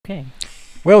Okay.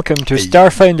 Welcome to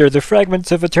StarFinder, the Fragments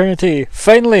of Eternity.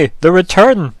 Finally, the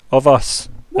return of us.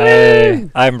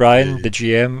 I'm Ryan, the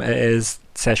GM. It is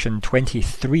session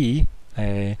 23,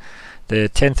 the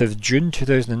 10th of June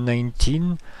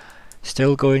 2019.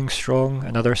 Still going strong,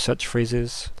 and other such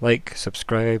phrases. Like,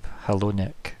 subscribe, hello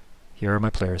Nick. Here are my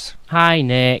players. Hi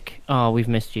Nick. Oh, we've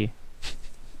missed you.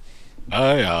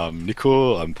 Hi, I'm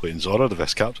Nico. I'm playing Zora, the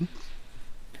Vice Captain.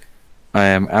 I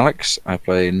am Alex. I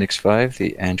play Nix 5,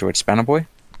 the Android Spanner Boy.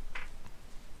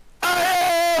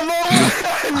 I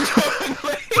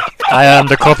am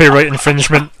the copyright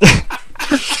infringement. Sorry,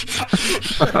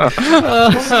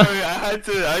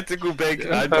 I had to go big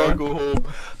and not go home.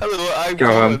 Hello, I'm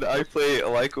Colin. I play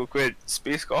Lyko, Quint,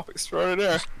 Space Cop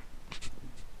Extraordinaire.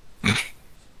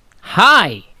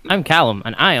 Hi, I'm Calum,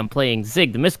 and I am playing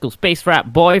Zigg, the mystical space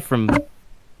rat boy from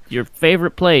your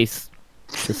favorite place,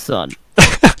 the sun.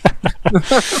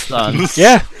 Sun.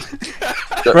 Yeah.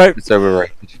 Right. It's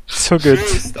overrated. So good.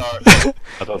 I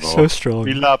don't know. So strong.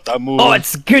 We lapped that move. Oh,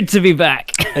 it's good to be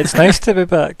back. It's nice to be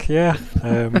back, yeah.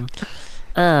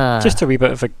 Just a wee bit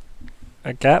of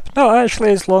a gap. Not actually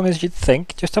as long as you'd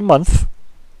think, just a month.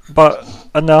 But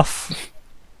enough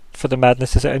for the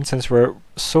madness to set in, since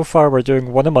so far we're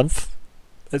doing one a month.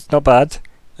 It's not bad.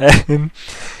 We're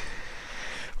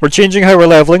changing how we're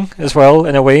leveling as well,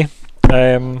 in a way.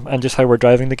 And just how we're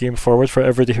driving the game forward for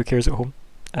everybody who cares at home.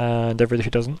 And everybody who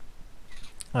doesn't.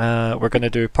 We're going to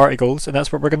do party goals, and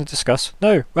that's what we're going to discuss.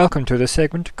 Now, welcome to this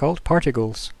segment called Party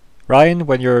Goals. Ryan,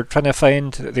 when you're trying to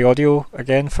find the audio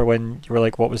again for when you were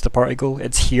like, what was the party goal?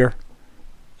 It's here.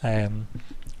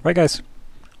 Right guys,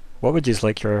 what would you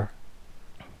like your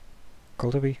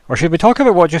goal to be? Or should we talk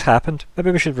about what just happened?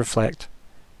 Maybe we should reflect.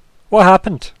 What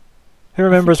happened? Who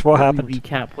remembers what happened?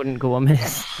 Recap wouldn't go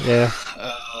amiss. Yeah.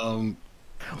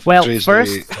 Well,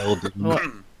 first, they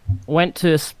went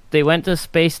to a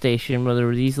space station where there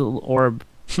were these little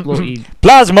floaty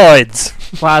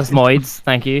plasmoids.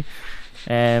 Thank you.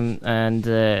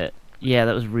 Yeah,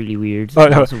 that was really weird. Oh,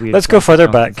 no. Let's go further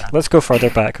back. Let's go further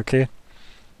back, okay?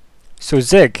 So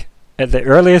Zigg, at the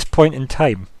earliest point in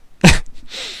time,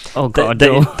 oh god,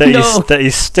 that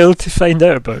he's still to find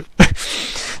out about.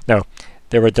 No,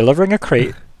 they were delivering a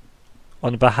crate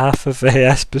on behalf of the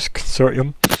Aspis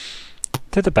Consortium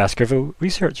to the Baskerville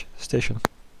Research Station.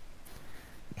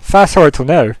 Fast forward till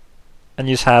now, and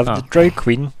you have the Drow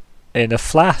Queen in a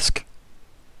flask.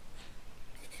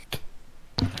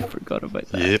 I forgot about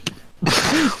that. Yep.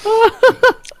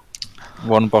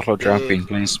 One bottle of Drow Queen,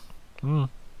 please.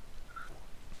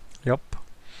 Yup.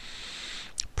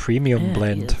 Premium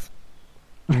blend.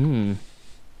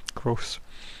 Gross.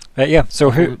 Yeah,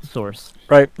 so who... Source.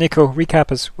 Right, Nico,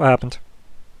 recap us. What happened?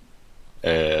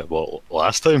 Well,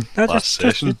 last time? Last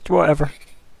session? Just whatever.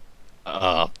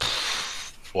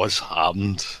 What's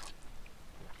happened?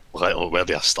 Where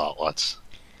do I start, lads?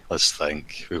 Let's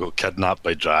think. We got kidnapped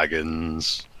by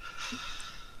dragons.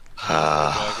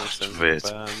 Wait.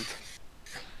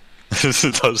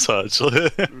 It does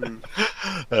actually.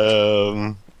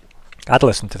 I'd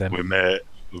listen to them. We met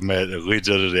the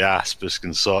leader of the Aspis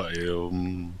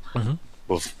Consortium.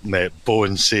 We've met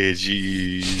Bone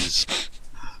Sages.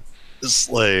 It's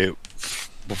like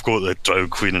we've got the Drow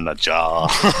Queen in a jar.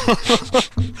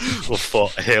 We've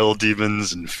fought hell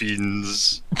demons and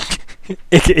fiends.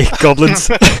 AKA goblins.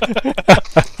 Hey,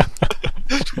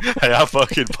 I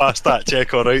fucking passed that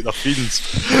check alright, the fiends.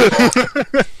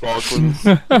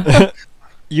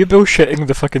 You bullshitting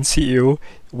the fucking CEO,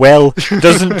 well,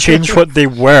 doesn't change what they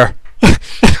were.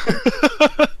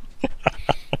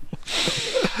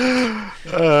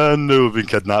 No, we've been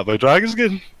kidnapped by dragons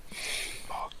again.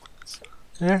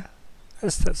 Yeah,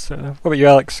 that's what about you,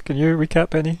 Alex? Can you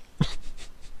recap any?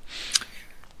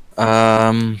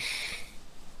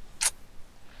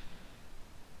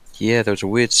 Yeah, there was a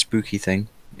weird spooky thing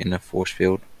in a force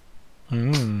field.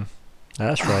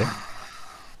 That's right.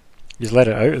 He's let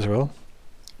it out as well.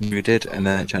 We did, and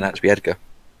then it turned out to be Edgar.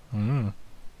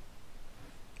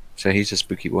 So he's a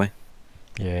spooky boy.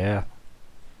 Yeah.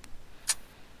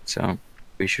 So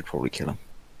we should probably kill him.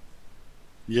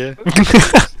 Yeah.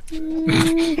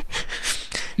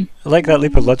 I like that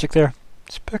leap of logic there.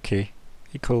 Spooky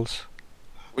equals...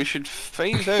 We should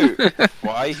find out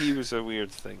why he was a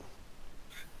weird thing.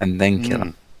 And then kill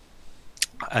him.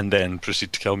 And then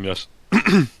proceed to kill me.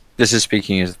 This is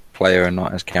speaking as player and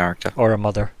not as character. Or a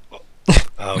mother.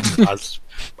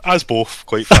 As both,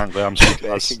 quite frankly, I'm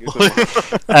speaking as...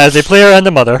 As a player and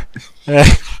a mother.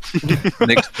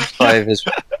 Nix 5 is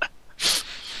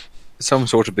some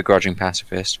sort of begrudging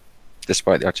pacifist,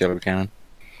 despite the artillery cannon.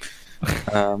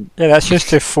 Yeah, that's just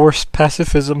to force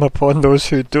pacifism upon those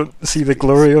who don't see the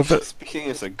glory of it. Speaking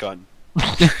as a gun.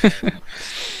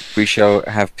 We shall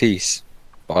have peace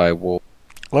by war.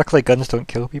 Luckily, guns don't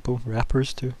kill people.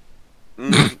 Rappers do.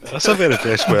 That's a very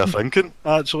best way of thinking,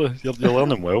 actually. You're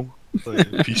learning well.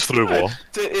 Like, peace through war.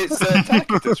 It's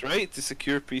tactics, right? To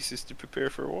secure peace is to prepare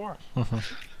for war.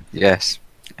 Yes,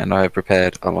 and I have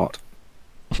prepared a lot.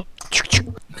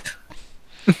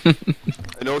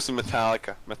 And also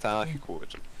Metallica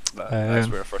quoted. That's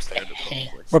where I first heard it.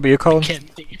 Probably. What about you, Colin?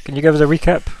 Can you give us a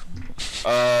recap?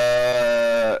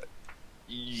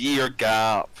 Year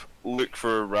gap. Look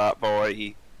for a rat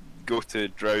boy. Go to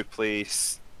Drow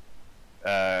place.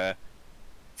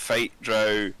 Fight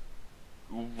Drow.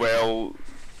 Well,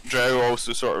 Drow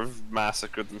also sort of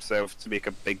massacred themselves to make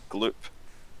a big gloop.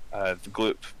 The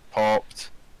gloop popped.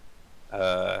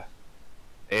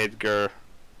 Edgar,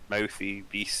 Mouthy,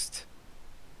 Beast,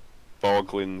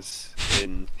 Boglins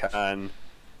in Can,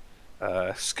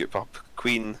 scoop up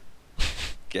Queen,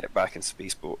 get back in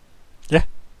Spaceboat. Yeah.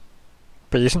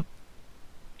 Pretty decent.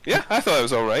 Yeah, I thought it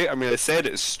was alright. I mean, I said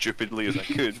it as stupidly as I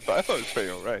could, but I thought it was pretty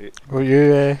alright. Were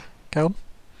you, Calum?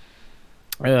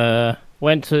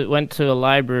 Went to a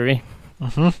library.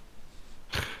 Mm-hmm.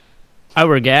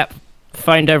 Hour gap.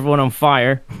 Find everyone on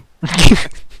fire.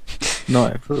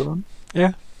 Not everyone.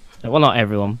 Yeah. Well, not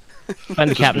everyone.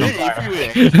 Find the captain on fire.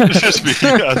 It's just me.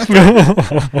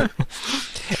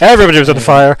 Everybody was on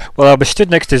fire. Well, I was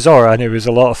stood next to Zora, and it was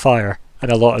a lot of fire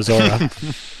and a lot of Zora.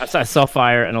 I saw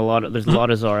fire and there's a lot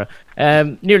of Zora.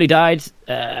 Nearly died.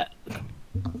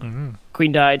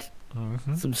 Queen died.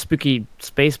 Some spooky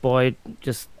space boy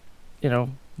just,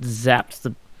 zapped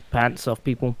the pants off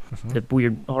people. The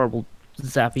weird, horrible,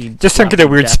 zappy. Just think of the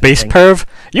weird space thing. perv.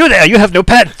 You there, you have no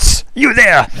pants! You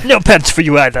there, no pants for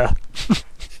you either!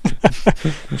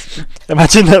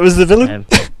 Imagine that was the villain.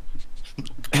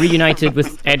 Reunited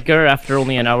with Edgar after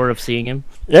only an hour of seeing him.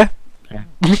 Yeah.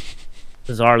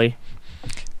 Bizarrely.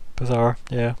 Bizarre,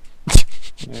 yeah.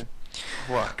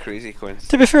 What a crazy coincidence.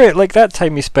 To be fair, like that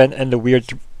time we spent in the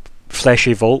weird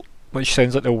fleshy vault, which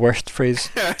sounds like the worst phrase.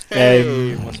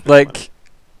 Like,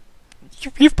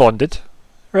 you've bonded,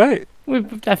 right?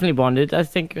 We've definitely bonded. I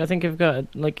think I've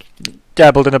got like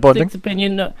Dabbled in a bonding. Zigg's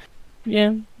opinion.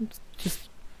 Yeah, just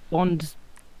bond.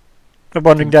 A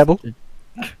bonding dabble.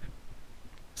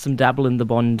 Some dabble in the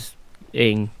bonding.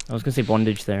 I was gonna say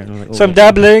bondage there. And I was like, oh, Some wait.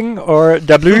 dabbling or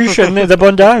dablouche in the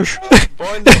bondage.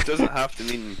 Bondage doesn't have to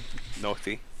mean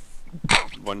naughty.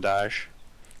 Bondage.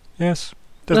 Yes.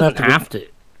 Doesn't have to.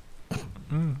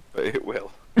 But it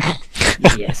will.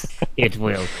 Yes, it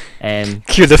will.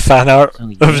 Cue the fan art So,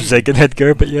 of yeah. Zigg and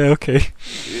Edgar, but yeah, okay.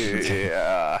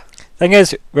 Yeah. Thing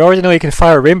is, we already know you can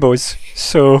fire rainbows,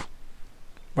 so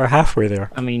we're halfway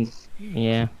there. I mean,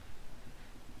 yeah.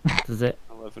 Does it?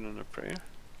 11 and a prayer.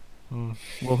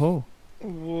 Whoa.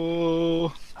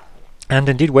 Whoa. And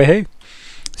indeed, way.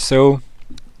 So,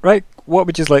 right, what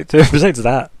would you like to, besides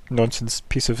that nonsense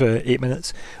piece of 8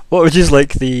 minutes, what would you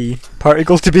like the party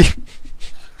goal to be?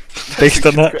 Based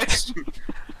on that? Question.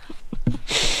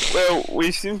 Well,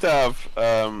 we seem to have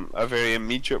a very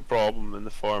immediate problem in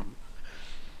the form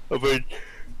of a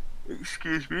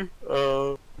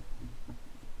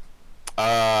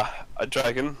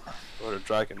dragon, or a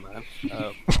dragon man,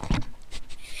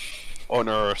 on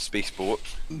our space boat.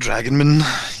 Dragonman,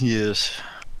 yes.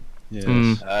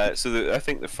 Yes. So I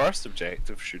think the first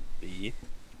objective should be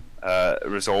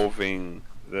resolving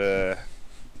the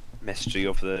mystery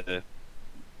of the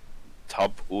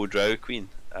Tub Drow Queen.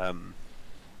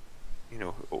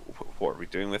 What are we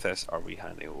doing with this? Are we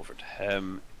handing it over to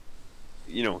him?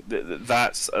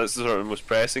 That's the sort of most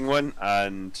pressing one.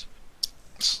 And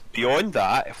beyond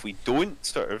that, if we don't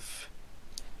sort of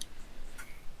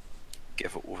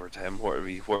give it over to him, what are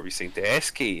we saying to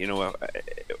SK?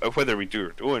 Whether we do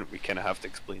or don't, we kind of have to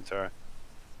explain to her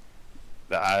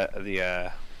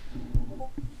the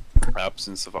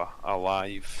absence of a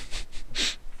live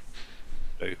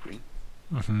Drow Queen.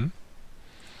 Mm-hmm.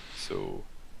 So,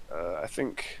 I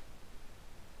think,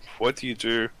 what do you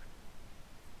do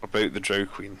about the Drow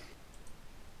Queen?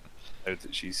 Now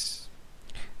that she's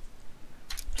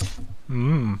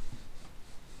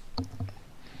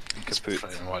kaput.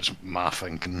 Pretty much my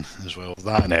thinking as well.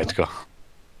 That and Edgar.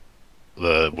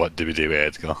 What do we do with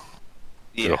Edgar?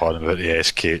 We're on about the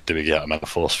SK. Do we get him in a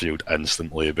force field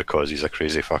instantly because he's a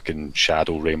crazy fucking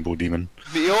shadow rainbow demon?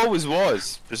 But he always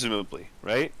was, presumably,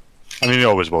 right? I mean, he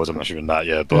always was. I'm assuming that,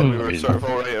 yeah. But We were sort of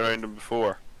alright around him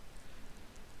before.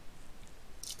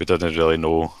 we didn't really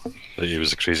know that he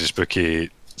was a crazy,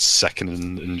 spooky,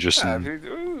 sickening, inducing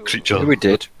creature. We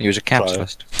did. He was a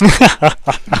capitalist.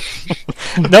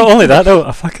 Not only that though,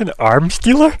 a fucking arms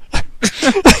dealer. I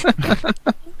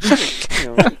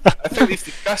think we've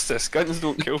discussed this. Guns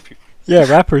don't kill people. Yeah,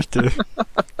 rappers do.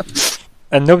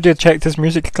 And nobody had checked his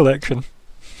music collection.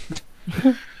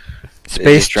 They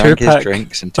Space just drank his 2-pack.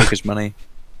 drinks and took his money.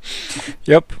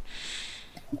 Yep.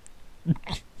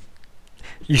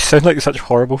 You sound like such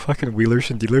horrible fucking wheelers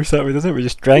and dealers that way, doesn't it? We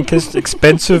just drank his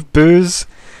expensive booze,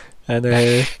 and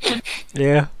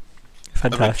yeah,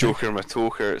 I'm a fantastic. joker, I'm a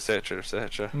toker, etc.,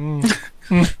 etc.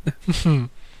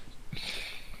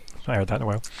 I heard that in a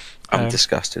while. I'm Um,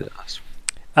 disgusted at us.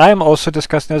 I'm also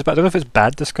disgusted, but I don't know if it's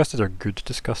bad disgusted or good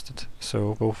disgusted.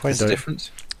 So we'll find There's a out.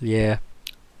 difference. Yeah,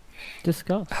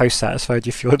 Discuss. how satisfied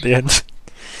you feel at the end.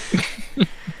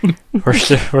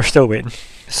 we're still waiting.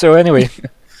 So anyway,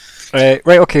 right.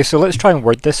 Okay. So let's try and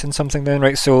word this in something then.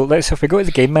 Right. So if we go to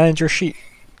the game manager sheet,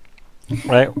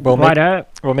 right, we'll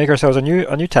make ourselves a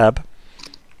new tab.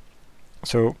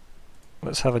 So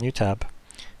let's have a new tab.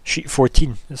 Sheet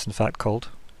 14 is in fact called,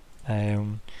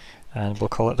 and we'll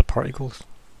call it the party goals.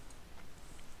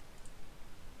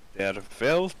 Der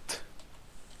Welt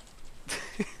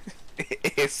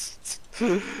ist.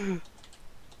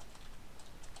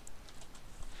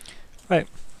 Right.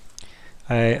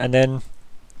 And then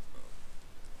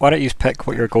why don't you pick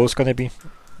what your goal's going to be,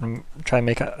 and try and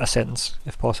make it a sentence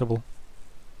if possible.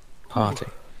 Party.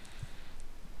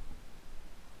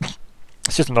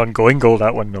 It's just an ongoing goal,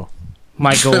 that one, though.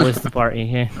 My goal is the party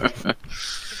here.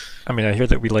 I mean, I hear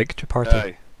that we like to party.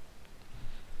 Aye.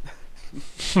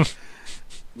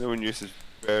 No one uses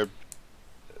verb.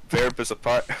 Verb is a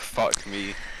part. Fuck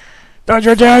me. Don't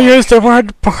you dare use the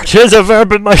word party as a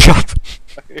verb in my shop!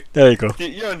 There you go.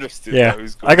 You understood. Yeah, how it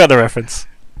was going. I got the reference.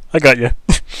 I got you.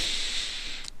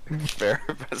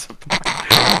 Verb as a part.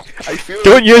 I feel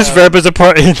Don't like, use verb as a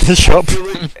party in the I shop. feel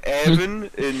like Evan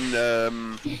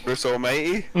in Bruce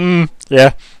Almighty.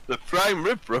 Yeah. The prime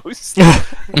rib roast.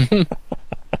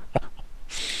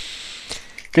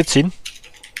 Good scene.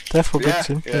 Definitely Yeah, good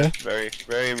scene. yeah, Yeah. very,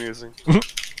 very amusing.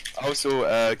 Also,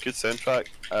 good soundtrack.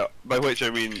 By which I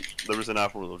mean there was an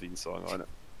Avril Lavigne song on it.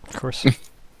 Of course.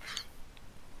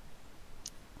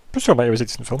 Bruce Almighty was a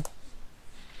decent film.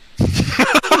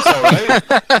 It's alright.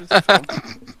 It's a film.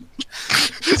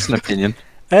 It's an opinion.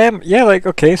 Yeah, like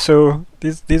okay, so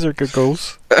these are good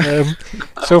goals.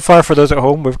 So far for those at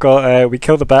home, we've got we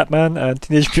kill the Batman and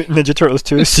Teenage Mutant Ninja Turtles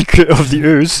 2: Secret of the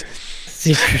Ooze.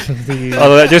 Secret of the Ooze.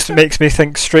 Although that just makes me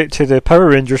think straight to the Power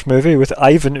Rangers movie with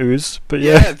Ivan Ooze. But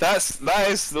Yeah, yeah, that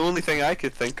is the only thing I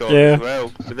could think of Yeah. as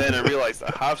well. But then I realised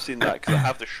I have seen that because I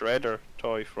have the Shredder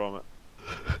toy from it.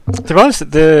 to be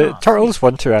honest, the Turtles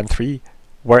 1, 2, and 3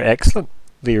 were excellent.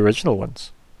 The original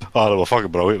ones, Oh, they were fucking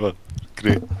brilliant, man.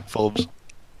 Great films.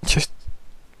 just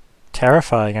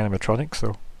terrifying animatronics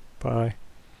though. But aye.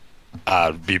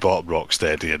 Bebop,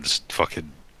 Rocksteady, and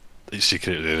fucking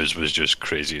Secret of the Ooze was just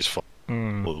crazy as fuck.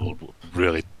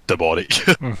 Really demonic.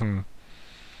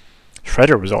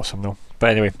 Shredder was awesome though. But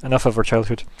anyway, enough of our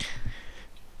childhood.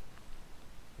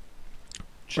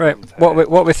 Right,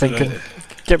 what we thinking?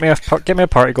 Get me a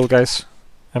party goal, guys,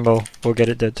 and we'll get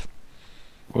it did.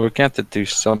 We're going to have to do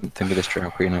something with this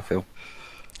drag queen, I feel.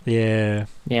 Yeah.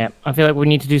 Yeah, I feel like we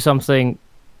need to do something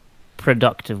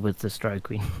productive with this drag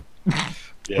queen.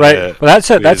 Yeah, Right. Well,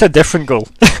 that's a different goal.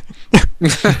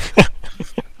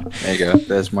 There you go.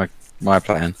 There's my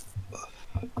plan.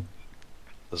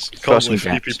 There's Crossing currently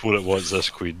 3 gaps. people that wants this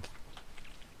queen.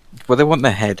 Well, they want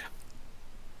the head.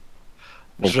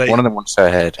 Well, Right. one of them wants her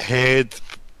head. Head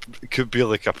could be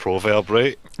like a proverb,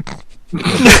 right?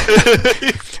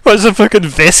 What's a fucking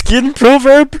Veskian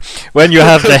proverb? When you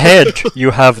have the head,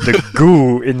 you have the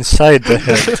goo inside the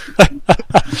head.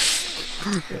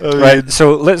 Right.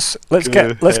 So let's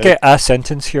get a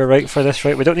sentence here, right, for this,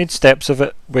 right? We don't need steps of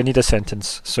it. We need a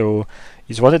sentence. So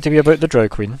you want it to be about the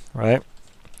drag queen, right?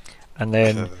 And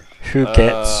then who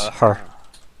gets her?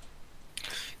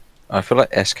 I feel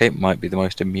like Escape might be the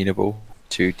most amenable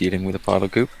to dealing with a pile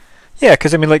of goop. Yeah,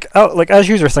 because I mean, like as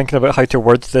you are thinking about how to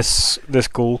word this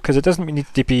goal, because it doesn't need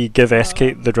to be give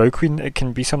Escape the drag queen. It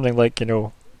can be something like,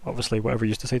 obviously whatever you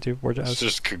used to say to word it Let's as.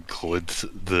 just conclude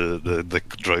the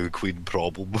drag queen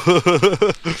problem.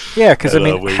 Yeah, because I Yeah,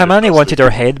 mean, we Hermione discussed wanted it. her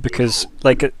head because,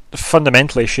 like,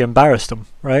 fundamentally she embarrassed him,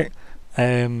 right?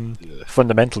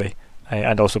 Fundamentally,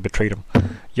 and also betrayed him.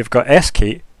 You've got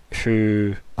Escape,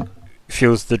 who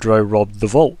feels the drow robbed the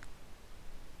vault.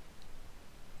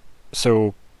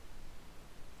 So,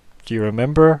 do you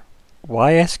remember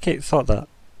why Escape thought that?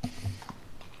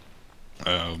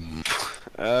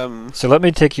 So let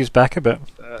me take you back a bit.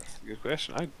 That's a good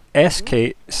question.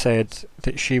 Escape said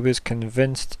that she was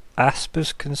convinced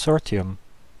Aspa's consortium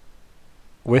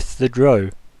with the drow,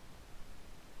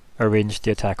 arranged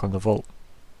the attack on the vault.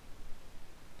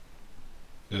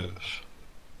 Yes.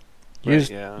 Yous,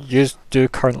 yeah. yous do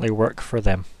currently work for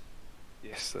them.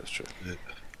 Yes, that's true.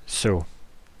 So,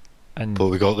 and But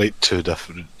we got like 2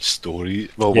 different stories.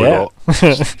 Well, yeah, we're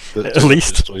not. at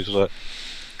least. Stories,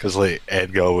 because like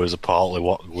Edgar was apparently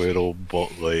working with him,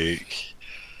 but like,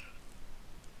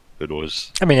 who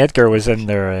knows? I mean, Edgar was in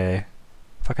their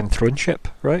fucking throne ship,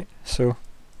 right? So,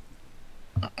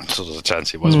 So there's a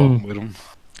chance he was working with him.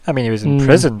 I mean, he was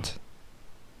imprisoned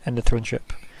in the throne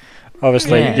ship.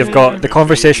 Obviously, Yeah. you've got the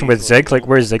conversation with Zigg. Like,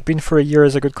 where's Zigg been for a year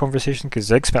is a good conversation, because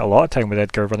Zigg spent a lot of time with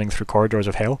Edgar running through corridors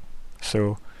of hell.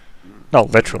 So,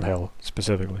 not literal hell,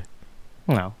 specifically.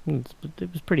 No, it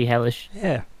was pretty hellish.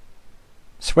 Yeah.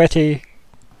 Sweaty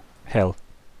hell.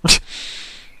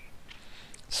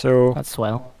 So, That's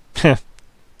swell. so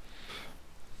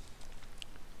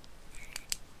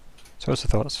what's the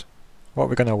thoughts? What are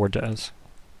we going to award it as?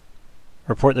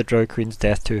 Report the Drow Queen's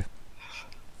death to.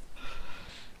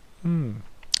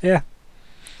 Yeah.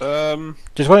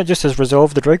 Just want it just as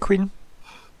resolve the Drow Queen?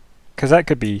 Because that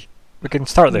could be... We can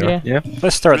start there. Yeah.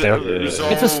 Let's start there. It's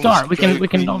a start. We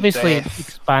can obviously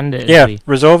expand it. Yeah,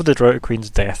 resolve the Drow Queen's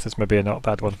death is maybe a not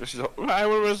bad one. I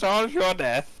will resolve your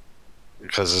death.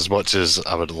 Because as much as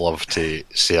I would love to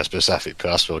see a specific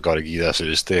person we're going to give this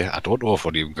news to, I don't know if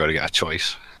we're even going to get a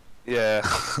choice. Yeah.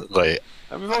 Like,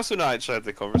 And we've also not actually had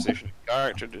the conversation with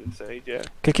character to decide, yeah.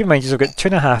 Keep in mind, you've got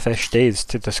 2.5-ish days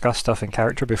to discuss stuff in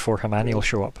character before Hermione will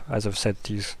show up, as I've said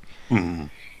to you.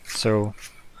 So,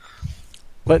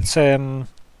 let's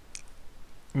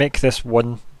make this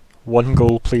one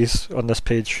goal, please, on this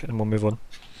page, and we'll move on.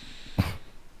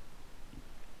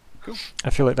 Cool. I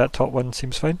feel like that top one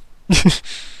seems fine.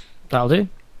 That'll do.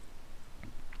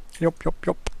 Yup.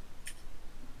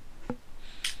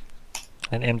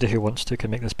 And MD who wants to can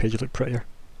make this page look prettier.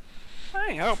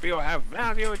 I hope you have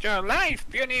valued your life,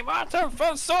 puny mortal,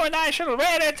 for sword I shall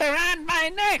wear it around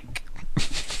my neck.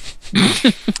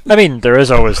 I mean, there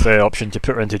is always the option to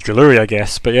put her into jewellery, I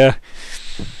guess, but yeah.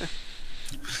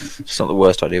 It's not the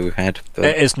worst idea we've had. But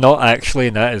It is not actually,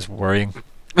 and that is worrying.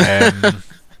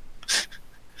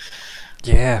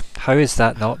 Yeah, how is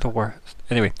that not the worst?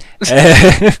 Anyway.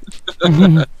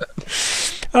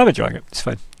 I'm enjoying it, it's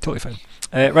fine, totally fine.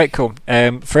 Right, cool.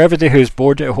 For everybody who's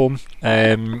bored at home,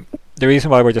 the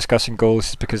reason why we're discussing goals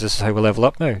is because this is how we level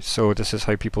up now. So this is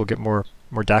how people get more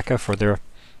DACA for their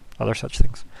other such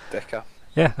things. Dicka.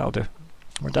 Yeah, that'll do.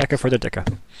 More DACA for the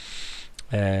DICA.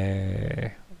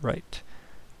 Right.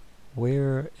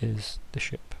 Where is the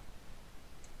ship?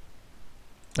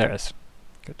 There it is.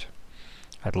 Good.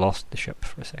 I'd lost the ship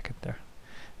for a second there.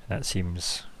 And that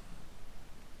seems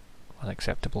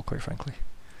unacceptable, quite frankly.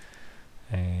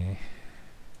 Right.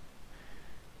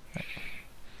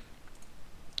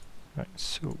 Right,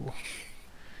 so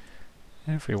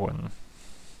everyone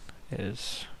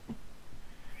is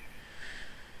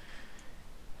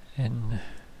in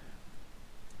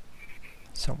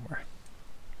somewhere.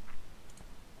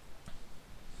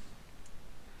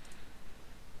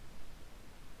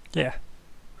 Yeah,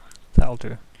 that'll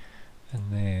do. And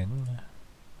then,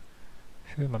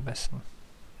 who am I missing?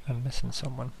 I'm missing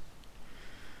someone.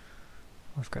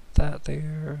 We've got that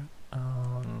there,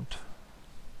 and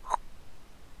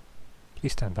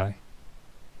please stand by.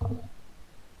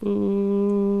 He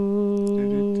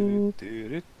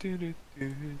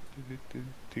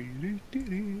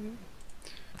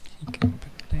can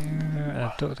put there.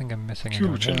 I don't think I'm missing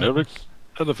anyone else. generic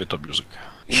elevator music.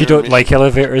 You don't like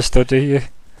elevators, though, do you?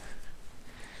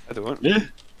 I don't. Yeah.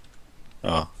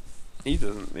 Oh. He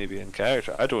doesn't, maybe in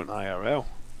character. I don't IRL.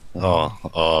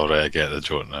 Oh, right, I get the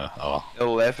joke now. Oh.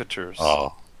 Elevators.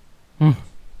 Oh. Hmm.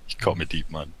 You caught me deep,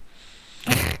 man.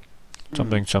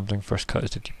 Something, first cut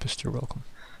is the deepest, you're welcome.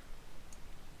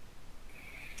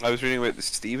 I was reading about the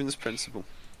Stevens principle.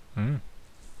 Mm.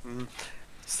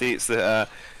 States that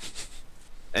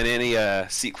in any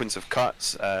sequence of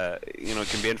cuts, it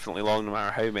can be infinitely long no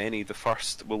matter how many, the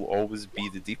first will always be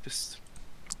the deepest.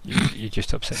 You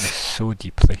just upset me so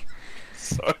deeply.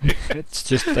 Sorry. It's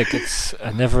just like it's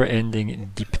a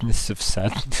never-ending deepness of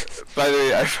sadness. By the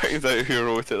way, I found out who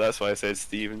wrote it, that's why I said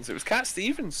Stevens. It was Cat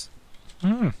Stevens.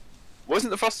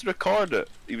 Wasn't the first to record it,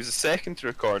 he was the second to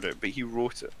record it, but he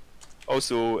wrote it.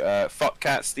 Also, fuck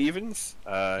Cat Stevens,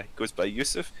 he goes by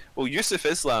Yusuf. Well, Yusuf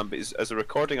Islam, but as a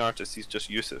recording artist, he's just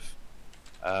Yusuf.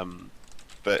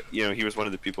 But, he was one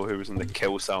of the people who was in the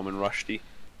Kill Salman Rushdie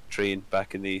train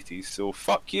back in the 80s. So,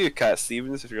 fuck you, Cat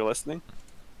Stevens, if you're listening.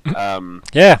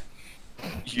 Yeah.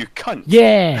 You cunt.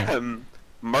 Yeah.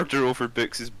 Murder over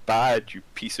books is bad, you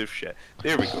piece of shit.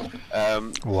 There we go.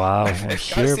 Wow, If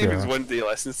Cat here we Stevens are. one day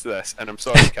listens to this, and I'm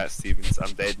sorry, Cat Stevens,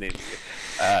 I'm dead naming you,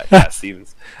 Cat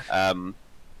Stevens.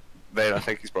 Then I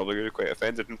think he's probably going to be quite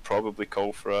offended and probably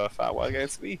call for a fatwa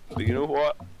against me. But you know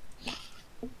what?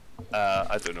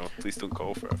 I don't know. Please don't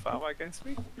call for a fatwa against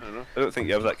me. I don't know. I don't think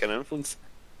you have that kind of influence.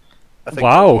 I think the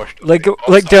Wow, worst of like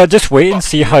the do I just wait and fuck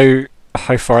see you.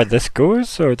 how far this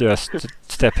goes, or do I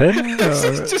step in? This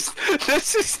or- is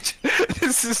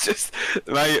just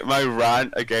my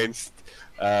rant against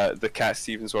the Cat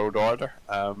Stevens world order.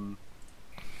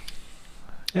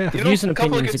 Yeah. The You know, views and a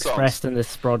couple of opinions good songs. expressed in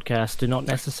this broadcast do not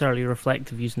necessarily reflect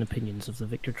the views and opinions of the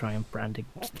Victor Triumph branding.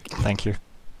 Thank you.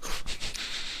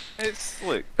 It's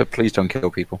look. But please don't kill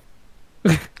people.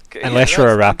 Okay, Unless you're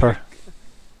a that's- rapper.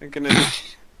 I'm gonna,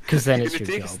 Because then I'm it's gonna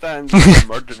your take a job. stand that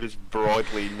murder is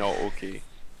broadly not okay.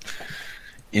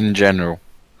 In general.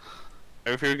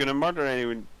 If you're gonna murder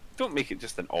anyone, don't make it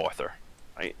just an author,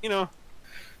 right? You know,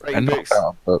 writing And not books. about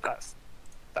a book.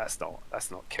 That's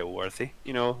not kill worthy.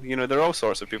 You know, there are all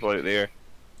sorts of people out there.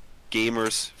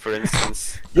 Gamers, for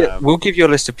instance. Yeah, we'll give you a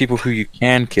list of people who you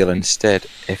can kill instead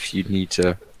if you need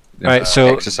to Right, so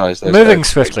exercise those. moving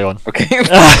swiftly on. Okay.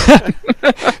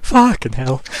 Fucking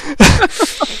hell.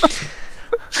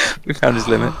 We found his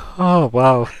limit. Oh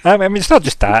wow. I mean, it's not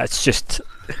just that. It's just.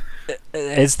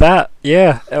 It's that.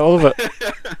 Yeah, all of it.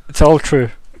 It's all true.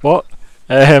 What?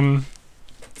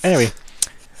 Anyway,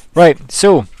 right.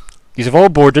 So, you've all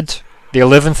boarded the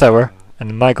 11th hour,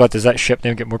 and my God, does that ship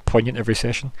name get more poignant every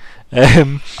session?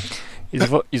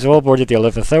 You've all boarded the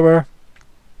 11th hour.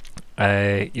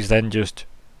 He's then just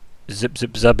zip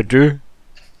zabadoo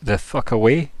the fuck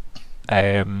away,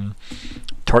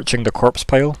 torching the corpse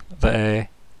pile that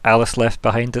Alice left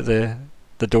behind at the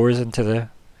doors into the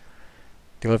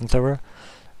 11th hour.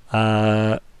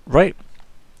 Right,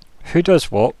 who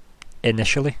does what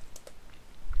initially?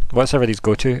 What's everybody's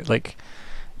go-to? Like,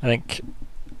 I think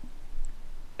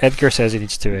Edgar says he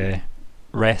needs to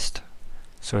rest,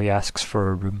 so he asks for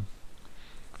a room.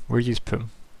 Where do you put him?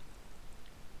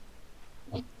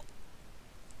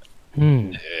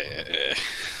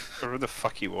 Whatever the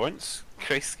fuck he wants.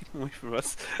 Christ, keep him away from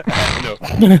us. No.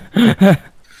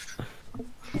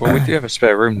 Well, we do have a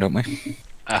spare room, don't we?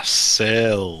 A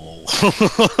cell.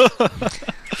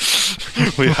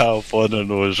 We have one of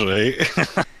those,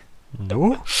 right?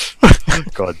 No.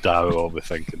 God damn it, I'll be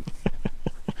thinking.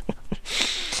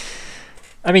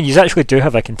 I mean, you actually do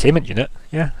have a containment unit,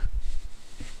 yeah.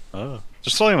 Oh,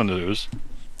 just tell him one of those.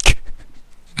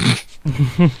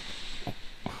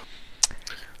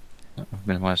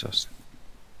 Minimize us.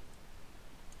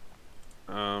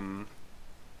 Down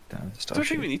Down the I don't starship.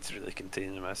 think we need to really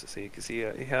contain him, as I say, because he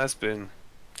has been.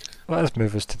 Let us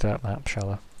move us to that map,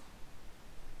 shall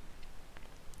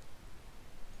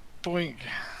Boink.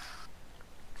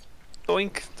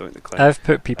 Doink the I? clan. I've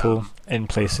put people in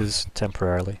places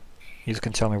temporarily. You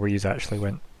can tell me where you actually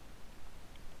went.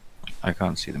 I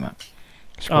can't see the map.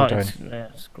 Scroll Oh, down.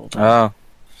 scroll down. Oh.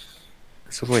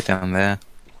 It's all the way down there.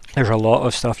 There's a lot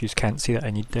of stuff you can't see that I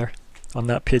need there on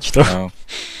that page though. Oh.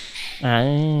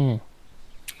 Ah.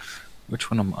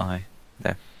 Which one am I?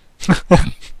 There.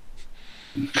 I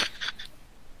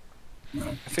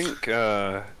think.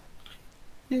 Yeah,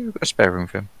 we've got a spare room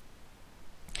for him.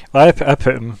 Well, I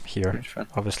put him here, Which one?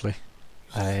 obviously,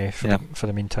 Yeah. for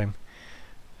the meantime.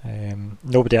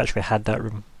 Nobody actually had that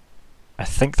room. I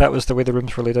think that was the way the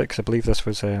rooms were laid out, because I believe this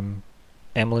was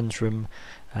Emmeline's room,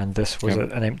 and this was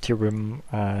Yep. an empty room,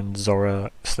 and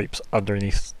Zora sleeps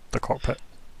underneath the cockpit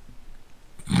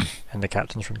in the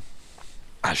captain's room,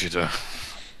 As you do.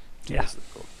 Yeah.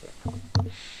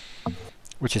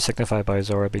 which is signified by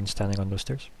Zora being standing on those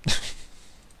stairs.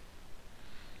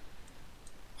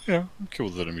 Yeah, I'm cool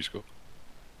with the room he's got.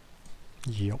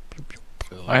 Yup.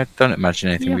 I don't imagine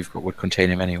anything Yeah. we've got would contain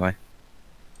him anyway.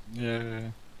 Yeah.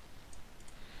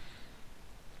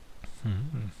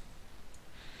 Mm-hmm.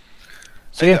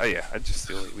 So yeah, Yeah, I just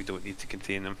feel like we don't need to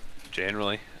contain him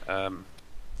generally. so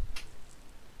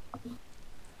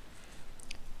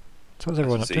what's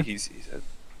everyone up Say to? he's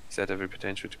had every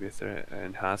potential to be a threat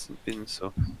and hasn't been.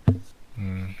 So I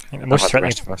think the How most about the threatening,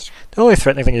 rest of us? the only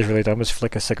threatening thing he's really done was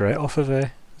flick a cigarette off of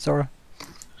Zora.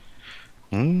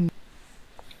 I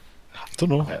don't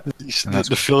know. Yeah.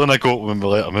 The feeling I got when we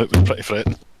let him out was pretty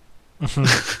threatening.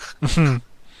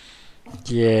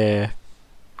 Yeah,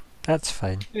 that's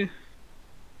fine.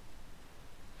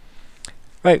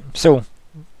 Right, so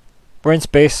we're in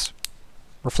space.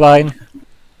 We're flying.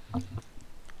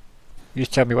 You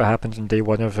just tell me what happens on day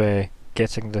one of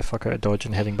getting the fuck out of Dodge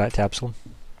and heading back to Absalom.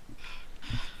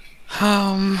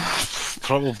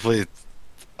 Probably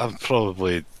I'm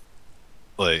probably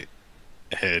like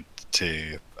head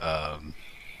to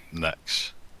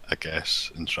Nick's, I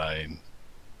guess, and try and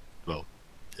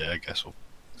I guess I'll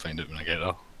find it when I get there,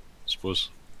 I suppose.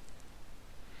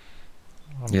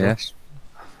 Yes.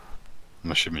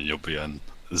 I'm assuming you'll be in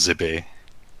Zibbe.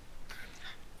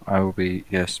 I will be,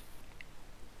 yes.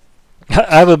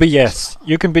 I will be yes.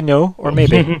 You can be no, or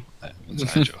maybe.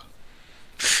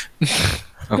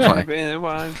 I'm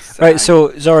fine. Right,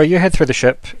 so Zora, you head through the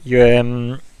ship.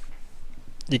 You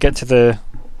get to the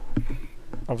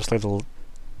obviously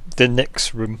the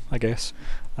Nick's room, I guess.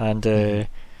 And do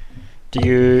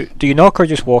you knock or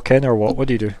just walk in, or what? What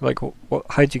do you do? Like,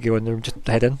 how do you go in there? Just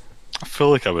head in. I feel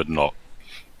like I would not.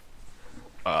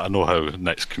 I know how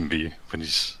Nick can be when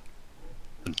he's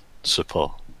in super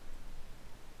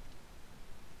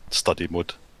study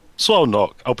mode. So I'll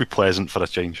knock. I'll be pleasant for a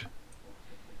change.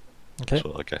 Okay.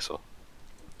 So I guess I'll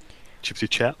chipsy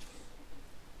chat.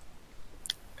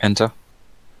 Enter.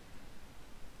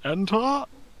 Enter.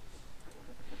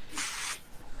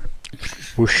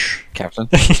 Whoosh. Captain.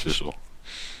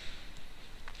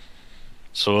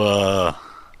 So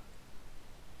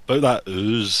about that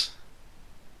ooze.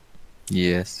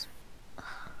 Yes.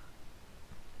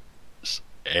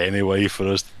 Any way for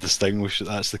us to distinguish that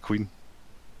that's the Queen?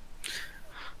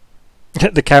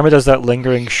 The camera does that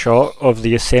lingering shot of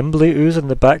the assembly ooze in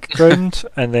the background,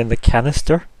 and then the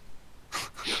canister.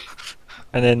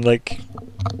 And then, like,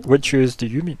 which ooze do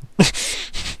you mean?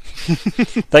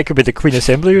 That could be the Queen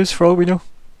Assembly ooze for all we know.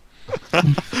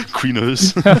 Queen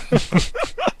ooze.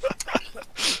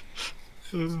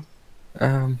 The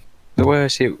way I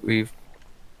see it, we've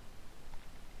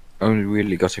only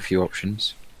really got a few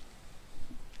options.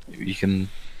 You can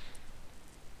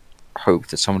hope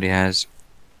that somebody has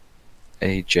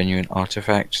a genuine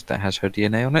artifact that has her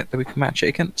DNA on it that we can match it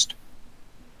against.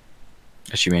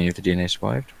 Assuming any of the DNA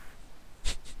survived.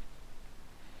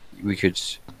 We could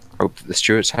hope that the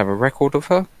stewards have a record of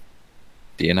her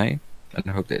DNA and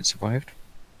hope that it survived.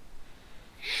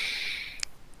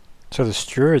 So the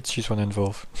stewards just want to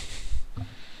involve.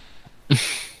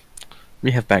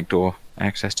 We have backdoor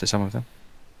access to some of them.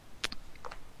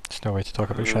 There's no way to talk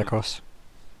about Shakos.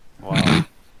 Wow.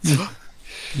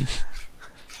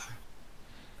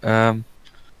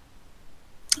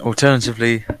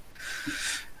 Alternatively,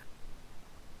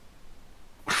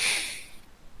 I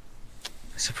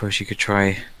suppose you could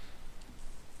try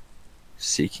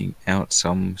seeking out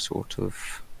some sort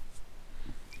of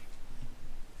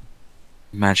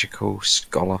magical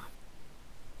scholar.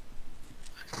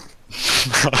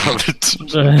 I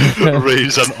would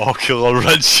raise an ocular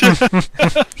ridge to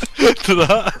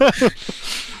that.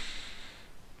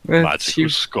 Well, Magical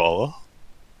scholar.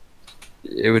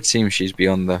 it would seem she's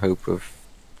beyond the hope of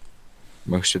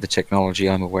most of the technology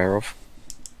I'm aware of.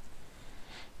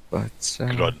 But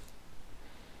Good.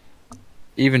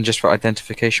 even just for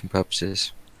identification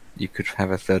purposes, you could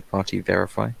have a third party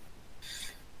verify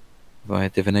via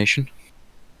divination.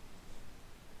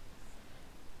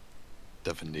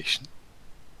 Divination.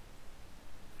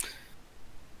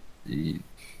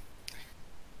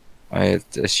 I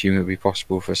assume it would be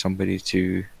possible for somebody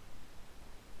to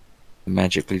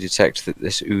magically detect that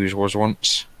this ooze was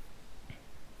once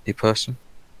a person.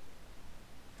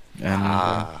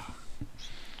 And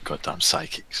Goddamn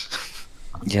psychics.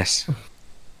 yes,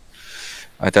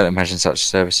 I don't imagine such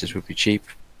services would be cheap.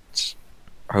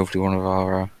 Hopefully one of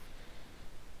our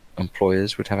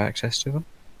employers would have access to them.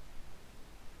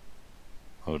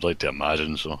 I would like to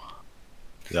imagine so.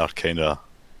 They are kind of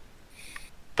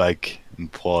big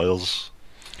employers.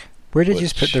 Where did you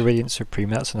put the Radiant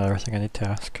Supreme? That's another thing I need to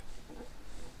ask.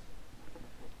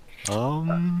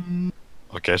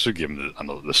 I guess we give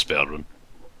them the spare room.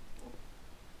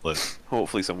 Like,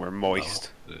 Hopefully somewhere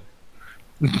moist.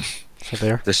 So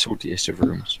there. The saltiest of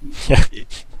rooms. Yeah.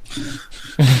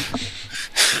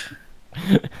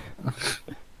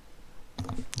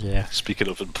 Yeah. Speaking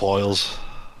of employers,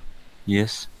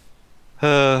 Yes. we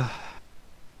are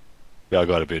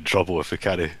going to be in trouble if we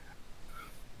can't,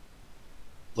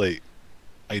 like,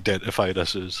 identify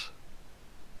this as.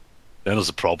 Then there's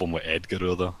a problem with Edgar or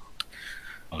other.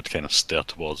 I would kind of stare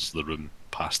towards the room,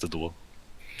 past the door,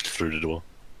 through the door.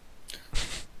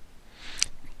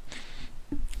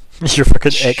 Your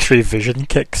fucking X-ray vision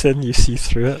kicks in, you see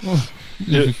through it.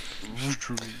 Yeah.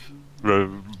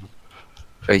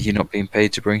 Are you not being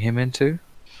paid to bring him in too?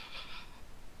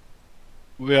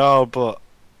 We are, but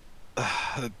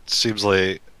it seems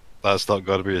like that's not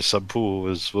going to be as simple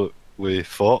as what we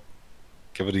thought.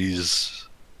 Given he's,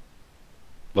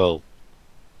 well,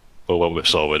 what we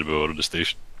saw when we were on the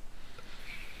station.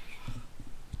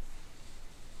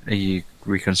 Are you I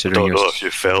reconsidering don't your know if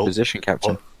you felt position,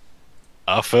 Captain? what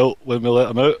I felt when we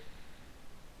let him out.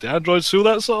 The androids feel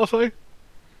that sort of thing.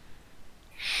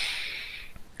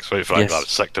 Because quite frankly, Yes. I was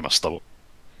sick to my stomach.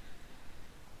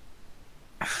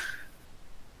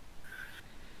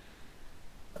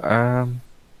 I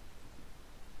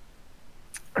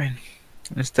mean,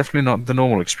 it's definitely not the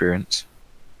normal experience.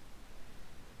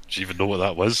 Do you even know what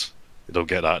that was? You don't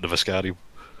get that in the Viscarium.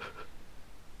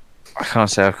 I can't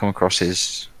say I've come across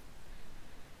his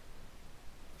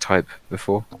type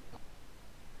before.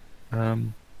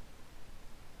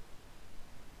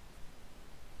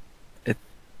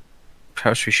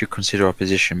 Perhaps we should consider our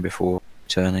position before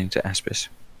turning to Aspis.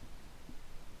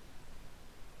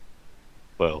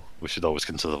 Well, we should always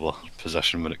consider the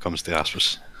position when it comes to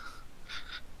Aspis.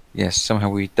 Yes, somehow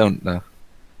we don't know.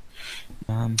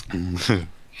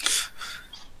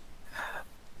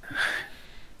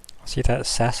 See that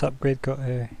SAS upgrade got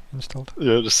installed?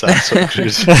 Yeah, the SAS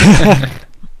upgrade.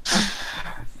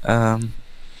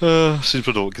 Seems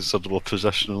we don't consider our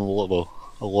position in a lot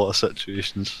of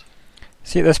situations.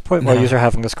 See, at this point, while you're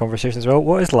having this conversation as well,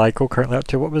 what is Lyko currently up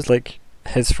to? What was like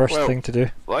his first Well, thing to do?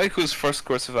 Lyko's first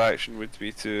course of action would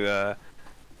be to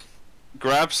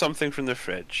grab something from the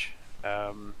fridge,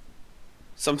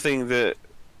 something that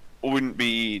wouldn't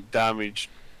be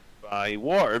damaged by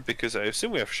water, because I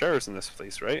assume we have showers in this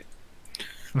place, right?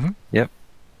 Yep.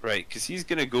 Right, because he's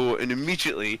gonna go and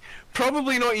immediately,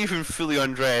 probably not even fully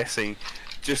undressing,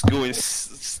 just go and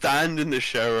stand in the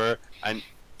shower and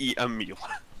eat a meal.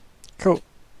 Cool.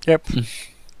 Yep. I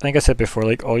think I said before,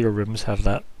 like all your rooms have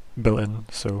that built in,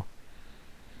 so.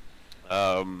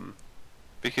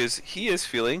 Because he is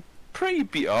feeling pretty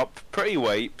beat up, pretty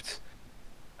wiped,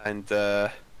 and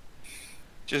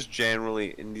just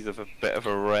generally in need of a bit of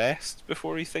a rest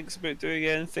before he thinks about doing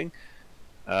anything.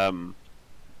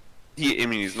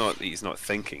 He's not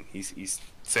thinking. He's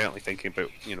certainly thinking about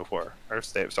what our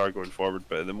steps are going forward.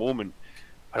 But at the moment,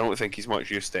 I don't think he's much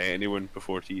use to anyone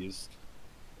before he is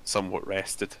somewhat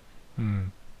rested.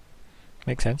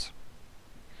 Makes sense.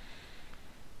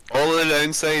 All of the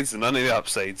downsides and none of the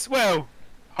upsides. Well,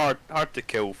 hard to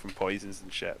kill from poisons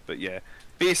and shit. But yeah,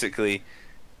 basically,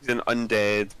 he's an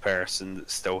undead person that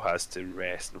still has to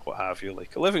rest and what have you,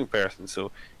 like a living person.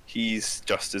 So he's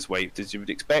just as wiped as you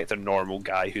would expect a normal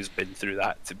guy who's been through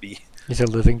that to be. He's a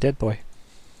living dead boy.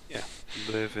 Yeah,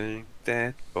 living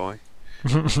dead boy.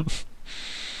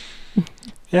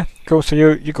 Yeah, cool. So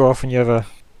you go off and you have a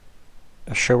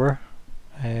shower.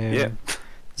 Yeah.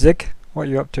 Zigg, what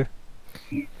are you up to?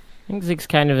 I think Zig's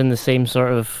kind of in the same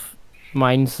sort of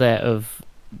mindset of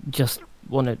just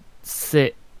want to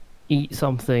sit, eat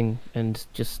something, and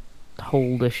just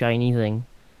hold a shiny thing.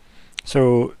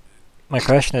 So, my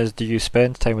question is, do you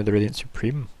spend time with the Radiant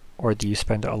Supreme, or do you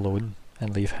spend it alone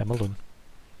and leave him alone?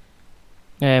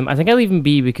 I think I'll leave him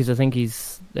be because I think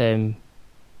he's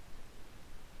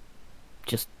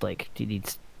just like he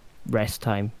needs rest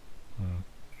time.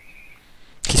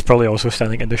 He's probably also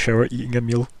standing in the shower eating a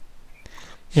meal.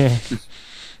 Yeah.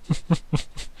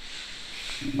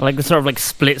 I like the sort of like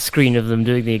split screen of them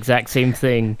doing the exact same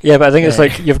thing. Yeah, but I think it's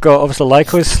like you've got obviously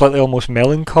Lyko's slightly almost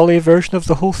melancholy version of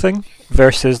the whole thing,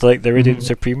 versus like the Radiant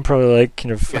Supreme probably like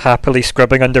kind of happily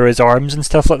scrubbing under his arms and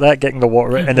stuff like that, getting the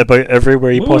water in about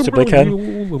everywhere he possibly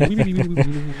can.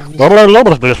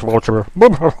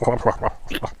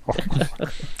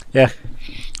 Yeah.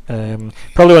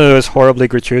 Probably one of those horribly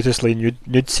gratuitously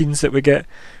nude scenes that we get,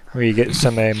 where you get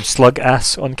some slug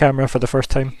ass on camera for the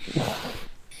first time.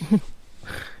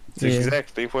 It's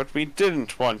exactly what we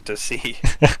didn't want to see.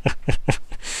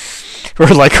 Where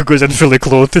Lyko goes in fully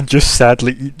clothed and just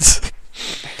sadly eats.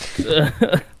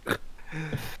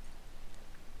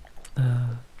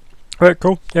 Right,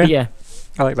 cool. Yeah,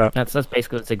 I like that. That's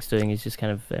basically what Zig's doing. He's just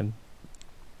kind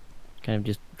of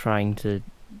just trying to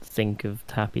think of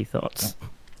happy thoughts.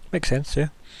 Makes sense, yeah.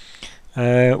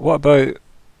 What about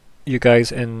you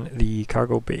guys in the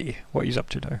cargo bay? What are you up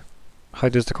to now? How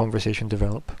does the conversation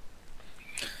develop?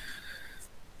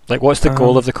 Like, what's the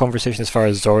goal of the conversation as far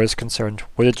as Zora is concerned?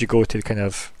 Where did you go to kind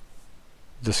of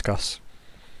discuss?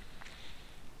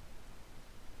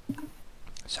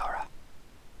 Zora.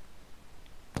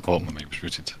 Oh, my mic was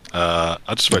muted. I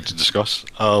just wanted to discuss.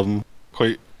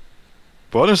 Quite.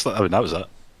 But honestly, I mean, that was it.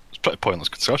 It's a pretty pointless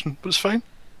discussion, but it's fine.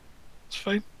 It's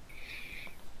fine.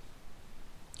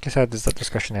 Guess how does that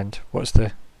discussion end? What's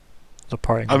the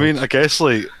parting? I mean, words? I guess,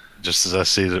 like, just as I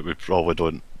say that we probably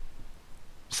don't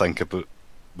think about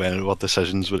many of our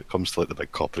decisions when it comes to, like, the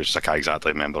big corporations. I can't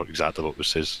exactly remember exactly what it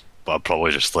says, but I'd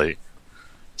probably just, like,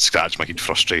 scratch my head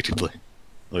frustratedly.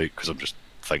 Like, because I'm just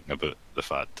thinking about the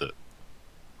fact that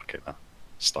we're kind of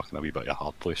stuck in a wee bit of a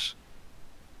hard place.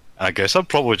 And I guess I'd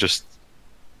probably just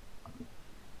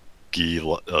give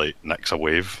like Nix a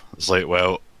wave. It's like,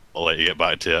 well, I'll let you get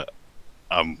back to it.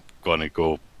 I'm gonna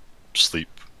go sleep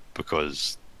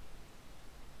because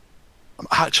I'm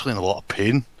actually in a lot of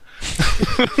pain.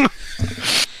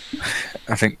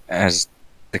 I think as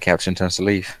the captain turns to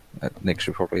leave, Nick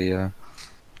should probably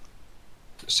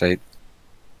say,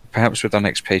 perhaps with our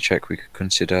next paycheck we could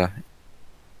consider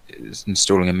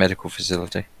installing a medical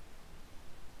facility.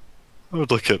 I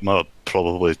would look at my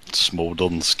probably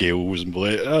smouldering scales and be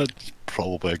like, that's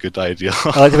probably a good idea.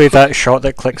 I like the way that shot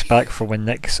that clicks back for when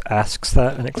Nix asks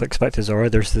that, and it clicks back to Zora.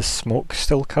 There's this smoke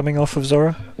still coming off of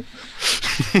Zora.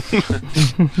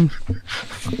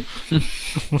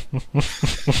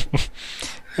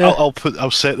 Yeah.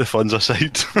 I'll set the funds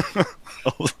aside.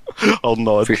 I'll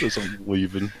nod as I'm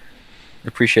leaving.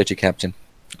 Appreciate you, Captain.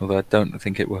 Although I don't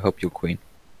think it will help your queen.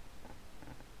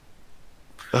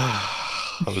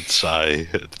 I would sigh.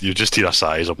 You just hear a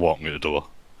sigh as I'm walking out the door.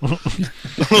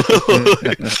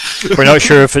 We're not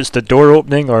sure if it's the door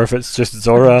opening or if it's just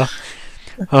Zora.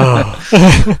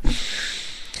 Oh.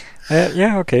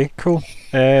 Yeah, okay, cool.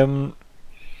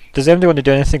 Does anybody want to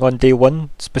do anything on day one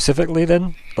specifically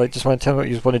then? Like, just want to tell me what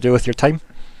you want to do with your time?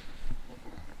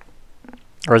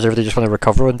 Or does everybody just want to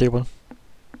recover on day one?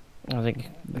 I think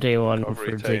day one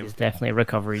Recovery for Zigg time. is definitely a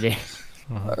recovery day.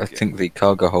 I think the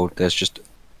cargo hold, there's just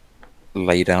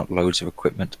laid out loads of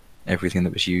equipment, everything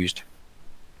that was used.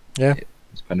 Yeah.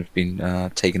 It's kind of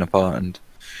been taken apart and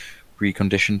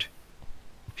reconditioned,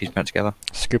 pieced back together.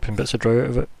 Scooping bits of drow out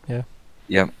of it, yeah.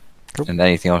 Yep. Cool. And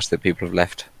anything else that people have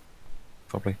left,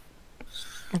 probably.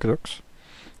 Good looks.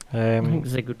 I think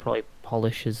Zigg would probably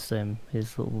polish his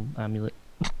little amulet.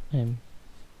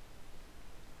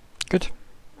 Good.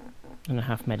 In a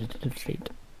half meditative state.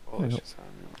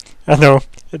 I know,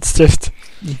 it's just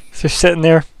sitting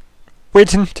there,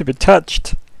 waiting to be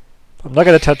touched. I'm not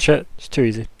going to touch it, it's too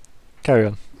easy. Carry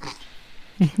on.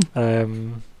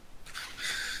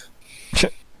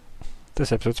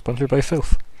 This episode's sponsored by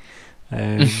Filth.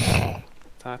 That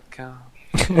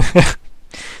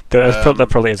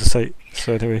probably is a site,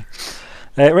 so anyway.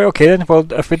 Right, okay then, well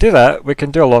if we do that, we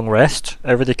can do a long rest.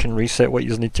 Everybody can reset what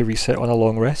you need to reset on a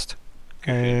long rest.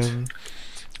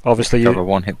 Obviously Cover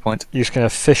 1 hit point. you can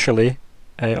officially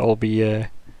all be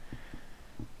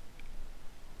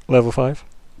level 5.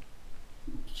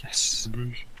 Yes.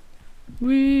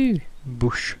 Woo!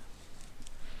 Bush.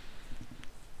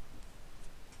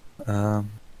 Yeah.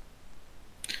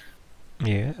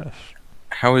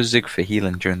 How is Zigg for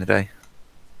healing during the day?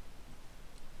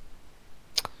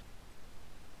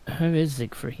 How is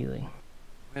Zigg for healing?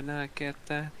 When I get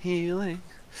that healing.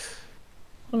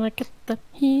 When I get that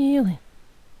healing.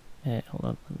 Hold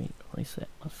on, let me reset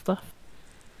my stuff.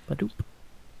 Badoop.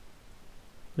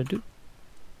 Badoop.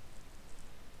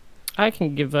 I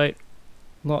can give out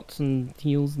lots and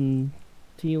heals and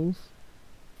heals.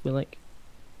 We like.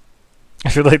 I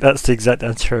feel like that's the exact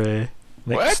answer Nick's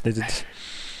What? needed.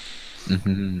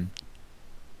 Mm-hmm.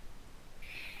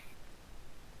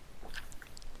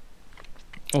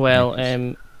 Well,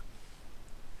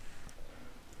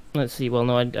 let's see. Well,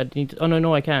 no, I need to, oh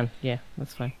no, I can. Yeah,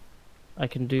 that's fine. I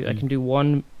can do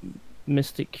one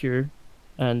mystic cure,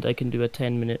 and I can do a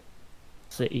 10-minute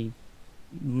city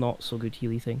not so good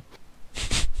healy thing.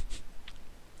 Is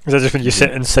that just when you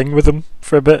sit and sing with them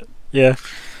for a bit? Yeah.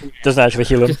 Doesn't actually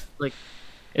heal him. Just like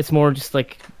it's more just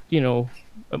like, you know,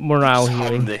 morale Just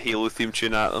humming healing. the Halo theme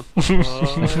tune at them.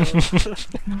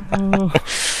 Oh.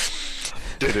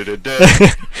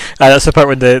 That's the part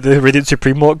when the Radiant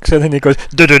Supreme walks in and he goes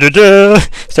da da da da,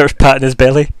 starts patting his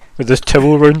belly with his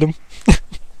towel around him.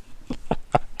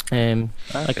 I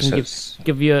can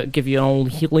give you an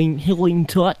old healing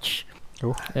touch.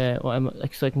 Oh.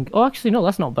 So I can. Oh, actually, no,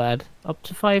 that's not bad. Up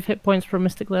to 5 hit points per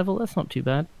mystic level. That's not too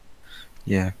bad.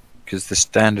 Yeah, because the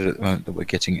standard at the moment that we're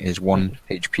getting is 1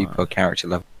 HP per character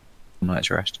level on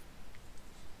night's rest.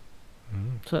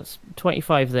 So that's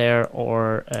 25 there,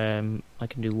 or I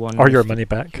can do one. Or your mystic money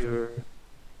back. cure.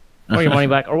 Or your money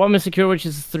back, or one mystic cure, which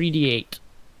is 3d8.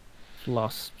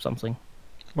 Lost something.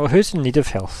 Well, who's in need of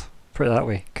health? Put it that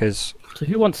way, because So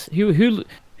who wants heals?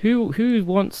 who's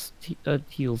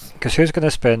going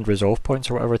to spend resolve points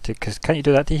or whatever to? Because can't you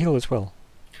do that to heal as well?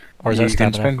 Or is you that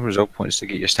can stamina? spend result points to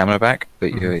get your stamina back,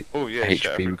 but your Oh yeah, HP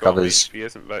shit, I forgot recovers. HP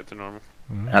isn't back to normal.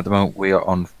 At the moment, we are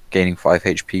on gaining 5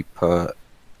 HP per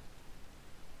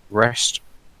rest,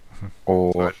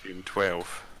 or I've been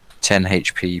 12. 10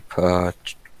 HP per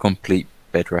complete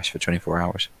bed rest for 24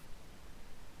 hours.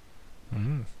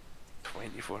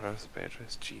 24 hours of bed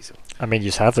rest, Jesus. I mean, you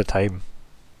just have the time,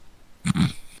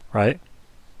 right?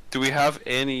 Do we have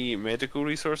any medical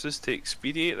resources to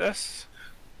expedite this?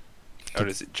 Or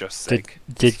is it just Did- Zigg?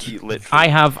 did He you- literally- I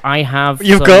have.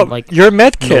 You've some, got like your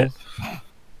med kit,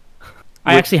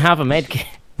 I actually have a med kit.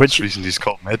 which reason he's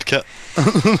called Medkit.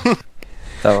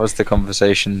 That was the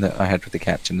conversation that I had with the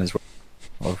captain as well.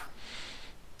 Of,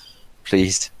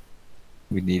 please,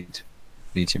 we need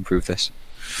to improve this.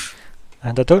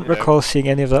 and I don't You know. recall seeing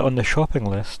any of that on the shopping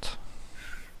list.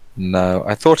 No,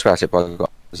 I thought about it, but I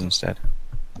got others instead.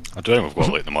 I don't think we've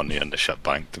got like the money in the ship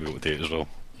bank to be able to do it as well.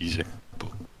 Easy. But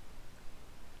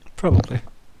Probably.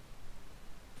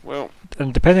 Well,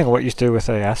 And depending on what you do with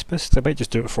the Aspis, they might just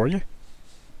do it for you.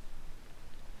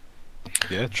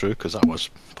 yeah, true, because that was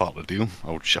part of the deal.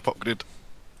 Old ship upgrade.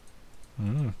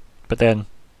 But then,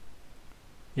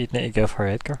 you'd need to give her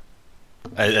Edgar.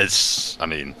 It's, I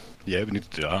mean, yeah, we need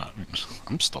to do that.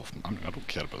 I don't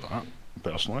care about that,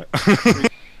 personally.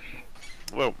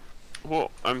 well, what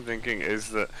I'm thinking is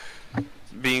that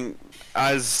being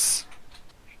as,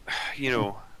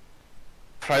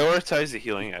 prioritize the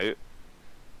healing out.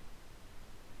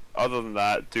 Other than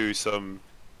that, do some.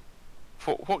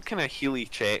 What kind of healy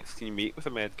checks can you make with a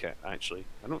medkit? Actually,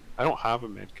 I don't have a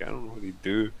medkit. I don't know what they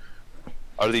do.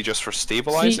 Are they just for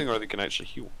stabilizing, or they can actually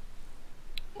heal?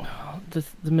 The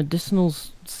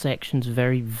medicinals section's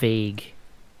very vague.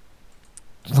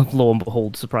 Lo and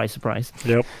behold, surprise, surprise.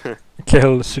 Yep.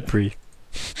 Kill Supri.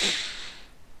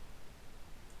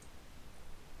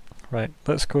 Right,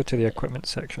 let's go to the equipment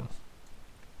section.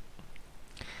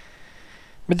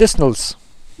 Medicinals.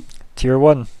 Tier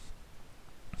 1.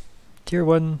 Tier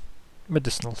 1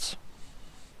 medicinals.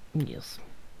 Yes.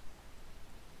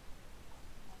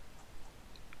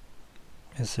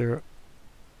 Is there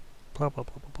blah blah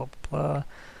blah blah blah blah.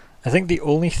 I think the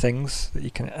only things that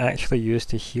you can actually use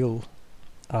to heal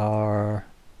are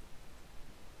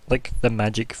like the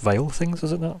magic vial things,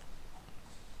 is it not?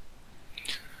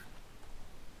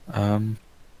 I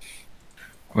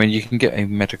mean, you can get a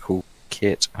medical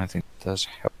kit. I think does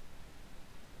help.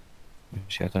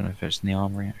 Actually, I don't know if it's in the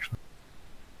armory actually.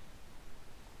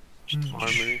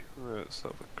 Armory. Let's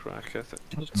have a crack at it.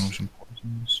 Poisons and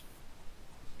poisons.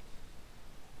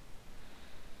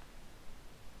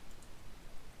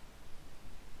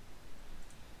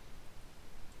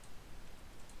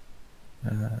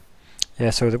 Yeah,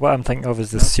 so what I'm thinking of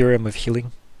is the serum of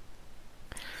healing.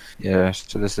 Yeah,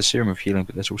 so there's the serum of healing,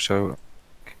 but there's also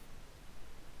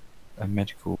a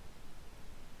medical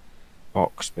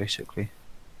box, basically.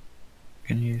 We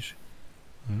can use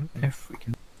if we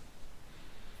can.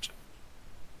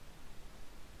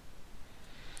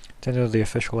 Do you know the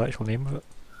official actual name of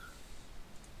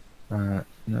it?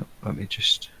 No, let me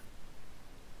just.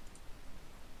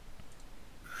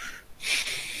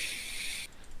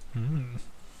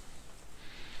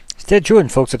 Stay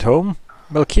tuned, folks at home.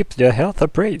 We'll keep their health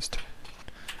appraised.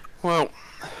 Well,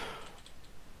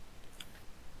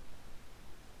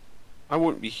 I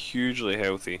won't be hugely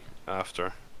healthy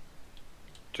after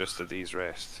just a day's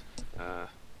rest.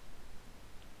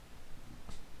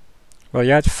 Well,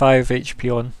 you had 5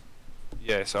 HP on.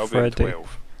 Yes, I'll be For a at day.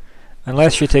 12.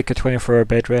 Unless you take a 24-hour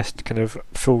bed rest, kind of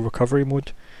full recovery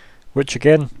mode. Which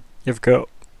again, you've got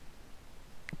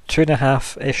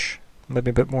 2.5-ish,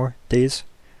 maybe a bit more, days.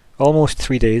 Almost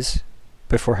 3 days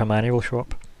before Hermione will show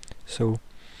up. So,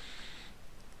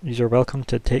 you're welcome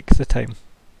to take the time.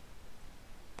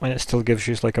 And it still gives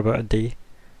you like about a day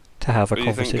to have a What do you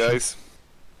conversation. think, guys?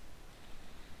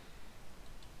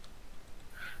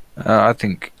 I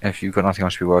think if you've got nothing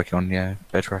else to be working on, yeah,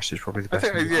 bed rest is probably the I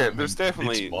best. think, thing. yeah, there's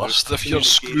definitely It's must. there's If you're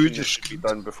communication screwed, that you're should be screwed.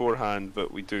 done beforehand,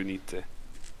 but we do need to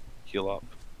heal up.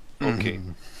 Okay,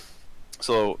 Mhm.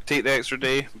 so take the extra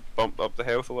day, bump up the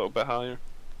health a little bit higher.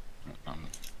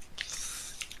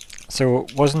 So,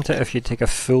 wasn't it if you take a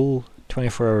full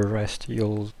 24-hour rest,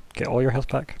 you'll get all your health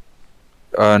back?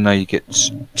 No, you get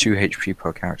 2 HP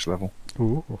per character level.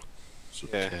 Ooh.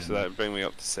 Yeah, so that would bring me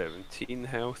up to 17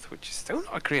 health, which is still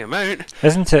not a great amount.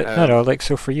 Isn't it? Um, No, like,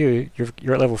 so for you,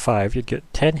 you're at level 5, you'd get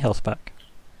 10 health back.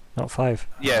 Not 5.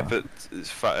 Yeah, but it's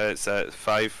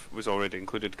 5 was already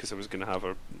included because I was going to have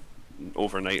a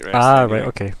overnight rest. Ah, anyway. right,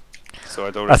 okay. So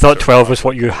I'd I already thought sort of 12 was had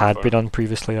what you it had for- been on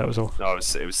previously, that was all. No,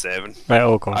 it was 7. Right,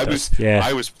 oh god. I that's- was yeah.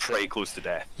 I was pretty close to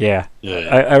death. Yeah.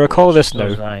 Yeah, I recall this So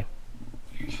was now. I.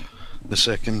 the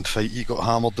second fight you got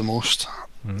hammered the most.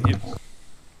 I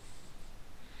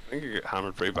think I got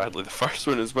hammered pretty badly the first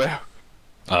one as well.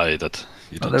 Ah, you did.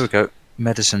 You Oh, did. there we go.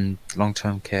 Medicine,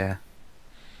 long-term care.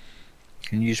 You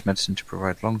can use medicine to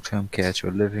provide long-term care to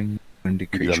a living wounded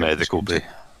Give creature. you a medical bay.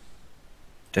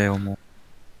 Day or more.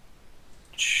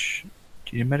 Do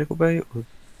you need a medical bay?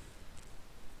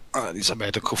 Or There's a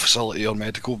medical facility or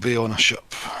medical bay on a ship.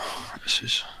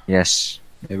 services. Yes,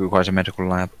 it requires a medical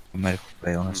lab, a medical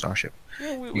bay on a starship.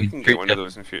 Yeah, we You can get treat one of them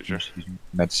those in future. using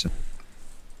medicine.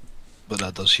 But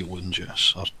that does heal wounds,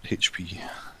 yes, or HP.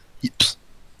 Yips.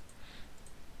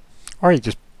 Or you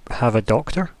just have a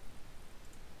doctor.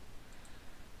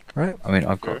 Right? I mean,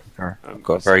 I've got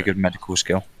a very good medical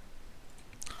skill.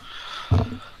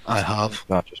 I have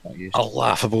But just not used. a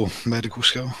laughable medical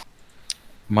skill.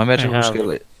 My medical have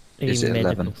skill a is at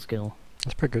medical 11. skill.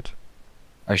 That's pretty good.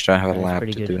 I just don't have a That's lab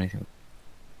pretty to good. do anything.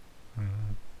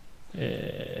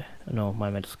 No, my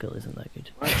medical skill isn't that good.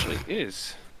 Actually,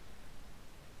 is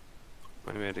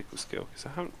my medical skill because I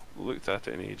haven't looked at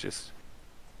it in ages.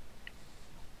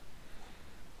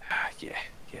 Yeah,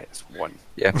 it's 1.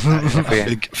 Yeah. if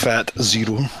Big fat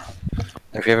 0. you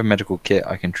have a medical kit,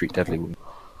 I can treat deadly wounds.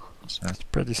 So, It's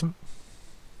pretty decent.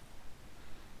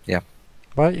 Yeah.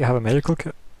 Why you have a medical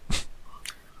kit?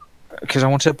 because I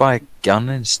wanted to buy a gun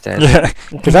instead. Yeah,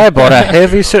 because I bought a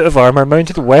heavy suit of armor,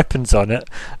 mounted weapons on it,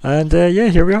 and yeah,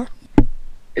 here we are.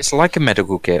 It's like a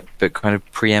medical kit, but kind of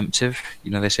preemptive.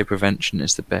 You know, they say prevention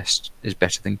is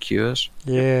better than cures.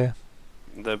 Yeah.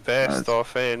 The best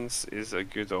offense is a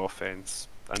good offense,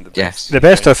 and the Yes. The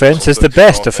best defense offense is also the a good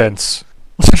best offense.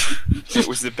 It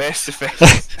was the best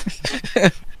offense.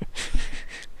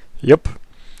 Yep.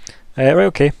 Right,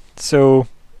 okay. So,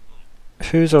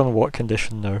 who's on what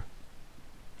condition now?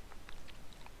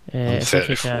 If I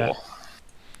take 34.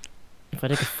 if I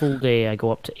take a full day, I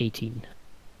go up to 18.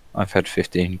 I've had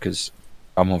 15 because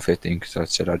I'm on 15 because I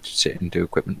said I'd sit and do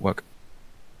equipment work.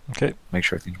 Okay. Make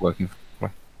sure everything's working.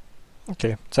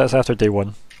 Okay, so that's after day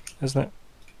 1, isn't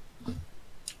it?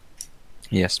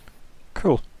 Yes.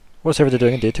 Cool. What's everybody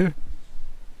doing in day 2?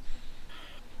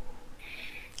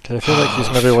 Because I feel like he's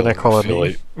maybe when I call a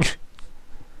meeting.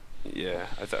 Yeah,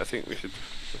 I think we should.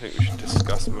 I think we should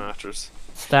discuss matters.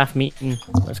 Staff meeting.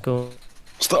 Let's go.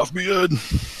 Staff meeting.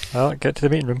 Well, get to the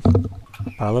meeting room.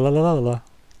 La la la la la la.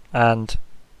 And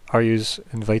are yous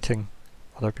inviting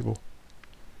other people?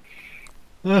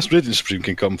 Yes, Radiant Supreme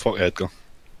can come. Fuck Edgar.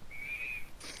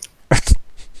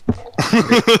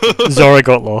 Zora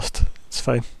got lost. It's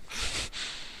fine.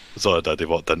 Zora Daddy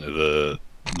walked into the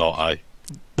not I.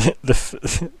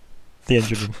 the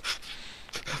engine room.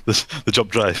 The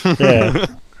jump drive. Yeah.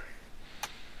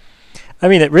 I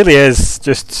mean, it really is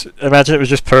just. Imagine it was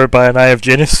just powered by an Eye of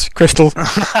Janus crystal.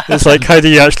 It's like, how do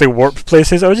you actually warp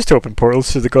places? Oh, just open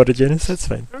portals to the god of Janus. That's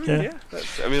fine. I mean, Yeah.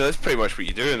 that's pretty much what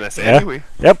you do in this Yeah. anyway.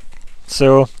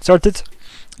 So sorted.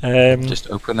 Just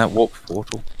open that warp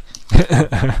portal.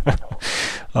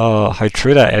 Oh, how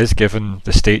true that is, given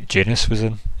the state Janus was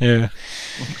in. Yeah.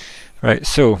 Right.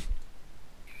 So,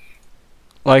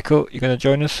 Lyko, you gonna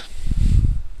join us?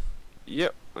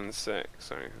 Yep. 1 sec.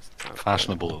 Sorry.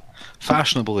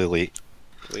 Fashionably late.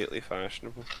 Lately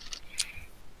fashionable.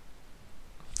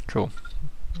 Cool.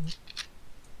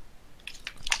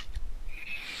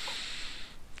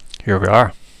 Here we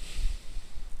are.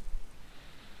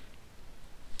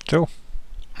 So,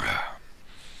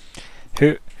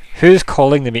 who's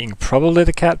calling the meeting? Probably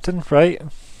the captain, right?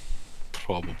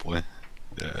 Probably.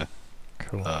 Yeah.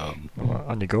 Cool. Well,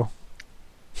 on you go.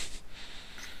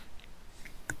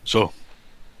 So,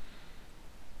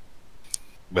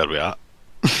 where are we at?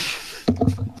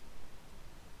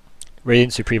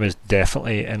 Radiant Supreme is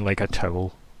definitely in like a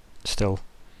towel still.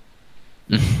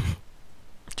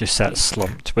 Just sat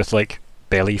slumped with like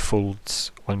belly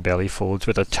folds on belly folds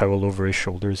with a towel over his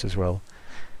shoulders as well.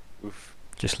 Oof.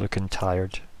 Just looking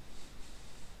tired.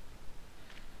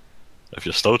 If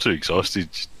you're still too exhausted,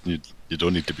 you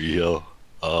don't need to be here.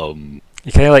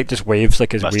 He kind of like just waves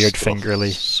like his Mr. weird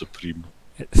fingerly. Supreme.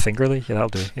 Fingerly? Yeah, that'll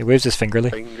do. He waves his fingerly.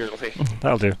 Fingerly.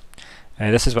 That'll do.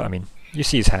 This is what I mean. You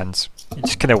see his hands. He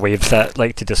just kind of waves that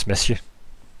like to dismiss you.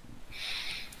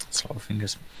 That's a lot of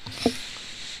fingers.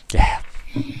 Yeah.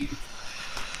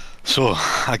 So,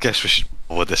 I guess we should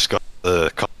probably discuss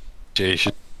the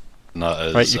conversation. And that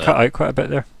is, Right, you cut out quite a bit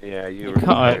there. Yeah, you cut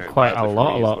out quite a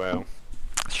lot. Well.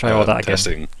 Let's try all that again.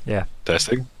 testing. Yeah.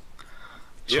 Testing.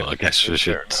 So Yep, I guess we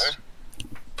sure. should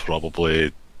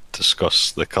probably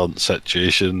discuss the current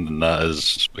situation, and that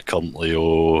is we currently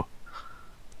owe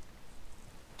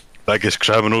biggest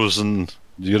criminals in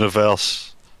the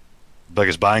universe,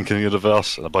 biggest bank in the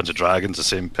universe, and a bunch of dragons the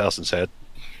same person's head,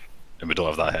 and we don't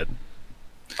have that head.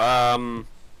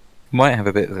 Might have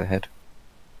a bit of a head.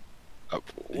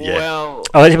 Yeah. Well,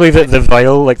 I like to believe that the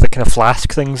vial, like the kind of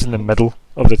flask things in the middle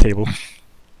of the table.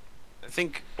 I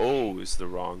think "O" is the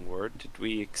wrong word. Did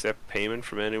we accept payment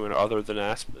from anyone other than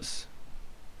Aspis?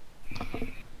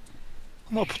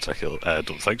 Not particularly. I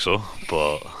don't think so,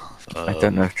 but I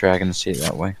don't know if dragons see it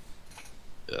that way.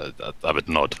 I would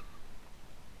nod.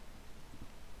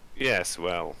 Yes,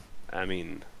 well, I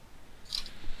mean,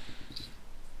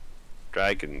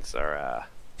 dragons are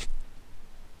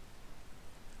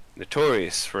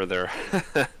notorious for their.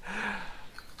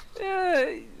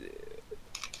 I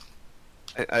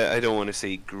don't want to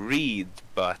say greed,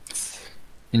 but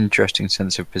Interesting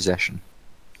sense of possession.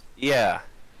 yeah.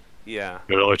 You're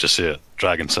allowed to say it.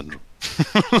 Dragon syndrome.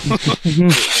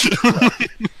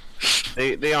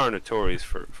 They are notorious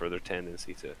for their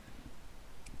tendency to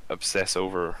obsess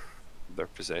over their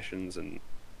possessions, and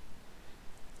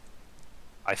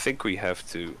I think we have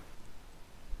to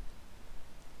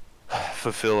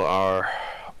fulfill our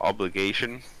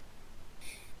obligation.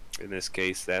 In this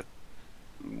case, that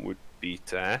would be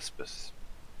to Aspis.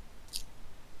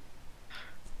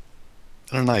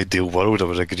 In an ideal world, I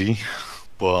would agree,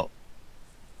 but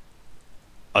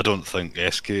I don't think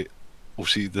SK will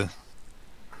see the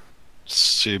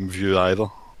same view either.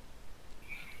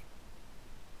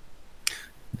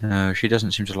 No, she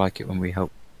doesn't seem to like it when we help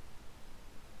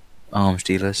arms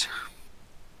dealers.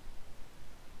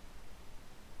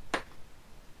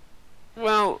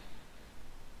 Well,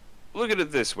 look at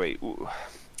it this way: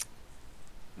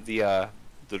 the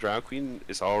Drow Queen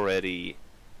is already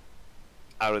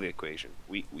out of the equation.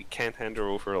 We can't hand her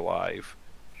over alive.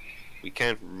 We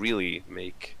can't really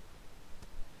make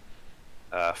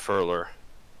Furler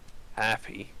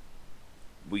happy.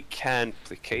 We can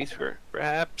placate her,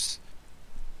 perhaps.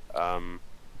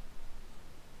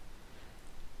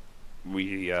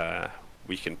 We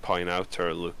can point out to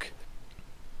her, look,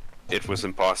 it was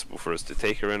impossible for us to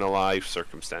take her in alive,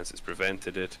 circumstances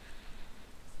prevented it.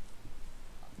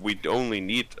 We'd only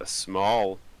need a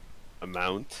small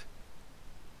amount.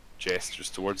 Gestures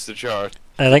towards the jar.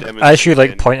 I think as you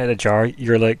like point at the jar,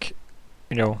 you're like,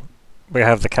 you know, we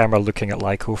have the camera looking at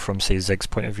Lyko from say Zigg's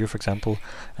point of view, for example,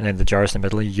 and then the jar's in the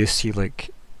middle. You see like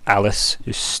Alice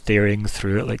just staring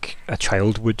through it like a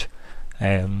child would.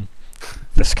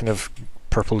 This kind of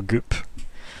purple goop.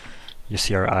 You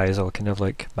see her eyes all kind of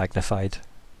like magnified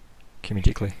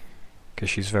comedically because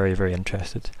she's very, very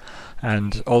interested.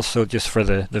 And also, just for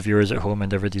the viewers at home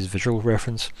and everybody's visual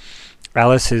reference,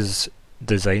 Alice's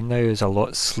design now is a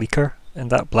lot sleeker, and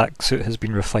that black suit has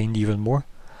been refined even more.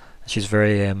 She's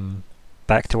very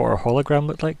back to what her hologram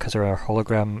looked like, because her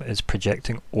hologram is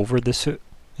projecting over the suit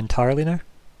entirely now.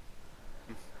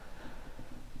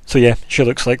 So yeah, she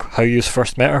looks like how you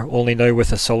first met her, only now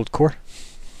with a solid core.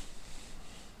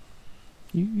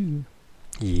 Ooh.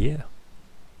 Yeah.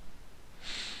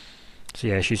 So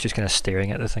yeah, she's just kind of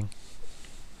staring at the thing.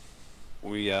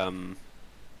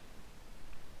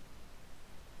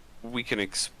 We can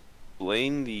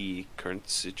explain the current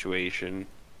situation,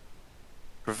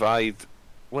 provide,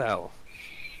 well,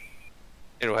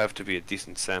 it'll have to be a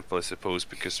decent sample, I suppose,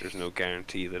 because there's no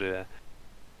guarantee that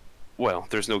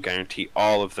there's no guarantee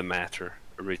all of the matter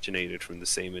originated from the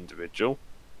same individual.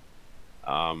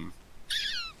 But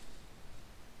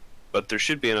there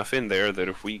should be enough in there that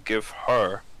if we give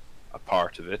her a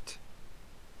part of it,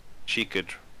 she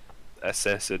could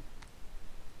assess it.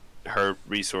 Her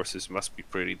resources must be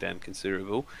pretty damn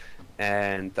considerable,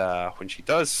 and when she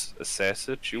does assess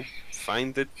it, she'll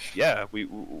find that we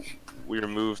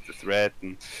removed the threat,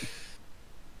 and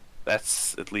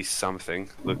that's at least something.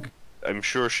 Look, I'm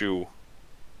sure she'll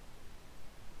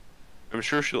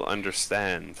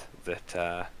understand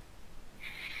that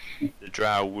the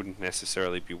Drow wouldn't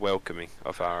necessarily be welcoming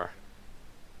of our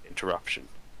interruption.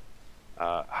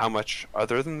 How much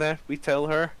other than that we tell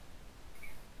her?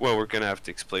 Well, we're gonna have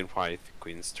to explain why the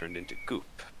Queen's turned into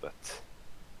goop, but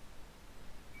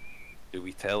do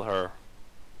we tell her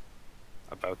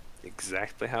about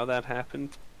exactly how that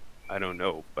happened? I don't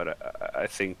know, but I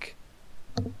think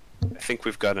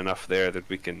we've got enough there that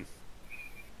we can.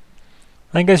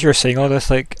 I think as you're saying all this,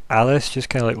 like Alice just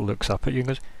kind of like looks up at you and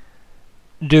goes,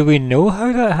 "Do we know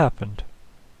how that happened?"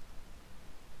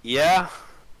 Yeah.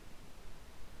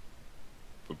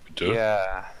 But we do.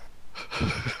 Yeah.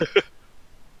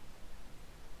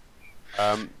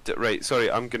 Right,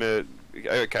 sorry, I'm gonna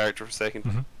out of character for a second.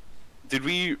 Mm-hmm. Did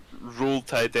we roll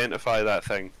to identify that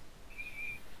thing?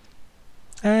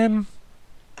 I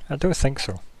don't think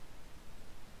so.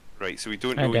 Right, so we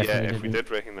don't I know yet definitely if we didn't.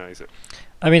 did recognise it.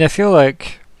 I mean, I feel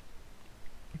like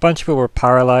a bunch of people were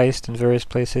paralysed in various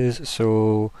places,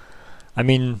 so I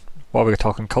mean, what are we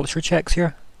talking, culture checks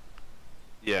here?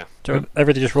 Yeah. So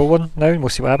everybody just roll one now and we'll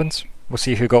see what happens. We'll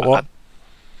see who got what.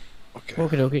 Okay.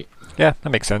 Okie dokie. Yeah, that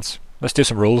makes sense. Let's do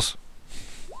some rolls.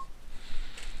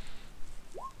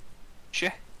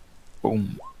 Sure.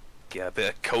 Boom. Get a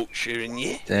bit of culture in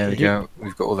you. There we go.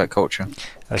 We've got all that culture.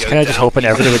 I was Go kind of just down. hoping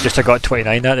everybody would just have got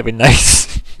 29, that'd have been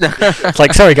nice. It's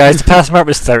like, sorry guys, the pass mark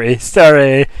was 30.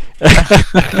 Sorry.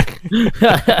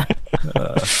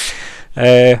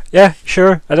 Yeah,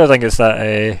 sure. I don't think it's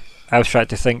that abstract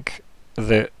to think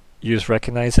that you'd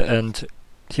recognise it. And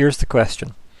here's the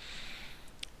question: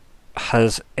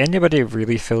 has anybody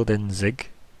really filled in Zigg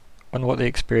on what they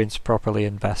experienced properly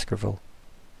in Baskerville?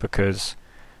 Because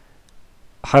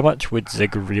how much would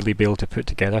Zigg really be able to put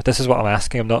together? This is what I'm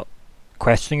asking. I'm not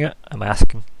questioning it. I'm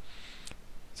asking.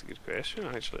 That's a good question.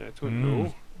 Actually, I don't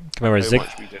know. Remember,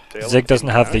 Zigg doesn't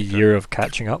have the year of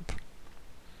catching up.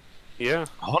 Yeah.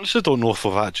 I honestly don't know if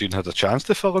we've actually had a chance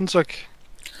to fill in Zigg.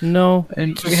 No,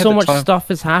 And we had so the much time. stuff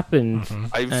has happened.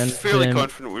 I'm And, fairly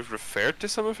confident we've referred to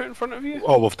some of it in front of you.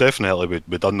 Oh, we've definitely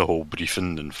we done the whole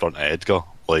briefing in front of Edgar,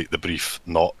 like the brief,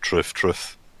 not truth,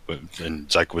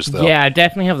 and Zigg was there. Yeah, I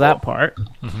definitely have that part.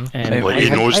 Maybe. Like,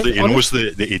 he knows I- that he knows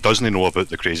that he doesn't know about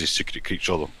the crazy secret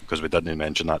creature though, because we didn't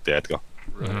mention that to Edgar.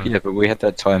 Yeah, but we had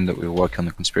that time that we were working on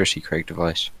the conspiracy Craig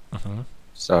device.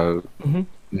 So Mhm.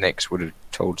 Nix would have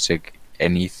told Zigg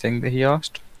anything that he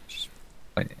asked.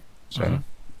 So I'm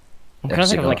Yeah, trying to think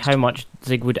Zigg of like asked. how much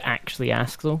Zigg would actually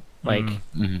ask though. Like,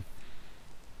 mhm.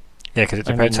 Yeah, because it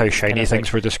I depends mean, how it's shiny kind of things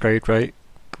like- were described, right?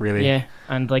 Really. yeah,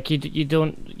 and like you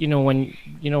don't when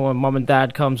mum and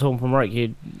dad comes home from work,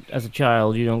 you as a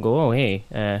child you don't go, oh hey,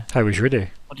 How was your day?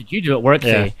 what did you do at work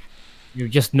Yeah. today? You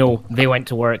just know they went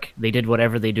to work, they did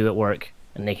whatever they do at work,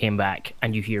 and they came back,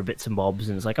 and you hear bits and bobs,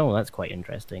 and it's like, oh, that's quite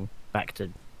interesting. Back to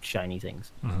shiny things.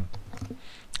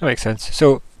 That makes sense.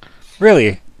 So,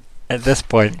 really, at this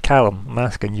point, Calum, I'm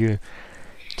asking you,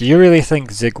 do you really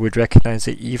think Zigg would recognise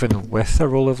it even with a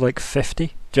roll of like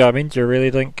 50? Do you know what I mean? Do you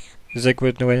really think Zigg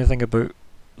would know anything about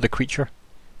the creature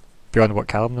beyond what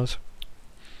Calum knows?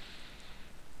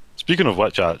 Speaking of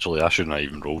which, actually, I shouldn't have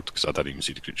even rolled because I didn't even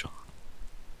see the creature.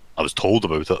 I was told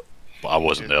about it, but I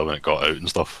wasn't there when it got out and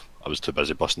stuff. I was too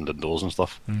busy busting in doors and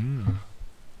stuff.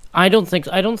 I don't think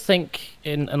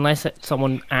unless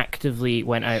someone actively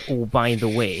went out, oh, by the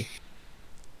way,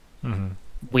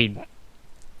 we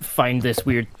find this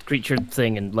weird creature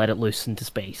thing and let it loose into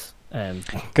space.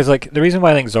 Because like the reason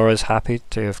why I think Zora's happy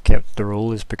to have kept the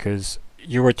role is because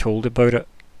you were told about it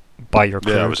by your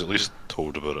crew, Yeah, I was at least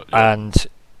told about it. Yeah. and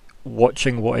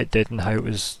watching what it did and how it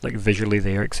was like visually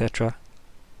there, etc.,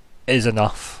 is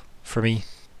enough for me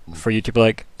for you to be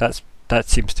like, that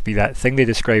seems to be that thing they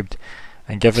described,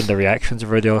 and given the reactions of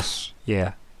everybody else,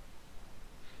 yeah.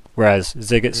 Whereas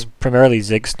Zigg, it's primarily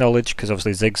Zigg's knowledge, because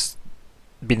obviously Zigg's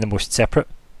been the most separate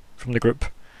from the group.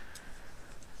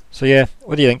 So yeah,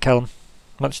 what do you think, Calum?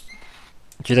 Do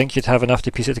you think you'd have enough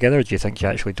to piece it together, or do you think you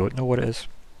actually don't know what it is?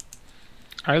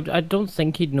 I don't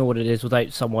think he'd know what it is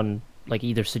without someone like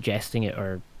either suggesting it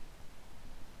or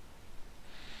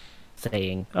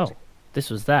saying, "Oh, this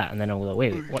was that," and then I'll go,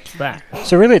 "Wait, what's that?"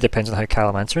 So really, it depends on how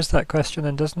Calum answers that question,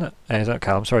 then, doesn't it? Is that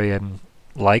Calum? Sorry,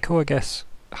 Lyko, I guess.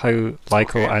 How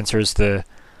Lyko answers the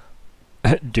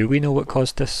 "Do we know what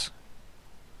caused this?"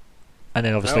 And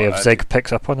then obviously, if Zigg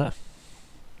picks up on it.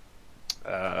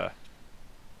 I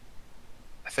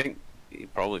think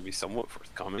he'd probably be somewhat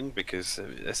forthcoming because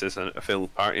this is a fellow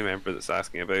party member that's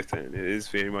asking about it, and it is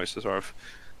very much a sort of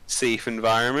safe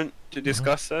environment to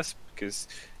discuss this. Because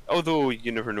although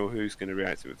you never know who's going to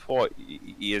react with what,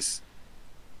 he's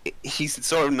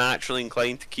sort of naturally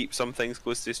inclined to keep some things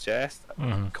close to his chest,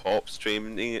 cops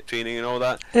training and all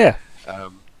that. Yeah.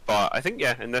 But I think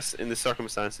in the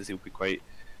circumstances he'll be quite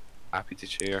happy to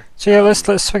share. So yeah, let's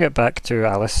swing it back to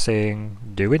Alice saying,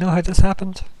 "Do we know how this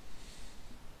happened?"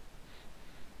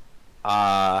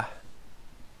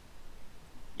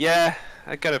 Yeah,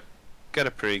 I got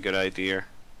a pretty good idea.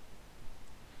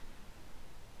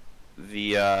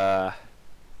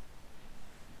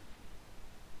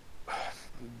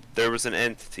 There was an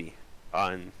entity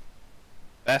on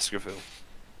Baskerville.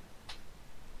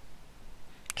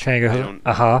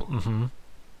 Chango.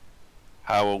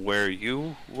 How aware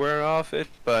you were of it,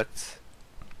 but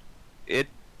it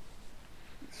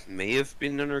may have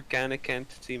been an organic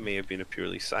entity, may have been a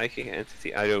purely psychic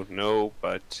entity, I don't know,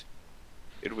 but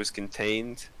it was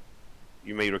contained.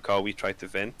 You may recall we tried to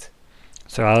vent.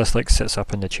 So Alice like sits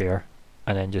up in the chair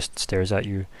and then just stares at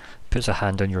you, puts a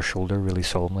hand on your shoulder really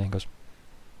solemnly and goes,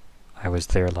 "I was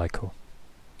there, Lyko."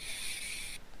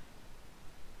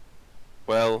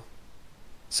 Well,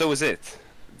 so was it.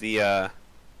 The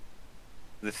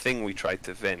thing we tried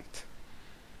to vent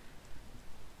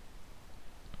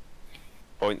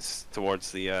points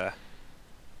towards the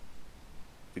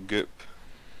goop.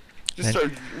 Just sort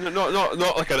of, not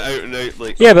like an out and out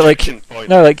like. Yeah, but like point.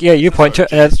 no, like yeah, you point to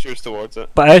it, and gestures towards it.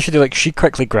 but I actually like she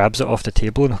quickly grabs it off the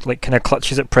table and like kind of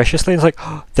clutches it preciously and is like,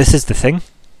 "Oh, this is the thing."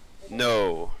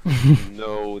 No.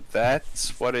 No,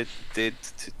 that's what it did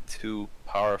to 2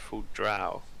 powerful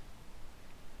drow.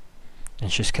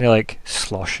 And she's kind of like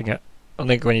sloshing it. I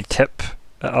think when you tip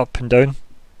it up and down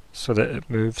so that it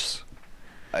moves.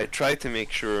 I tried to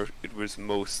make sure it was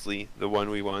mostly the one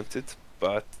we wanted,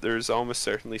 but there's almost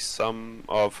certainly some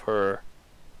of her,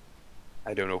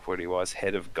 I don't know what he was,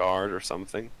 head of guard or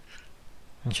something.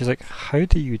 And she's like, how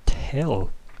do you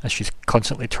tell? As she's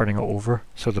constantly turning it over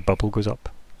so the bubble goes up.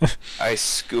 I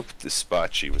scooped the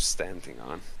spot she was standing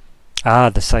on. Ah,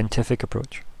 the scientific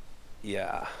approach.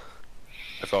 Yeah.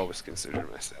 I've always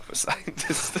considered myself a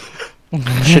scientist.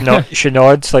 She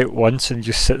nods like once and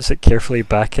just sits it carefully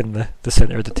back in the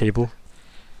centre of the table.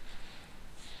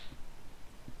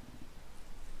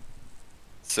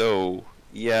 So,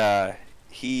 yeah,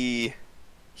 it,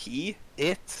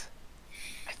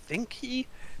 I think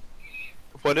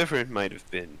whatever it might have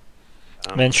been.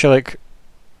 And then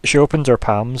she opens her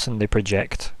palms and they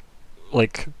project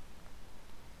like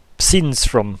scenes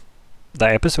from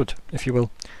that episode, if you will.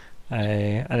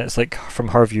 And it's like from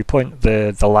her viewpoint,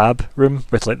 the lab room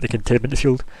with like the containment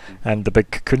field and the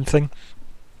big cocoon thing,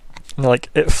 and like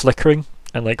it flickering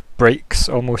and like breaks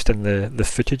almost in the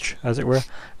footage, as it were,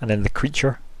 and then the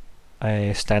creature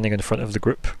standing in front of the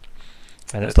group,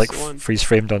 and it's like freeze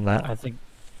framed on that. I think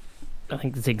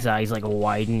Zigg's eyes like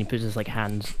widen. He puts his like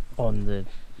hands on the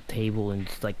table and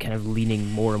like kind of leaning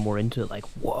more and more into it, like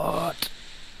what?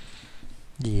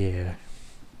 Yeah.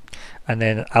 And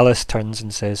then Alice turns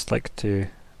and says, like, to,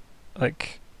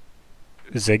 like,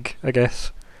 Zigg, I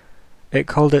guess. It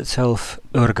called itself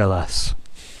Urgalas.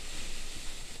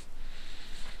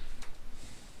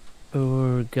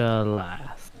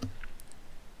 Urgalas.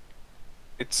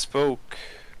 It spoke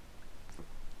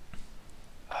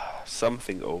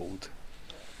something old.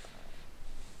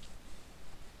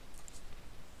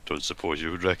 Don't suppose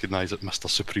you would recognise it, Mr.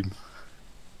 Supreme.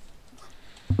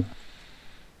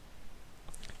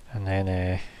 And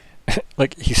then,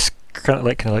 like, he's kind of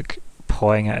like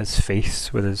pawing at his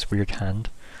face with his weird hand.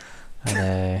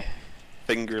 And,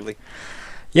 Fingerly.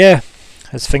 Yeah,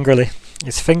 his fingerly,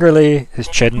 his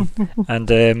chin,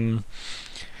 and,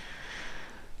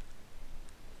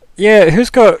 yeah, who's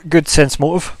got good sense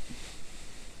motive?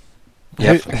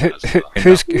 Yep.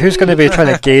 Who's going to be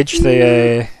trying to gauge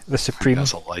the Supreme?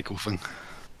 That's a Lyko thing.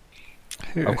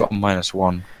 I've got a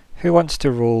 -1. Who wants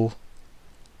to roll?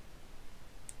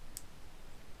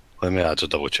 Let me just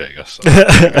double check this.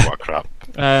 What crap.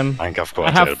 I think I've got I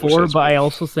a have terrible 4, sense but I motive.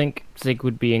 also think Zigg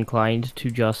would be inclined to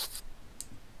just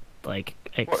like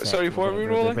accept. Sorry, what are we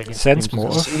whatever the rolling? regular Sense Supreme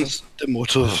motive. says. Sense the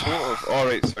motive.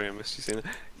 Alright, sorry, I missed you saying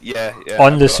that. Yeah.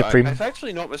 On I've the got- Supreme. It's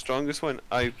actually not my strongest one.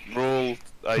 I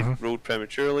rolled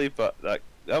prematurely, but that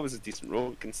was a decent roll.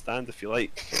 You can stand if you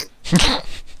like.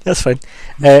 That's fine.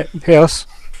 Who else?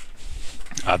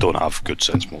 I don't have good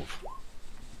sense motive.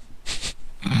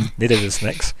 Neither does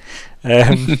Nix.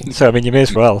 So I mean, you may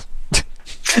as well.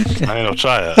 I mean, I'll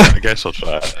try it. I guess I'll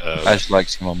try it. I just like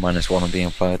him on -1 on being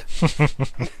applied.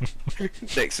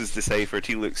 Dex is deciphered.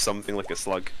 He looks something like a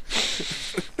slug.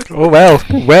 Oh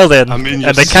well then. I mean,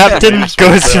 and the you're captain saying this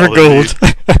goes was for valid. gold.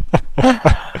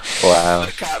 Wow.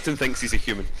 The captain thinks he's a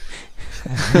human.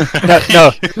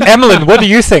 No, Emmeline, what do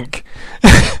you think?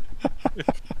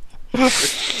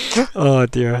 Oh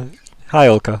dear. Hi,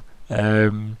 Olka.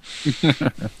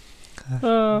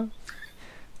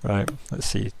 Right, let's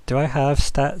see. Do I have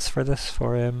stats for this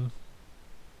for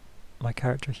my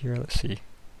character here? Let's see.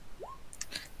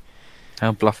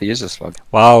 How bluffy is a slug?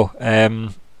 Wow,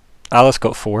 Alice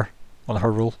got 4 on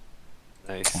her roll.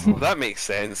 Nice. Well, that makes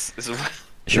sense.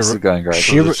 She, This is going great.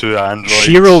 she, So the two androids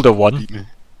she rolled a 1. beat me.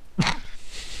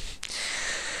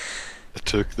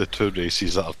 The two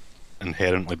races that are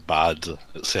inherently bad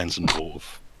at sense and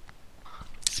motive.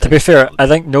 To be fair, I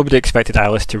think nobody expected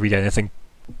Alice to read anything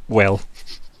well.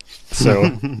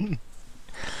 So,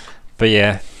 but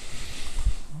yeah.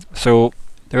 So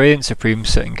the Radiant Supreme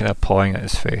sitting kind of pawing at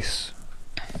his face,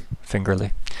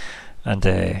 fingerly,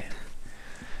 and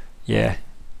yeah,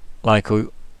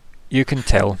 Lyko, you can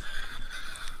tell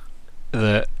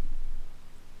that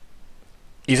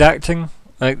he's acting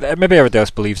like maybe everybody else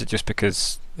believes it just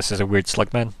because this is a weird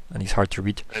slugman and he's hard to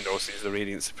read. And also he's the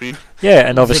Radiant Supreme. Yeah,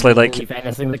 and obviously Zigg like will believe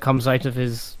anything that comes out of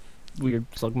his weird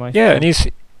slug mouth. yeah, and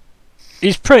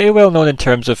he's pretty well known in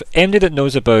terms of anybody that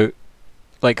knows about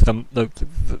like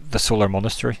the solar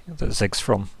monastery that Zigg's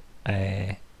from,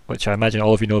 which I imagine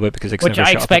all of you know about because Zigg's Which never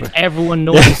I shut up expect about. everyone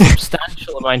knows a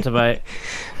substantial amount about.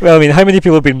 Well, I mean, how many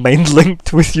people have been mind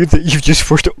linked with you that you've just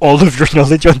forced all of your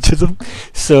knowledge onto them?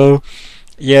 So,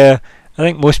 yeah, I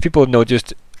think most people know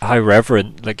just how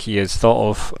reverent like he is thought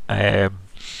of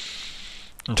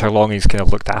and how long he's kind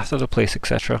of looked after the place,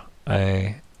 etc.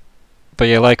 But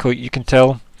yeah, Lyko, you can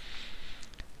tell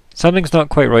something's not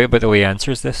quite right about the way he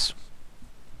answers this.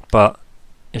 But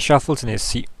he shuffles in his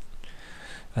seat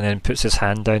and then puts his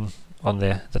hand down on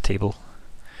the table.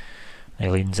 And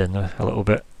he leans in a little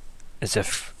bit, as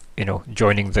if, you know,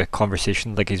 joining the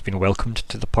conversation, like he's been welcomed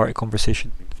to the party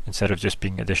conversation instead of just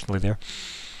being additionally there.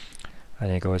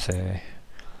 And he goes, I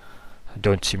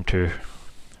don't seem to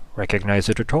recognize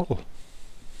it at all.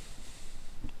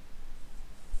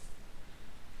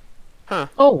 Huh.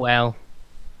 Oh well.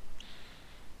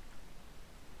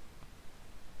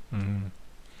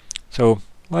 So,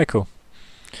 Lyko,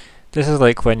 this is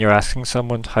like when you're asking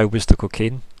someone how was the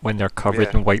cocaine when they're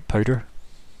covered Yeah. in white powder.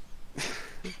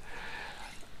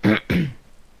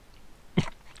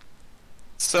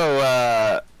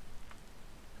 So,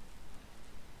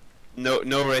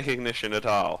 no recognition at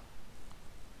all.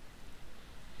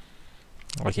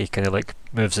 Like he kind of like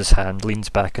moves his hand, leans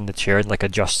back in the chair, and like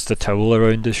adjusts the towel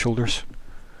around his shoulders,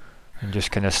 and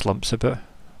just kind of slumps a bit,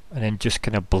 and then just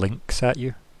kind of blinks at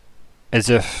you, as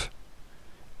if.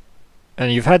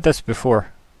 And you've had this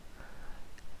before.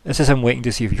 This is him waiting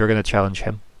to see if you're going to challenge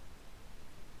him.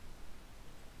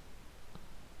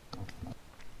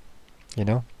 You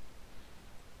know?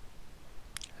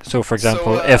 So for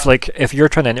example, if you're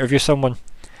trying to interview someone,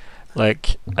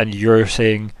 like, and you're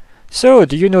saying, so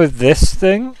do you know this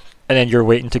thing? And then you're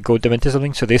waiting to goad them into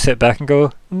something, so they sit back and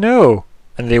go, no,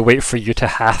 and they wait for you to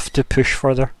have to push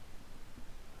further.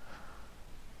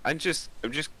 I'm just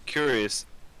curious.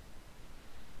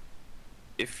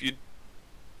 If you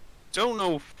don't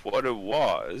know what it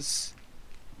was,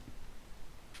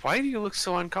 why do you look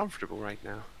so uncomfortable right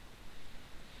now?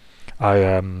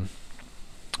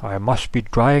 I must be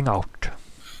drying out.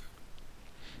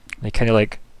 And he kind of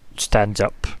like stands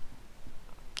up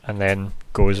and then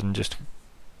goes and just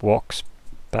walks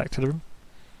back to the room.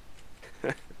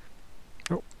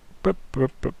 Oh, bup,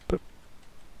 bup, bup, bup.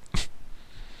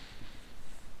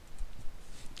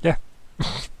 Yeah.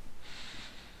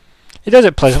 He does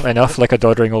it pleasantly enough, like a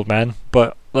doddering old man,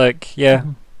 but like, yeah,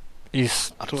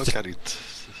 he's I don't carried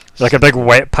like a big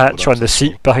wet patch on the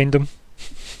seat behind him.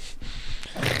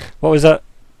 What was that?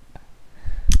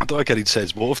 I don't think I'd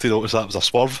said what if they noticed that was a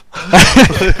swerve.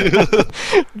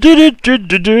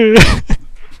 Do-do-do-do-do.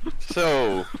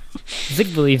 So,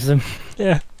 Zigg believes him.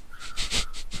 Yeah.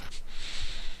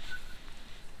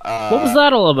 What was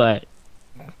that all about?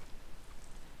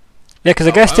 Yeah, because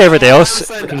I guess to everybody else,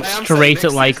 Straight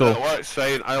at Lyko. That works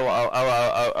fine.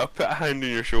 I'll put a hand on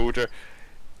your shoulder,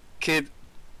 kid.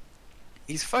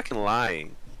 He's fucking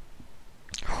lying,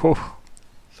 oh,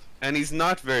 and he's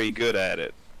not very good at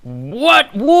it.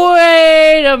 What?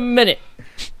 Wait a minute!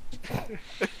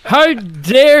 How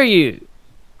dare you?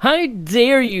 How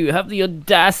dare you have the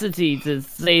audacity to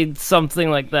say something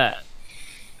like that?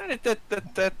 He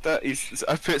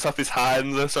puts up his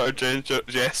hands, a sort of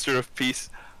gesture of peace.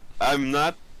 I'm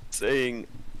not saying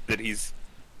that he's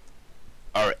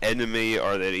our enemy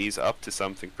or that he's up to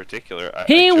something particular.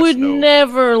 He I just would know.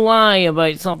 never lie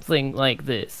about something like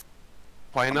this.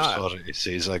 Why I'm not? sorry to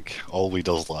say, like, all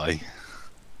leaders lie.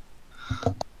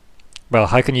 well,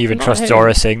 how can you even Not trust him.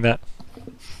 Zora saying that?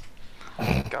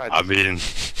 God. I mean,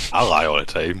 I lie all the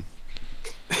time.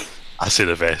 I say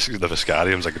the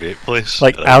Viscarium's a great place.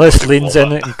 Like and I Alice fucking leans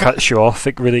love in it and cuts you off,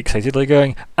 like really excitedly,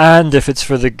 going, and if it's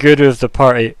for the good of the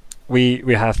party, we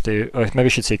have to, or maybe I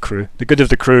should say crew, the good of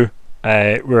the crew,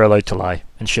 we're allowed to lie.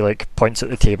 And she like points at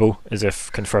the table as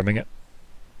if confirming it.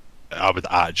 I would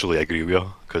actually agree with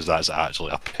you, because that's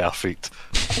actually a perfect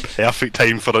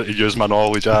time for her to use my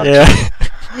knowledge. Actually.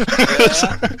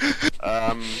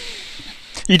 Yeah.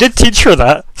 You did teach her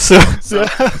that, so.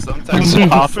 Sometimes I'm so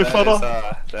happy for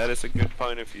that is a good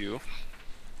point of view.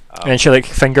 And she like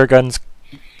finger guns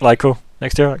Lyko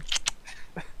next to her.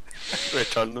 Like,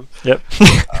 Return them. yep.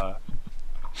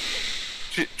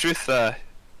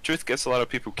 Truth gets a lot of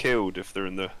people killed if they're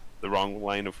in the wrong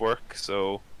line of work.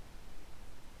 So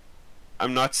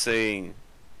I'm not saying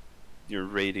your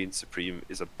Radiant Supreme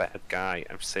is a bad guy.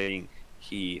 I'm saying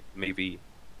he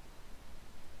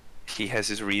has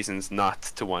his reasons not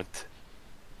to want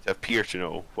to appear to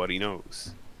know what he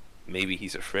knows. Maybe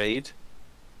he's afraid,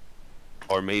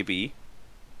 or maybe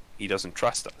he doesn't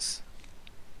trust us.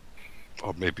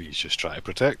 Or maybe he's just trying to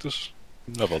protect us.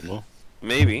 Never know.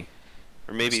 Maybe.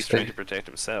 Or maybe he's Stay. trying to protect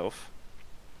himself.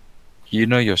 You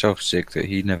know yourself, Zigg, that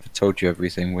he never told you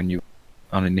everything when you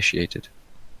were uninitiated.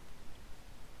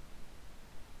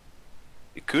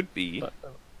 It could be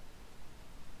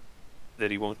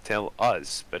that he won't tell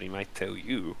us, but he might tell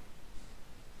you.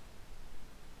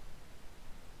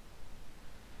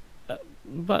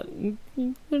 But you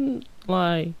wouldn't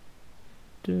lie.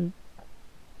 There's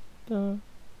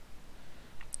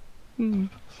a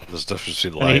difference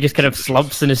between And he lying just kind and of the truth.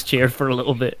 slumps in his chair for a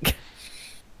little bit.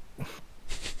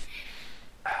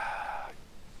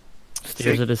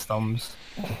 Stares Zigg. at his thumbs.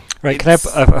 Right, It's-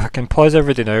 I can pause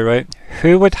everybody now, right?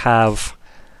 Who would have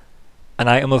an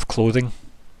item of clothing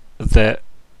that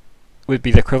would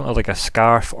be the equivalent of like a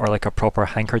scarf or like a proper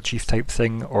handkerchief type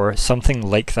thing or something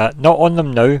like that? Not on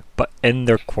them now, but in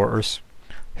their quarters.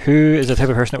 Who is the type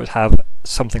of person that would have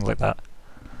something like that?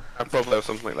 I'd probably have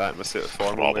something like that in my suit of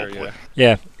formal wear, Probably. yeah.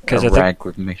 Yeah, because A I think rag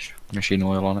with machine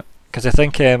oil on it.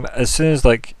 as soon as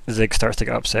like Zigg starts to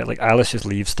get upset, like Alice just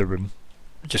leaves the room,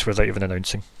 just without even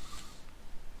announcing.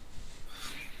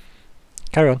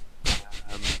 Carry on.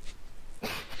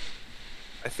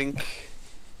 I think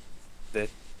that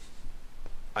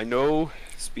I know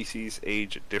species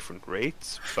age at different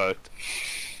rates, but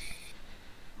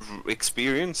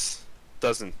experience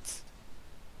doesn't.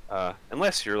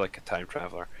 Unless you're like a time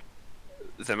traveler,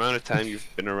 the amount of time you've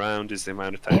been around is the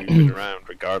amount of time you've been around,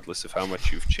 regardless of how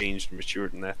much you've changed and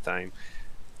matured in that time.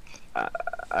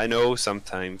 I know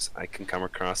sometimes I can come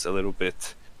across a little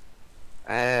bit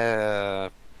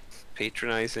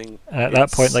patronizing. And at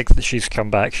that point, like she's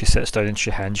come back, she sits down and she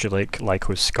hands you like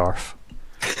Lyko's scarf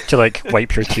to like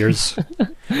wipe your tears.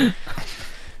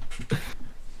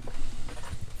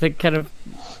 Zig kind of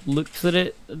looks at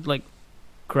it, like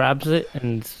grabs it,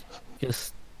 and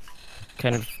just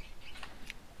kind of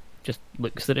just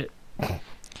looks at it.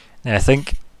 And I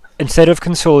think instead of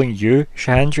consoling you, she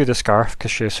hands you the scarf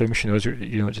because she assumes she knows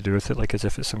you know what to do with it, like as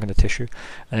if it's some kind of tissue.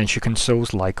 And then she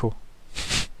consoles Lyko.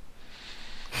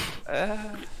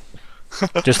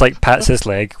 Just like pats his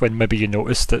leg when maybe you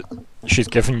notice that she's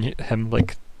given him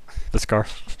like the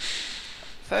scarf.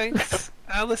 Thanks,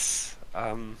 Alice.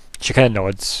 She kind of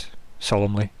nods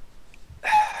solemnly.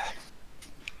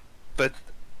 But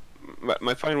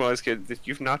my point was, kid, that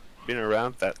you've not been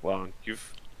around that long.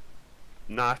 You've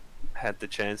not had the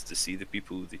chance to see the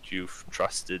people that you've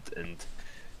trusted and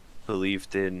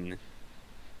believed in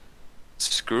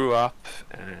screw up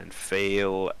and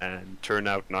fail and turn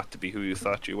out not to be who you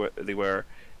thought they were.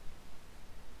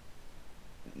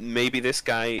 Maybe this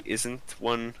guy isn't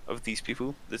one of these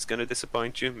people that's going to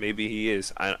disappoint you. Maybe he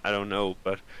is. I don't know.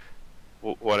 But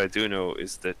what I do know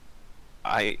is that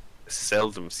I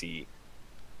seldom see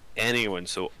anyone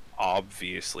so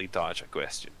obviously dodge a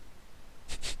question.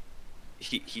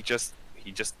 He just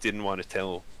didn't want to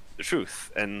tell the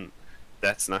truth, and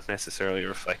that's not necessarily a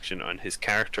reflection on his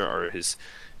character or his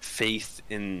faith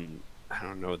in, I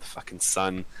don't know, the fucking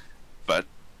sun. But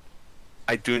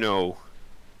I do know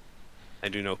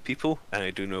people, and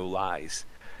I do know lies.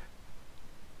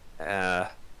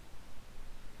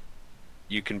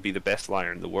 You can be the best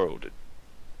liar in the world.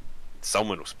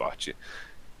 Someone will spot you.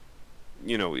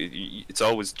 You know, it's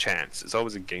always chance. It's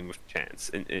always a game of chance.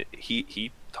 And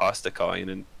he tossed a coin,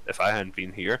 and if I hadn't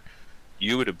been here,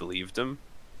 you would have believed him.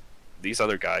 These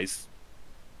other guys,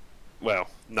 well,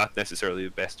 not necessarily the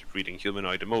best at reading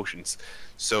humanoid emotions.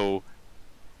 So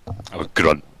I'm a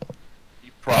grunt.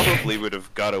 he probably would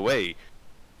have got away.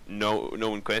 No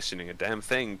one questioning a damn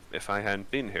thing if I hadn't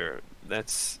been here.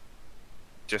 That's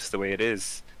just the way it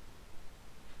is.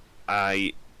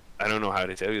 I don't know how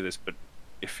to tell you this, but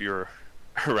if you're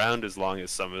around as long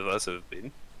as some of us have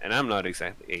been, and I'm not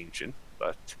exactly ancient,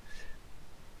 but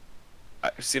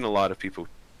I've seen a lot of people.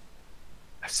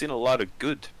 I've seen a lot of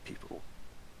good people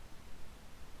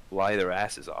lie their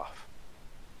asses off.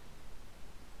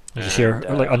 You just hear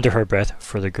And, like under her breath,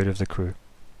 for the good of the crew.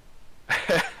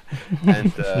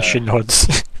 And She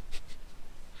nods.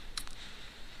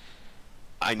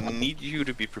 I need you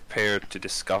to be prepared to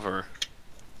discover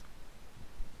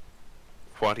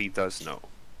what he does know.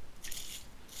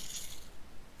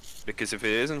 Because if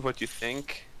it isn't what you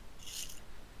think,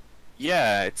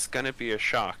 yeah, it's gonna be a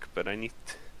shock, but I need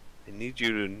you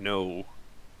to know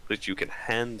that you can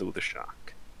handle the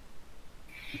shock.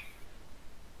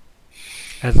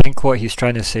 I think what he's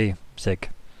trying to say, Zigg,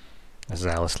 this is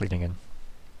Alice leaning in,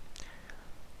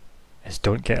 is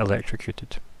don't get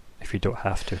electrocuted if you don't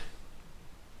have to.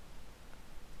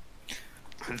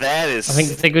 That is. I think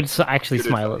they could actually Good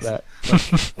smile advice.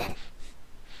 at that.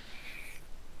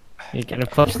 You kind of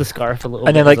clutch the scarf a little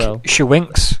And bit then like as well. she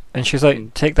winks and she's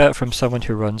like, take that from someone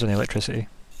who runs on electricity.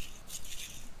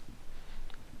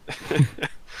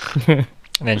 And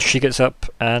then she gets up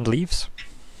and leaves.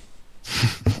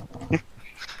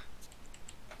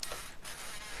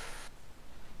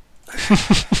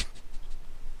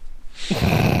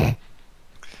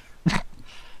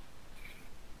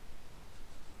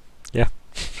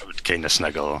 I would kind of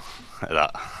sniggle at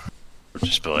that.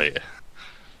 just be like,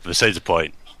 besides the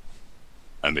point,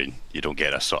 I mean, you don't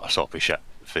get a sort of soppy shit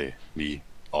for me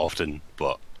often,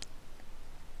 but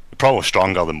you're probably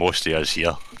stronger than most of us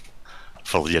here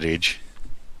for your age.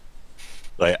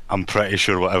 Like, I'm pretty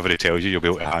sure whatever he tells you, you'll be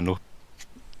able to handle.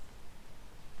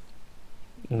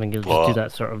 I think he'll just But do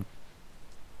that sort of.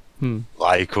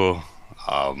 Lyko,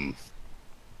 if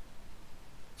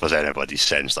there's anybody's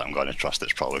sense that I'm going to trust,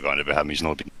 it's probably going to be him. He's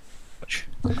not been much.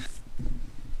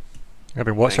 I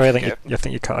mean, what? Sorry, I think Thanks, you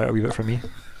think you cut out a wee bit from me.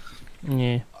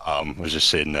 Yeah. I was just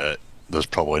saying that there's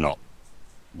probably not.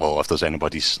 Well, if there's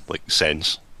anybody's like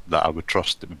sense that I would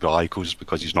trust, it would be Lyko's,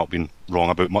 because he's not been wrong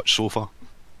about much so far.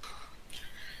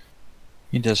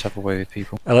 He does have a way with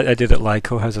people. I like the idea that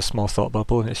Lyko has a small thought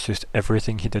bubble, and it's just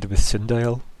everything he did with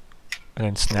Sindel, and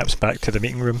then snaps back to the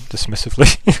meeting room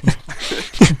dismissively.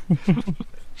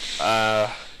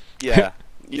 Yeah.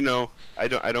 You know, I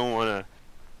don't want to.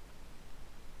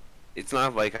 It's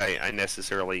not like I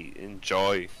necessarily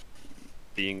enjoy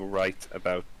being right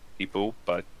about people,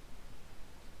 but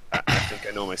I think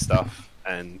I know my stuff,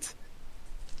 and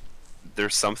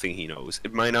there's something he knows.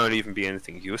 It might not even be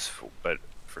anything useful, but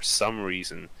for some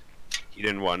reason, he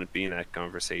didn't want to be in that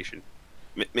conversation.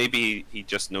 Maybe he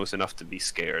just knows enough to be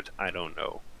scared. I don't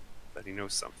know, but he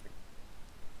knows something.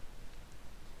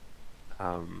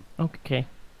 Okay.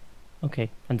 Okay.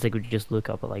 And Zigg would just look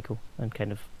up at Lyko and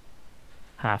kind of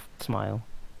half smile.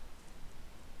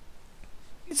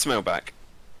 He'd smile back.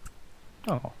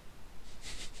 Oh.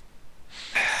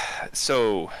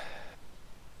 So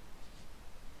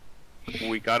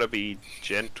we gotta be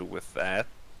gentle with that.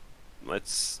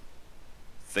 Let's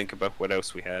think about what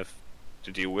else we have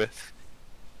to deal with.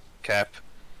 Cap,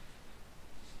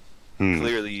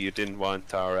 clearly you didn't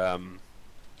want our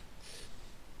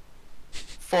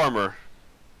former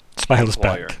Smiles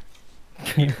employer.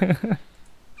 back.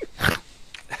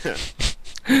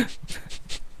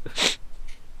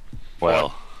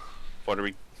 Well, What are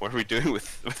we doing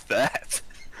with that?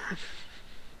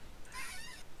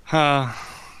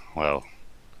 well,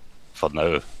 for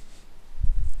now,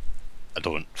 I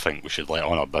don't think we should let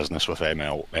on our business with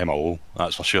MLO,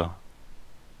 that's for sure.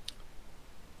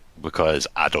 Because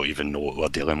I don't even know what we're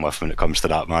dealing with when it comes to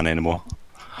that man anymore.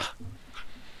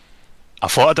 I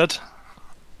thought I did,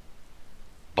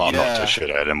 but I'm not Yeah. too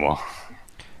sure anymore.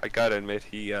 I gotta admit,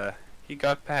 he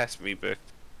got past me, but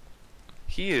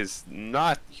he is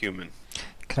not human.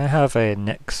 Can I have a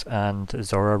Nyx and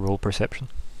Zora roll perception?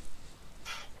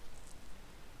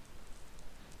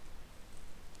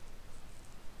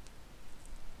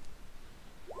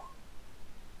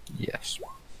 Yes.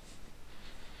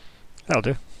 That'll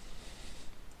do.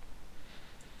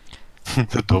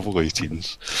 The double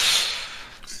 18s.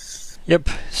 Yep,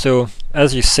 so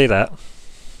as you say that,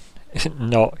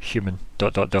 not human, ...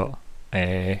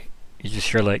 you just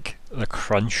hear like the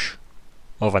crunch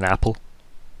of an apple.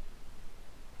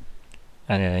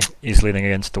 And he's leaning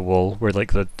against the wall where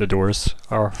like the doors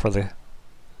are for the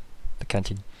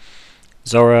canteen.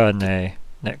 Zora and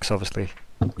Nyx obviously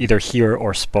either hear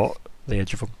or spot the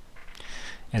edge of him,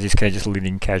 as he's kind of just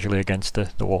leaning casually against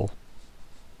the wall.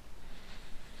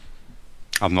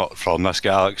 I'm not from this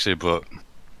galaxy, but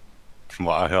from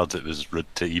what I heard, it was rude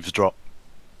to eavesdrop,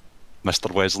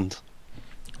 Mr. Wesland.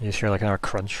 You just hear like another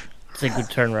crunch, Zigg would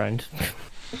turn round.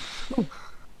 and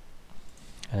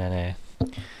then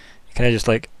he kind of just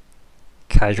like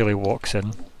casually walks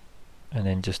in, and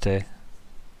then just I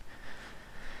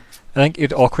think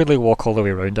he'd awkwardly walk all the way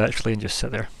around actually and just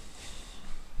sit there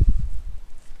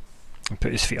and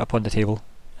put his feet up on the table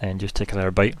and just take another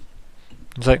bite.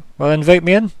 He's like, well, invite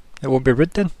me in, it won't be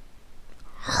rude then.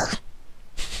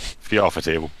 Feet off the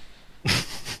table.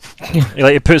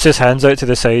 He puts his hands out to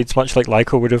the sides, much like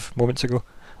Lyko would have moments ago,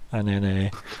 and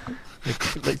then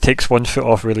he takes one foot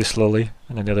off really slowly,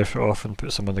 and then the other foot off, and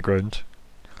puts them on the ground,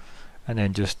 and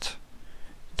then just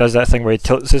does that thing where he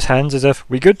tilts his hands as if,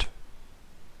 we good?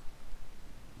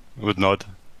 I would nod.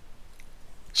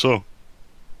 So,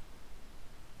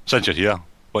 since you're here,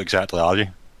 what exactly are you?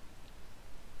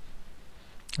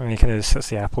 And he kind of sits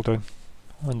the apple down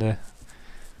on the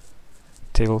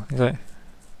table. He's like,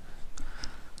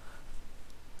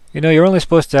 you know, you're only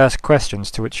supposed to ask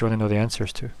questions to which you want to know the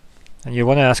answers to. And you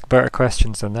want to ask better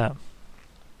questions than that.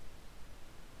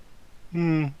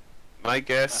 My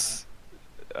guess,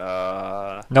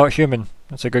 Not human.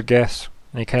 That's a good guess.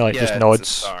 And he kind of like yeah, just it's a nods.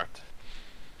 start.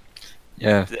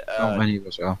 Yeah, Uh, not many of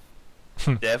us are.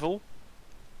 Devil?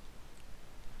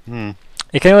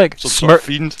 He kind of like Some sort of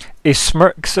fiend? he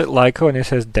smirks at Lyko and he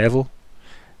says devil.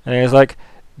 And he's like,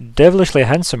 devilishly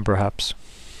handsome perhaps.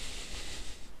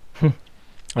 And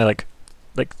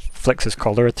like flicks his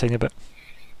collar a tiny bit.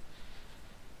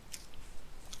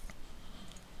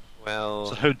 Well,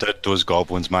 So how did those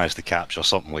goblins manage to capture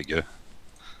something like you?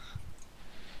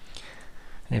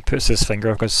 And he puts his finger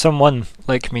up because someone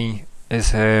like me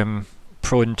is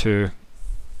prone to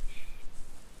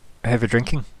heavy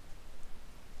drinking.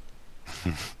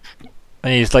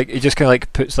 And he's like, he just kind of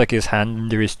like puts like his hand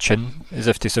under his chin as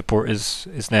if to support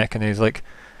his neck, and he's like,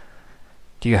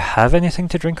 "Do you have anything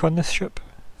to drink on this ship?"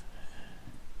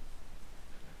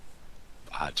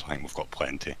 I actually think we've got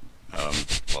plenty.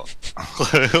 But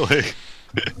like,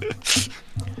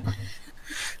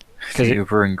 Because You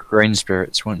were in grain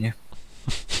spirits, weren't you?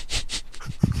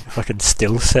 fucking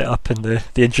still set up in the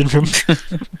engine room.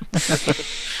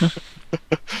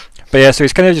 But yeah, so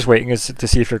he's kind of just waiting to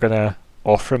see if you're gonna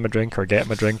offer him a drink or get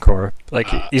him a drink, or like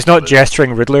he's not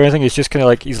gesturing rudely or anything. He's just kind of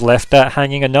like he's left that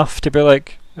hanging enough to be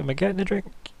like, "Am I getting a drink?"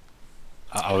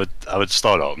 I would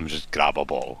start up and just grab a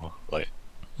bottle, like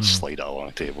slide it along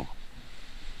the table.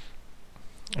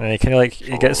 And he kind of like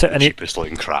he gets it, The and he cheapest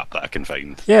looking crap that I can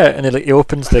find. yeah, and he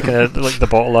opens the kind of like the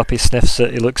bottle up. He sniffs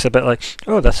it. He looks a bit like,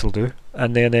 "Oh, this'll do."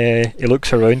 And then he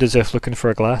looks around as if looking for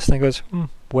a glass, and he goes,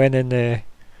 "When in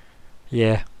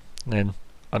yeah," and then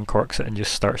uncorks it and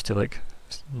just starts to like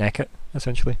neck it.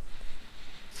 Essentially,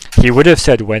 he would have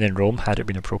said "when in Rome" had it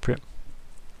been appropriate,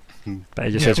 but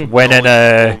he just says "when in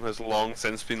Rome has long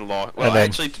since been lost. Well, and then-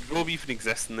 actually, did Rome even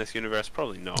exist in this universe?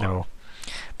 Probably not. no."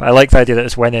 But I like the idea that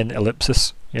it's "when in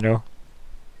ellipsis," you know.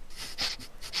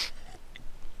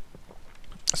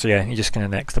 So yeah, he just kind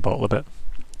of necks the bottle a bit,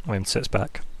 and then sits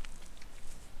back.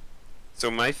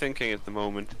 So my thinking at the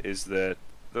moment is that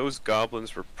those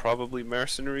goblins were probably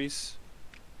mercenaries.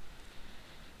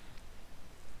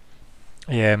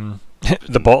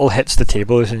 The bottle hits the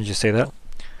table as soon as you say that.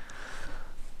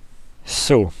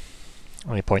 So,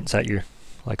 and he points at you,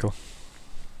 Lyko.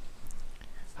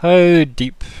 How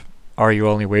deep are you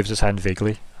all? And he waves his hand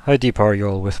vaguely. How deep are you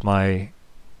all with my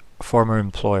former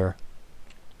employer?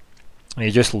 And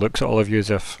he just looks at all of you as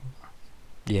if,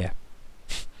 yeah.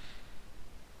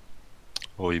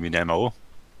 Oh, you mean MO?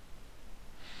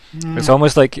 It's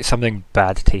almost like something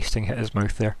bad tasting hit his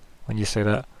mouth there when you say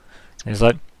that. And he's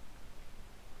like,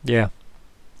 yeah,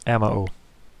 Emma. I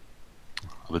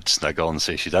would sniggle and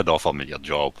say she did offer me your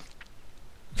job.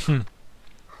 And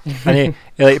he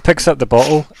like picks up the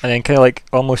bottle and then kind of like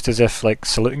almost as if like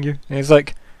saluting you. And he's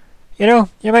like, you know,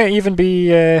 you might even be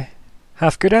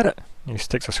half good at it. And he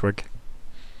sticks a swig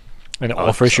and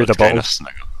offers you the bottle.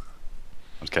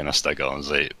 I'd kind of sniggle and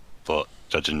say, but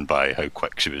judging by how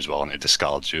quick she was willing to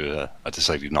discard you, I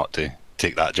decided not to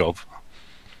take that job.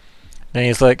 And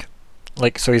he's like,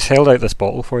 so he's held out this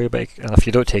bottle for you, but and if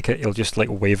you don't take it, he'll just like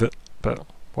wave it. But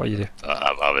what do you do?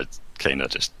 I would kind of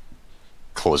just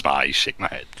close my eyes, shake my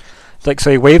head. Like,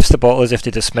 so he waves the bottle as if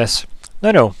to dismiss.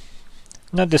 No,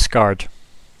 not discard.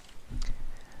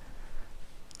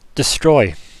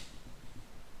 Destroy.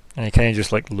 And he kind of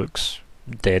just like looks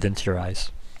dead into your eyes.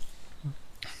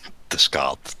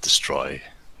 Discard, destroy.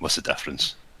 What's the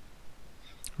difference?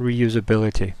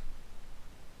 Reusability.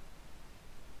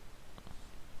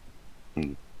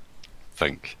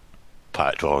 Think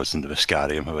Pat Drawers and the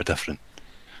Viscarium have a different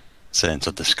sense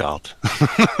of discard.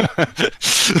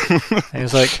 And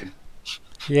he's like,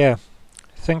 yeah,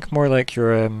 think more like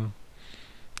your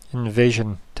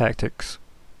invasion tactics.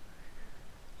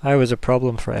 I was a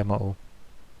problem for MO.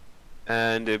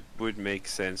 And it would make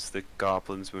sense that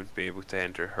goblins wouldn't be able to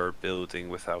enter her building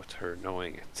without her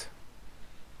knowing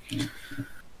it.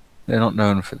 They're not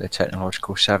known for their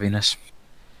technological savviness.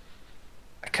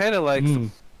 I kind of like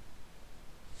them.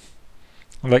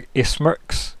 Like, he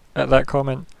smirks at that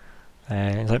comment.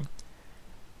 And he's like,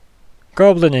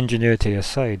 goblin ingenuity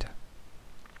aside,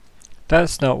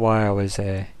 that's not why I was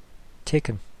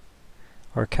taken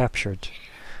or captured.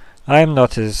 I'm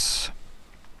not as...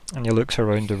 And he looks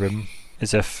around the room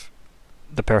as if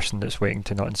the person that's waiting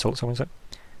to not insult someone's like,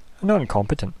 I'm not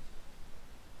incompetent.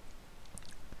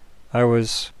 I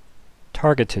was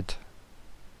targeted.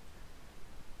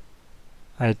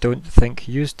 I don't think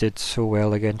you did so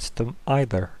well against them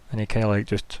either. And he kind of like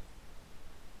just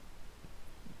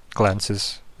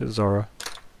glances at Zora.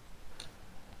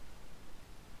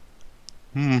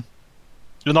 You're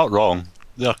not wrong.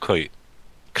 They're quite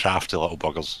crafty little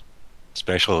buggers.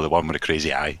 Especially the one with the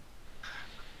crazy eye.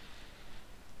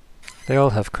 They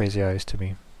all have crazy eyes to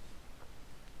me.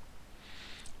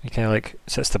 He kind of like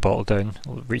sets the bottle down,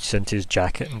 reaches into his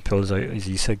jacket and pulls out his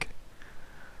e-cig.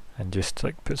 And just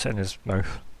like puts it in his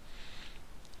mouth.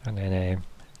 And then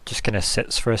just kind of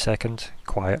sits for a second,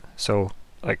 quiet. So,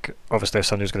 like, obviously if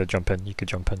somebody's going to jump in, you could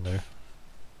jump in now.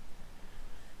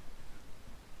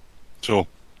 So,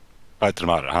 back to the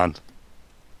matter at hand.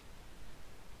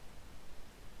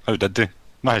 How did they?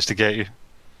 managed to get you.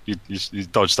 You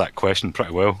dodged that question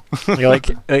pretty well. He like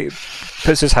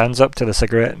puts his hands up to the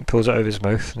cigarette and pulls it out of his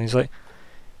mouth, and he's like,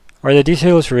 "Are the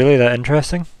details really that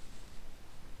interesting?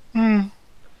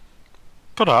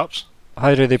 Perhaps.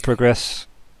 How do they progress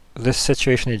this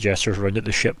situation?" He gestures round at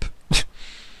the ship.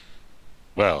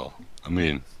 Well, I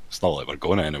mean, it's not like we're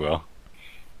going anywhere.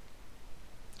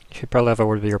 You should probably have a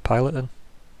word with your pilot then.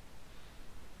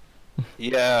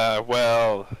 Yeah,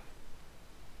 well,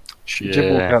 She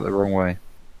did walk out the wrong way.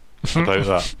 About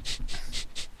that.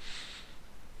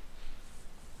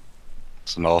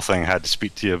 It's another thing I had to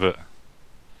speak to you about.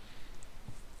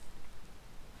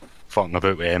 Fucking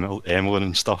about with Emily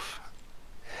and stuff.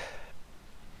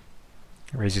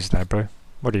 Raises an eyebrow.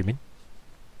 What do you mean?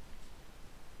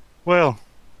 Well,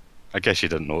 I guess you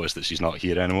didn't notice that she's not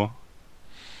here anymore.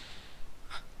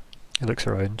 He looks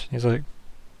around. He's like,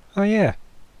 "Oh yeah."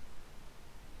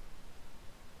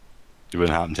 You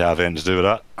wouldn't happen to have anything to do with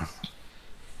that?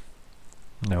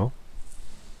 No.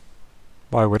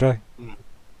 Why would I?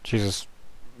 She's just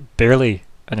barely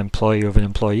an employee of an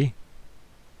employee.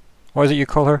 What is it you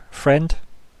call her? Friend?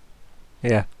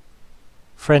 Yeah.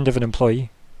 Friend of an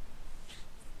employee.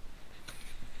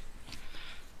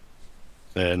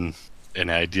 Then,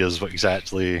 any ideas what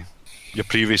exactly your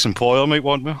previous employer might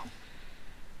want me?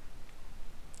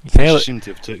 You kinda She seemed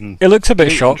to have taken... It looks a bit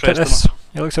great shocked at interest in this.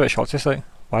 It looks a bit shocked. It's like,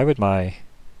 why would my...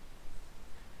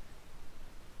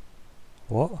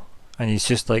 What? And he's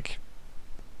just like...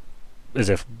 As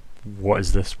if, what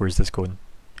is this? Where's this going?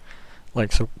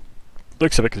 Like, so...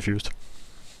 Looks a bit confused.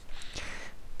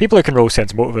 People who can roll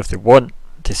sense motive if they want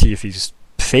to see if he's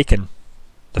faking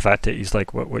the fact that he's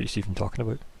like, what are you even talking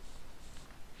about?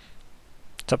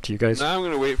 It's up to you guys. now I'm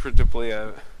gonna wait for it to play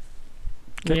out.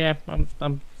 Yeah,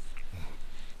 I'm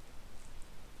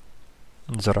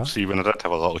Zora? See, when I did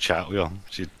have a little chat with her,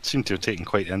 she seemed to have taken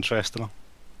quite interest in her.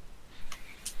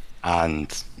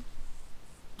 And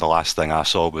the last thing I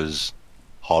saw was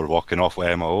her walking off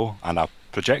with MO and a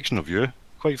projection of you,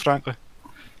 quite frankly.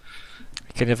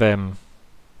 Kind of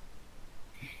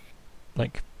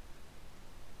like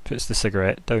puts the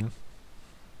cigarette down,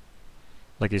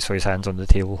 like he's got his hands on the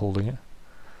table holding it.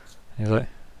 He's like,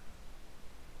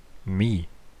 me?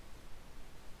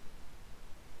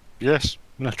 Yes,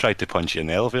 when I tried to punch you in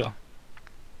the elevator.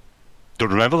 Don't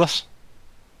remember this?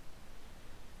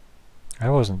 I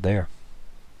wasn't there.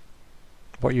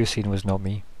 What you seen was not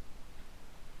me.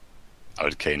 I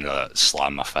would kind of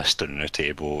slam my fist on the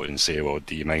table and say, well,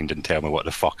 do you mind and tell me what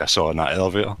the fuck I saw in that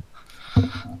elevator?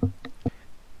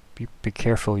 Be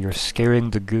careful, you're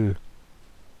scaring the goo.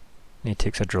 And he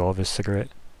takes a draw of his cigarette.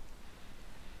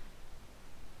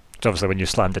 So obviously when you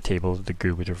slammed the table, the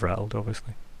goo would have rattled,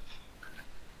 obviously.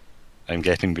 I'm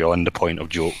getting beyond the point of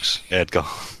jokes, Edgar.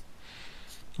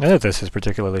 None of this is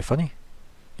particularly funny.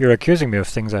 You're accusing me of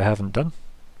things I haven't done.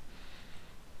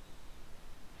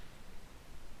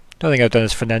 The only thing I've done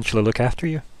is financially look after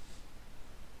you.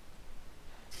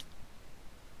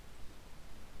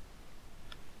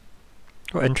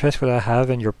 What interest would I have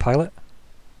in your pilot?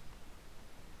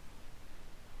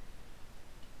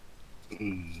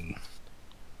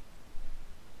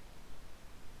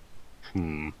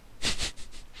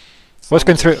 What's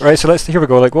going through... Right, so here we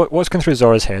go. Like, what's going through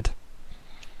Zora's head?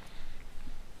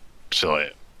 So,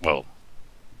 like, well,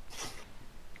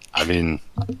 I mean,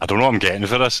 I don't know what I'm getting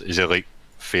for this. Is it like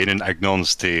feigning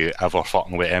ignorance to ever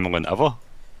fucking with Emily ever?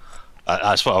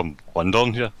 That's what I'm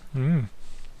wondering here.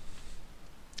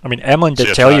 I mean, Emmeline did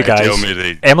So tell you you're trying to guys... tell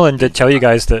me Emmeline did tell you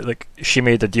guys that like she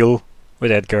made a deal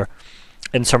with Edgar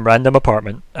in some random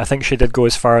apartment. I think she did go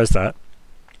as far as that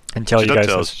and tell she you did guys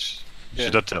tell this. us. Yeah.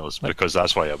 She did tell us because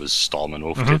that's why I was storming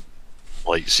off to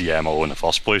like see Emily in the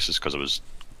first place. Is because I was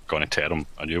going to tear him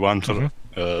a new one for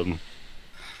it.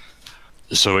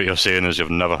 So what you're saying is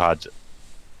you've never had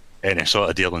any sort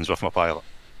of dealings with my pilot?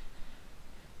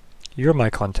 You're my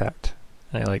contact.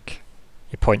 And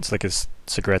he points like his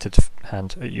cigaretted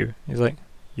hand at you. He's like,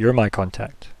 you're my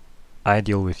contact. I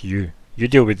deal with you. You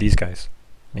deal with these guys.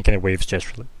 And he kind of waves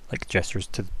gestures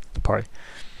to the party.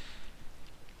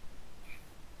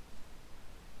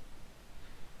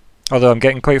 Although I'm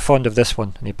getting quite fond of this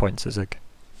one, and he points at Zigg.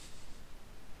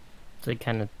 So he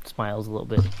kind of smiles a little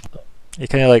bit. He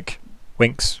kind of like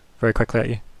winks very quickly at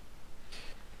you.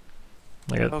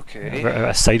 Like Okay.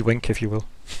 a side wink, if you will.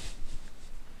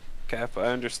 Cap, I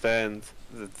understand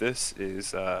that this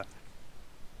is a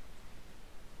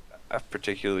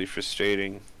particularly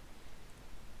frustrating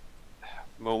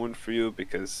moment for you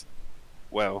because,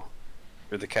 well,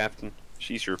 you're the captain,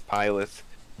 she's your pilot,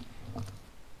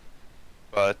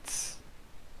 but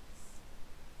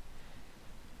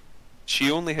She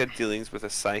only had dealings with a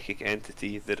psychic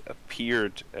entity that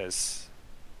appeared as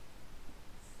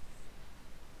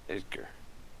Edgar.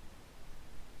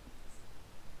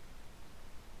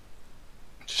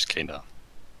 Just kind of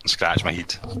scratch my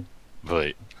head.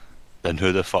 Right. Then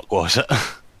who the fuck was it?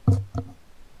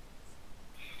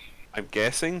 I'm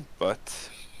guessing, but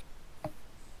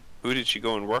who did she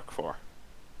go and work for?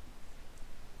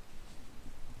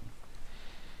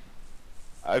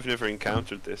 I've never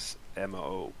encountered this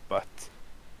MO, but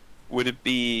would it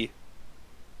be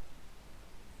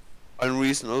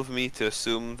unreasonable of me to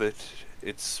assume that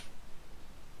it's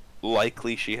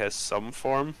likely she has some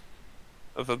form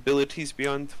of abilities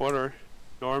beyond what are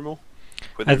normal?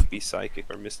 Whether it be psychic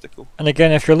or mystical. And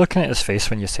again, if you're looking at his face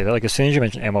when you say that, like as soon as you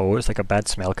mention MO, it's like a bad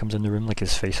smell comes in the room, like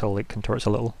his face all like contorts a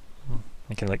little.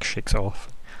 He kind of like shakes it off,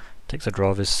 takes a draw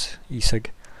of his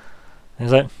e-cig. And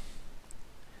he's like,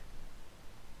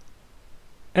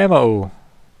 MO,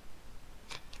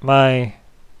 my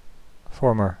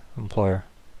former employer,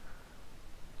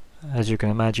 as you can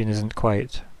imagine, isn't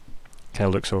quite. Kind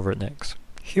of looks over at Nyx.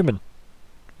 Human.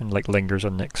 And like lingers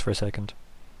on Nyx for a second.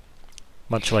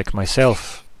 Much like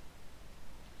myself.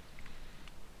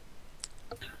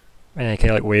 And he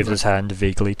kind of like waves his hand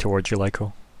vaguely towards you,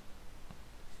 Lyko.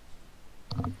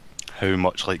 How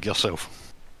much like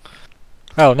yourself?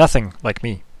 Well, nothing like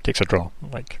me. Takes a draw,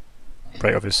 like,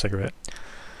 right off his cigarette.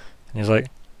 And he's like,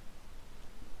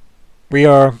 we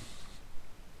are,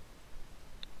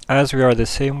 as we are the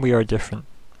same, we are different.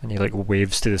 And he like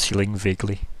waves to the ceiling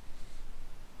vaguely.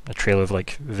 A trail of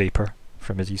like vapour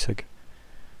from his e-cig.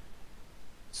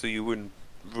 So you wouldn't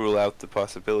rule out the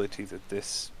possibility that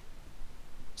this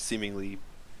seemingly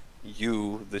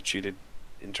you that she'd had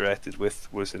interacted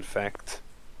with was in fact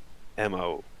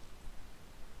MO.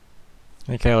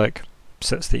 And he kind of like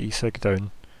sits the e-cig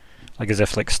down, like as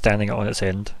if like standing it on its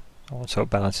end, so it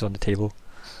balances on the table.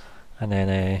 And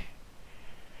then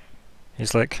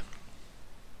he's like,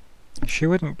 she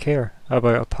wouldn't care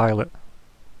about a pilot.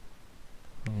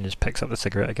 And he just picks up the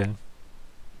cigarette again.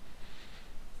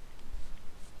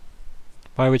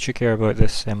 Why would you care about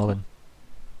this, Emmeline?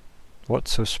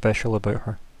 What's so special about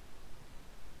her?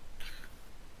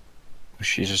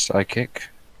 She's a psychic,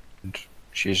 and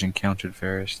she's encountered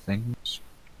various things.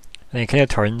 And he kind of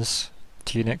turns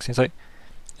to you next, and he's like,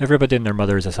 everybody and their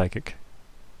mother is a psychic.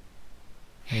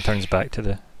 And he turns back to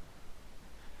the...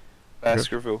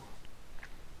 Baskerville.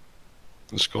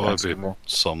 There's gotta be Baskerville.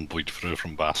 some bleed through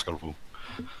from Baskerville.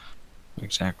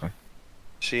 Exactly.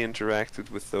 She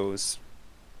interacted with those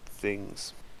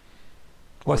things.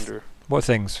 What, Wonder. what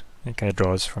things? He kind of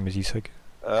draws from his e-cig.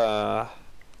 I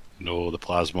No, the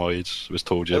plasmoids. Was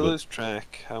told you about. lose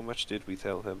track. How much did we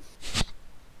tell him?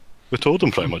 We told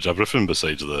him pretty much everything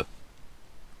besides the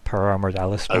Power Armoured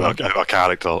Alice. our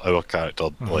character.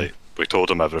 Mhm. Like we told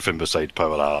him everything besides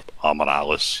Power Armor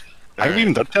Alice. I think we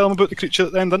even did tell him about the creature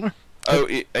at the end, didn't we? Oh,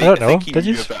 I I don't know, think he did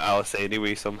knew yous? about Alice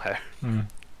anyway somehow. Mm.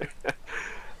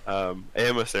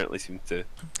 Emma certainly seemed to.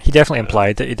 He definitely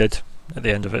implied that he did at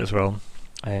the end of it as well.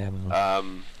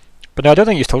 But no, I don't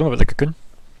think he's told him about the cocoon.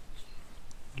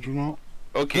 I don't know.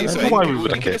 Okay, I so don't know why we we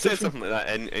would have could have kept said it. something like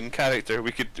that in character.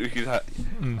 We could did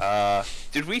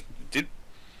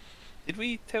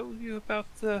we tell you about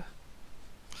the?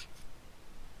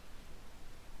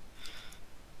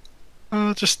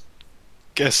 Just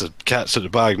guess the cat's in the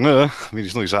bag now. I mean,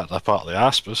 he's not exactly a part of the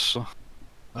Aspis, so.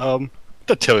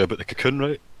 Did tell you about the cocoon,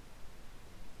 right?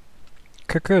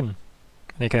 Cocoon.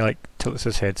 And he kind of like tilts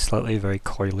his head slightly, very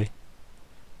coyly.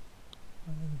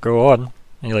 Go on.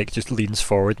 And he like just leans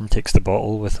forward and takes the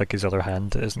bottle with like his other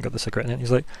hand that hasn't got the cigarette in it.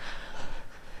 He's like,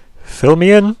 fill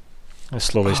me in. And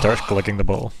slowly starts glugging the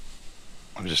bottle.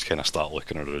 I just kind of start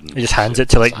looking around. He just hands it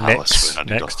to like Alice Nyx when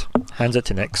I need next. Hands it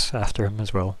to Nyx after him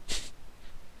as well.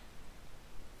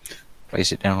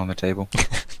 Place it down on the table.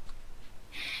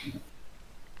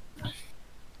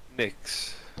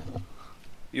 Nyx,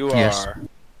 you Yes.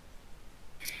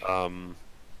 are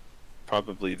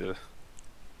probably the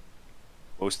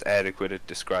most adequate at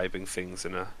describing things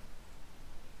in a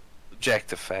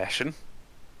objective fashion.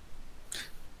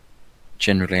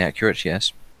 Generally accurate,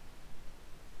 yes.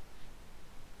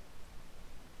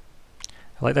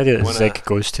 I like the idea that Wanna- Zigg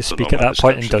goes to Don't speak know at my that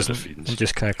point and description doesn't, of the and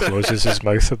just kind of closes his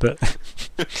mouth a bit.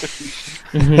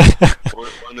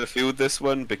 Want to field this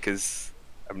one because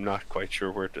I'm not quite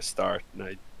sure where to start, and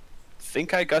I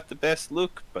think I got the best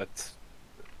look, but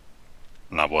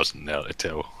And I wasn't there to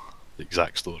tell the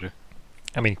exact story.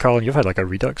 I mean, Colin, you've had like a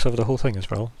redux of the whole thing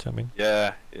as well. Do you know what I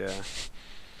mean? yeah.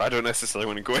 I don't necessarily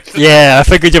want to go into Yeah, I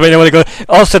figured you might want to go.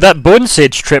 Also, that Bone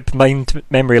Sage trip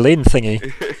memory lane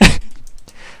thingy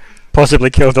possibly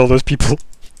killed all those people.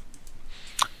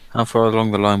 How far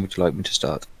along the line would you like me to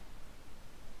start?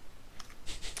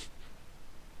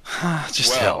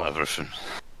 Just tell him everything.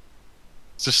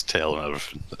 Just tell him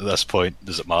everything. At this point,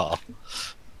 does it matter?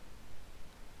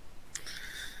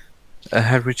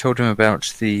 Had we told him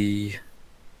about the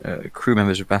crew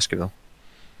members of Baskerville?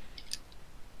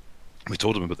 We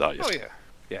told him about that Oh yesterday.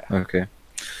 yeah. Okay.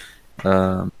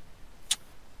 Then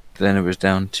it was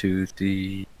down to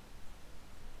the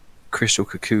crystal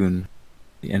cocoon,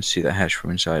 the entity that hatched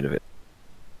from inside of it.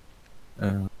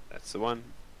 That's the one.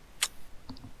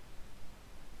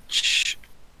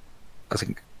 I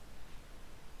think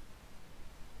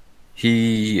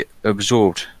he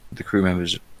absorbed the crew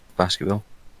members of Baskerville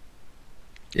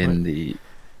in the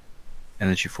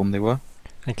energy form they were.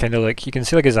 And kind of like you can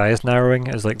see like his eyes narrowing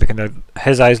as like the kind of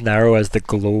his eyes narrow as the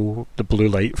blue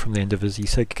light from the end of his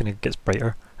e-cig kind of gets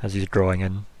brighter as he's drawing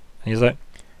in, and he's like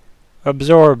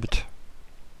absorbed.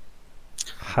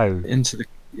 How? Into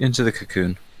the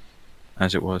cocoon,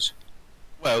 as it was.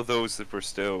 Well, those that were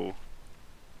still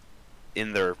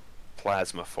in their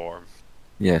plasma form.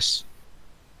 Yes.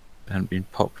 They hadn't been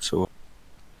popped, or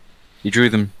he drew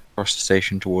them across the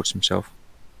station towards himself.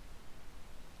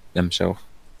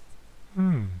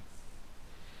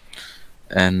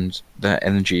 And that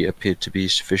energy appeared to be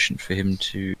sufficient for him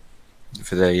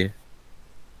for the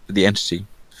entity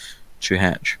to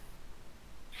hatch.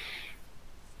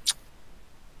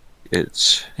 He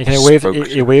kind of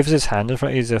he waves his hand in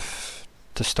front of you as if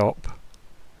to stop,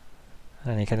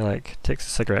 and he kind of like takes a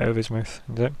cigarette out of his mouth.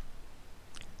 And he's like,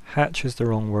 hatch is the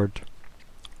wrong word.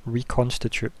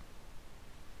 Reconstitute.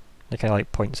 He kind of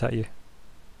like points at you.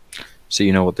 So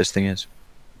you know what this thing is?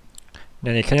 And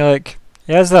then he kind of like,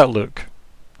 he has that look.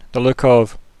 The look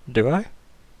of, do I?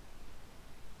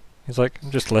 He's like, I'm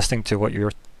just listening to what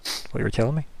you're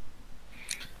telling me.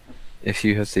 If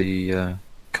you have the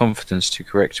confidence to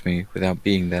correct me without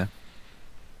being there,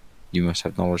 you must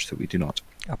have knowledge that we do not.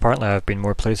 Apparently I've been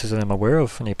more places than I'm aware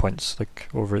of, and he points like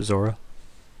over at Zora.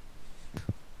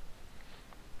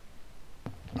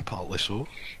 Partly so.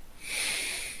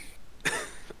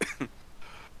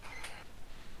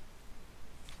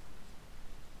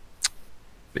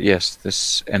 But yes,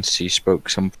 this entity spoke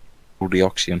some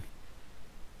Deoxyan.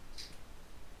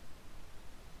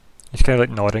 He's kind of like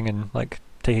nodding and like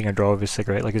taking a draw of his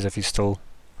cigarette, like as if he's still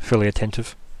fully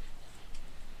attentive.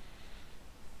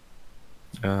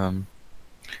 I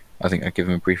think I give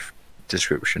him a brief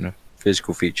description of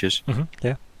physical features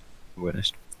Yeah.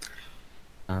 witnessed.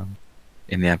 In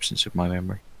the absence of my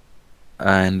memory.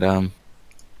 And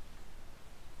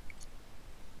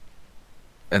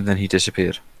then he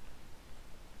disappeared.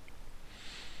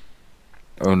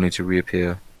 Only to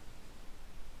reappear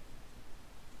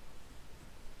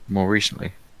more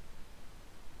recently.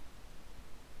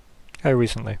 How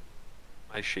recently?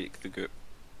 I shake the goop.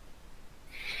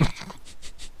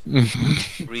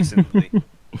 Recently.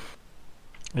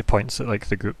 He points at like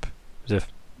the group as if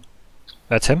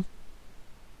that's him.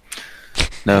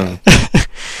 No.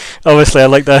 Obviously I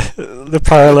like the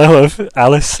parallel of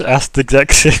Alice asked the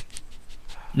exact same.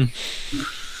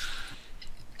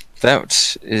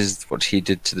 That is what he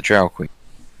did to the Drow Queen,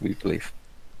 we believe.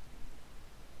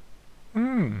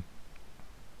 Oh.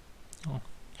 And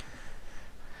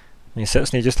he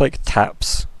sits and he just like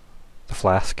taps the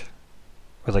flask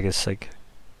with like his cig.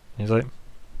 He's like,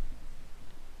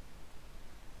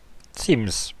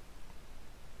 seems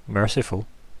merciful.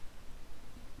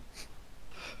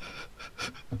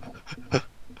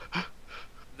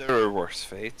 There are worse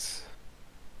fates.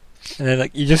 And then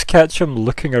like you just catch him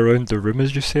looking around the room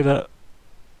as you say that,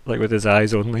 like with his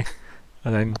eyes only,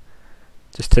 and then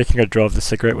just taking a draw of the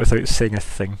cigarette without saying a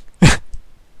thing.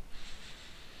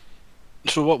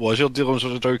 So what was your dealings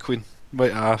with the Drow Queen?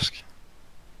 Might ask.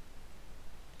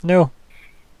 No,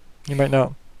 you might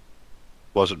not.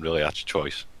 Wasn't really a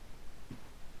choice.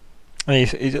 And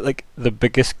he's like the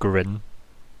biggest grin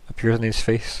appears on his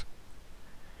face.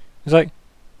 He's like,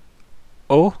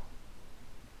 oh.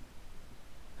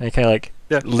 And he kind of like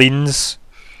leans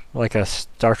like a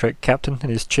Star Trek captain in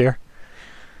his chair.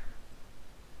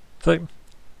 It's like,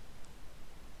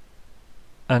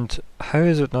 and how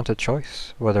is it not a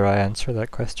choice whether I answer that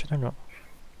question or not?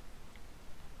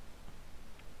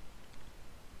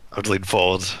 I'd lean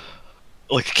forward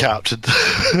like a captain.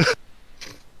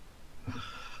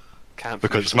 Can't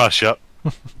Because it's my ship.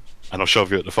 And I'll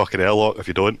shove you at the fucking airlock if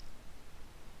you don't.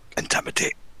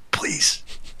 Intimidate, please.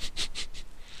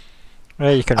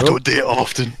 Right, you can I roll. don't do it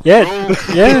often. Yeah,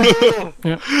 yeah,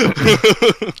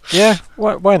 yeah.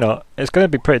 Why not? It's going to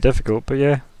be pretty difficult, but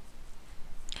yeah.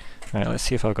 Right, let's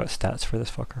see if I've got stats for this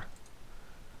fucker.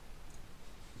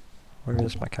 Where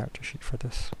is my character sheet for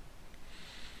this?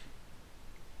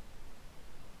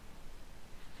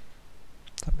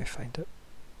 Let me find it.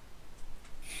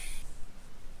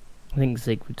 I think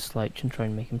Zigg would slouch and try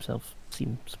and make himself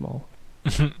seem small.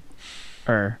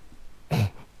 Right.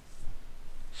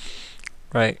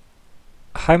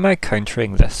 How am I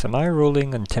countering this? Am I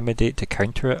rolling Intimidate to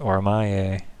counter it, or am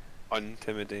I...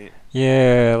 Intimidate.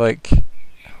 Yeah, like...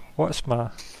 What's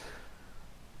my...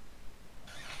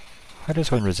 How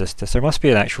does one resist this? There must be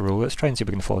an actual rule. Let's try and see if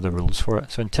we can follow the rules for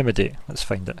it. So Intimidate, let's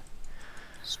find it.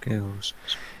 Skills.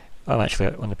 I'm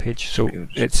actually on the page. So Skills.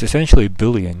 it's essentially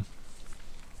bullying.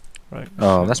 Right.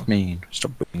 Oh, that's mean.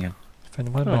 Stop bullying.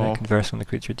 Spend 1 minute conversing with the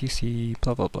creature DC,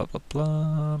 blah blah blah blah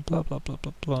blah, blah blah blah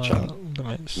blah blah. Sure.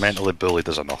 Limits. Mentally bullied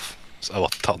is enough. It's our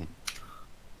turn.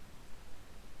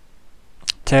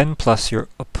 10 plus your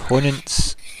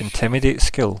opponent's Intimidate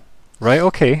skill. Right,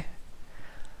 okay.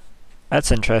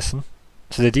 That's interesting.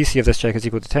 So the DC of this check is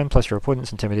equal to 10 plus your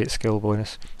opponent's Intimidate skill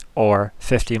bonus, or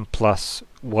 15 plus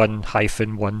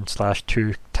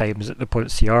 1-1/2 times the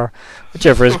opponent's CR,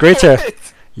 whichever is greater.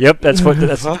 Yep, that's what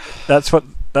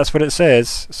that's what it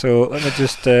says. So let me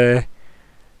just That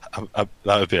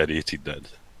would be an 18 then.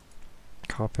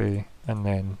 copy and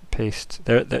then paste.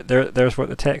 There's what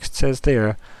the text says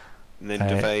there. And then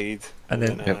divide. and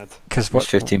then- add. Because It's what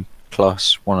 15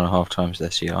 plus 1.5 times their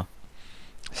CR.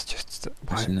 It's just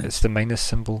Isn't it? it's the minus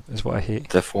symbol is what I hate.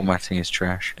 The formatting is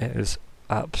trash. It is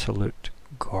absolute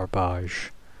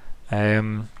garbage.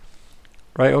 Right,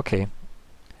 okay.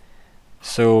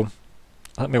 So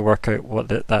let me work out what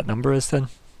that number is then.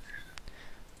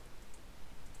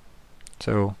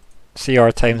 So CR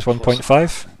times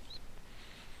 1.5.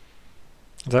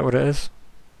 Is that what it is?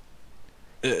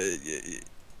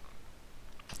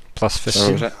 Plus So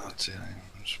 15. was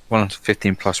that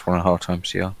 15 plus 1.5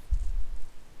 times CR.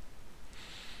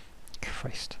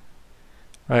 Christ.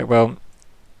 Right, well,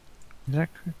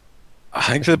 Exactly. I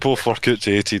think they both work out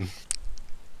to 18.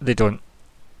 they don't,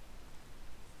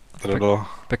 I don't know.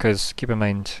 because keep in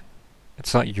mind,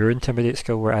 it's not your Intimidate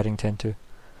skill we're adding 10 to.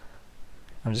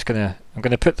 I'm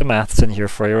gonna put the maths in here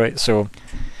for you, right? So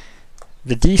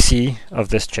the DC of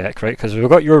this check, right? Because we've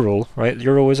got your roll, right?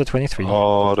 Your roll is a 23.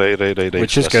 Oh, right.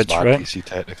 Which So is this good, bad right? DC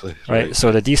technically. Right,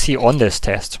 so the DC on this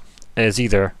test is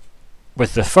either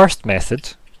with the first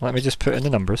method, let me just put in the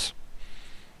numbers.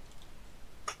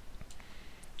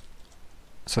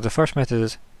 So the first method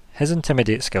is his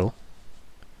Intimidate skill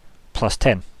plus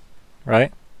 10,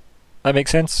 right? That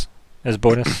makes sense? As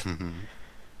bonus,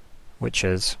 which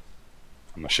is...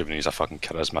 I'm assuming he's a fucking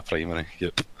charisma primary.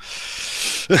 Yep.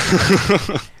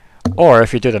 Or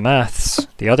if you do the maths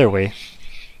the other way,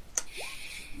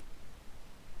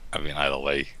 I mean, either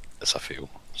way, it's a fail.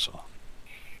 So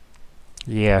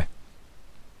yeah,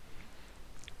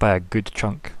 by a good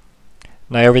chunk.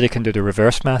 Now everybody can do the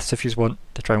reverse maths if you want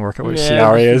to try and work out what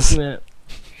CR is.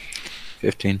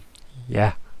 15.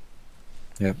 Yeah.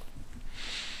 Quick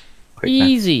math.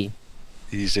 Easy.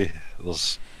 easy.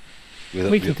 There's We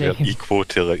we're can take him. equal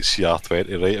to like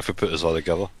CR20, right? If we put us all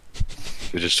together,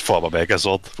 we just form a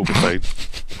Megazord. We'll be fine.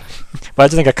 Why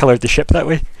do you think I coloured the ship that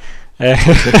way?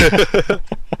 That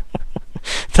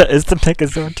is the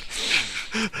Megazord.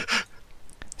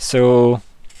 So,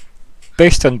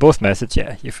 based on both methods,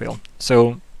 yeah, you fail.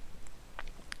 So,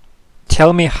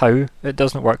 tell me how it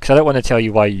doesn't work, because I don't want to tell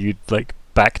you why you'd like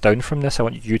back down from this. I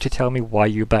want you to tell me why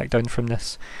you back down from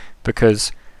this,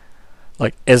 because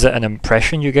like, is it an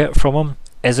impression you get from him?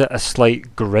 Is it a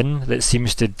slight grin that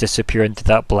seems to disappear into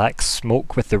that black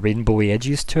smoke with the rainbowy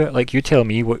edges to it? Like, you tell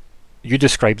me what you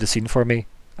describe the scene for me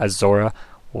as Zora.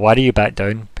 Why do you back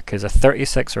down? Because a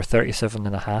 36 or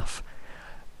 37.5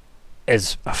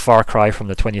 is a far cry from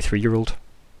the 23-year-old.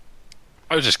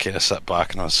 I would just kind of sit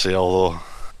back and I'd say, although,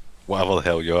 whatever the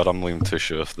hell you are, I'm not even too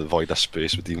sure if the void of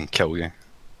space would even kill you.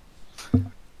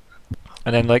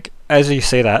 And then, like, as you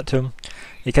say that to him,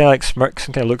 he kind of like smirks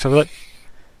and kind of looks over like,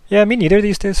 yeah, me neither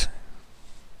these days.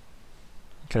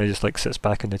 Kind of just like sits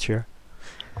back in the chair.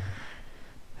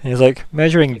 And he's like,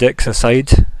 measuring dicks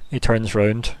aside, he turns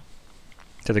round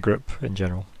to the group in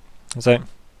general. He's like,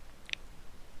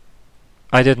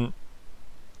 I didn't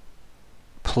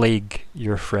plague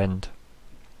your friend.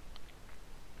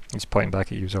 He's pointing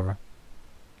back at you, Zora.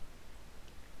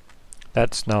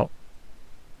 That's not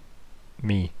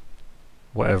me.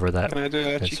 Whatever that Can I do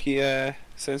a is. cheeky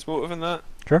sense motive in that?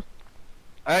 Sure.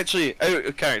 Actually, out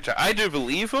of character, I do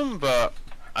believe him, but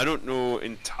I don't know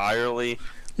entirely.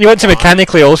 You want to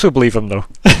mechanically also believe him, though.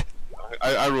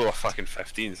 I roll a fucking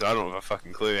 15, so I don't have a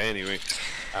fucking clue anyway.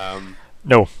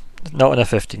 No, not on a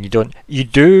 15. You don't. You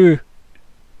do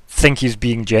think he's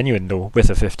being genuine, though, with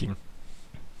a 15.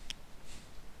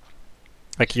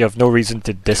 Like, you have no reason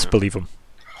to disbelieve him.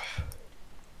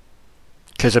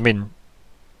 Because, I mean,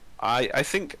 I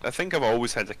think I've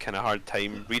always had a kind of hard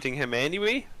time reading him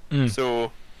anyway. Mm.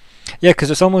 So Yeah,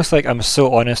 because it's almost like I'm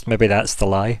so honest. Maybe that's the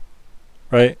lie,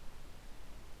 right?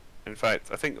 in fact,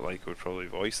 I think Lyko would probably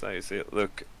voice that. He'd say,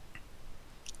 "Look,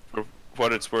 for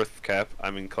what it's worth, Cap,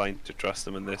 I'm inclined to trust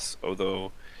him in this.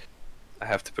 Although I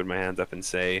have to put my hand up and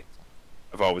say,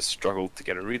 I've always struggled to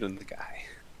get a read on the guy."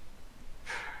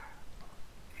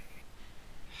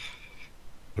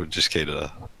 I would just kind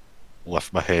of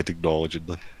lift my head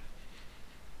acknowledgingly.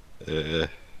 Don't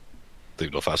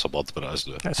know if that's a word, but it is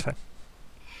now. That's fine.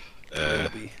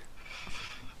 Maybe.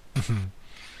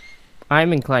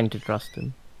 I'm inclined to trust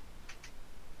him.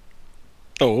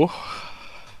 Oh.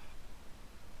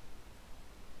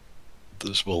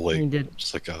 This will like He did.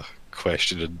 it's like a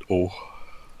question and oh.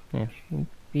 Yeah,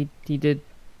 he did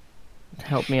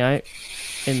help me out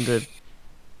in the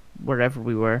wherever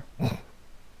we were.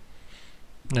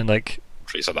 And like,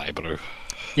 Raise an eyebrow.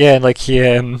 yeah, and like he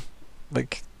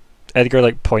like Edgar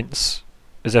like points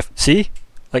as if see,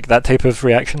 like that type of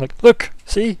reaction. Like, look,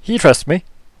 see, he trusts me,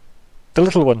 the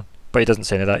little one. But he doesn't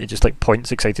say any of that. He just like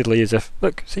points excitedly as if,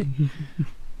 look, see,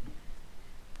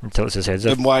 and tilts his head as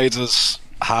if. Then why does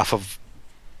half of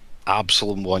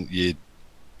Absalom want you?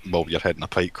 Well, you're hitting a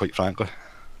pipe, quite frankly.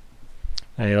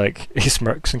 And he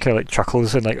smirks and kind of like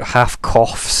chuckles and like half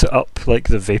coughs up like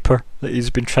the vapor that he's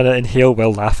been trying to inhale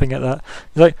while laughing at that.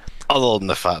 He's like, Other than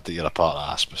the fact that you're a part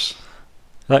of Aspis.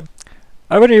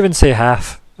 I wouldn't even say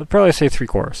half. I'd probably say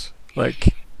 3/4.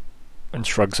 Like, and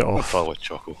shrugs it I'll off. probably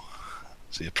chuckle.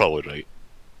 So you're probably right.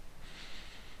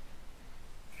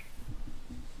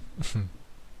 And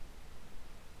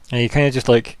he kind of just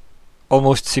like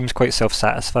almost seems quite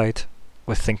self-satisfied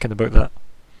with thinking about that.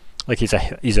 Like he's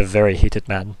a very hated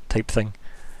man type thing.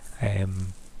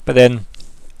 But then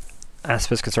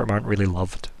Aspis Consortium aren't really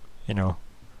loved, you know.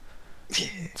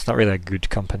 It's not really a good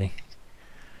company.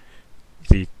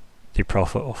 They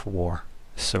profit off war.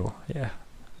 So yeah.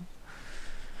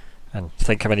 And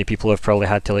think how many people have probably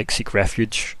had to like seek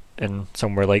refuge in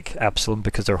somewhere like Absalom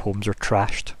because their homes are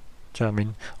trashed. Do you know what I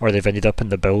mean? Or they've ended up in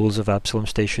the bowels of Absalom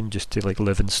Station just to like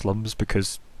live in slums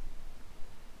because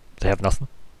they have nothing.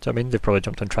 Do you know what I mean? They've probably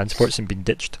jumped on transports and been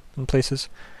ditched in places.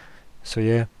 So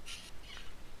yeah.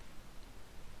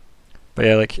 But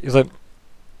yeah, like he's like,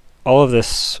 all of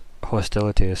this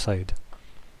hostility aside,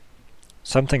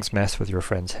 something's messed with your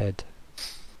friend's head,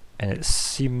 and it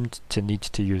seemed to need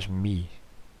to use me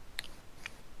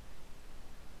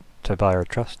to buy her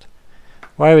trust.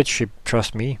 Why would she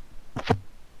trust me?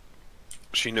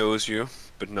 She knows you,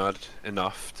 but not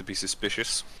enough to be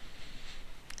suspicious.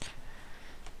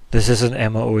 This isn't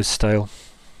Emma O's style.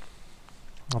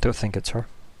 I don't think it's her.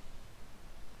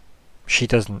 She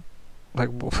doesn't... Like,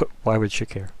 why would she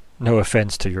care? No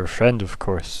offence to your friend, of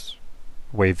course.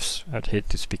 Waves, I'd hate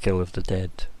to speak ill of the dead.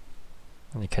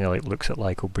 And he kind of like looks at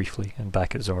Lyko briefly and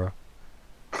back at Zora.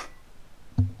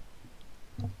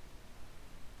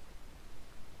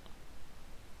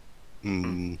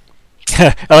 I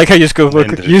like how you just go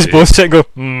look, use both sit and go,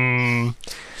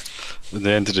 At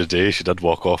the end of the day, she did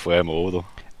walk off with MO though.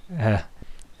 At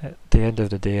the end of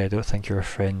the day, I don't think your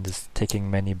friend is taking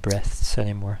many breaths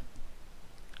anymore.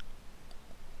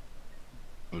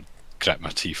 Grit my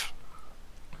teeth.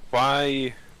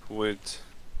 Why would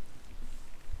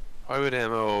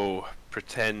MO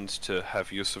pretend to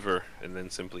have use of her and then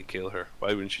simply kill her? Why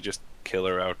wouldn't she just kill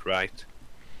her outright?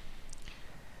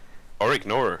 Or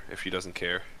ignore her if she doesn't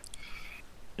care.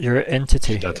 Your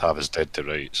entity. She did have his dead to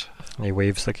rights. And he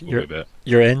waves like A bit.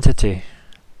 your entity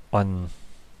on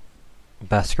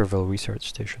Baskerville Research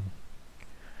Station.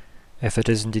 If it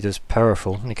is indeed as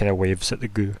powerful, and he kind of waves at the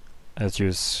goo, as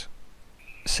you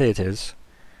say it is.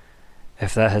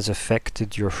 If that has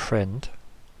affected your friend,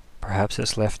 perhaps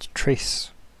it's left a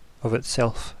trace of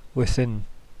itself within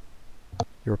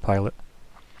your pilot.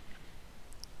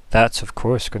 That's of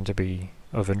course going to be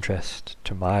of interest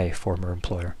to my former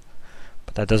employer,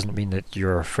 but that doesn't mean that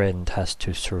your friend has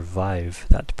to survive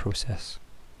that process.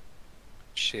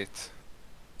 Shit.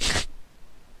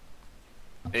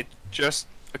 It just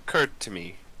occurred to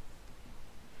me.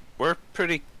 We're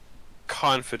pretty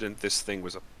confident this thing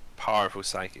was a powerful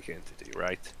psychic entity,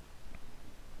 right?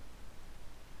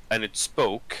 And it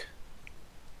spoke.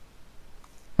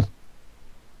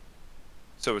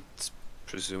 So it's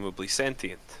presumably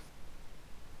sentient.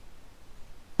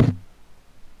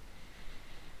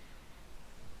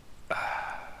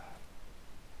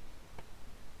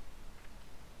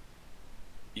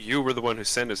 You were the one who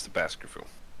sent us to Baskerville.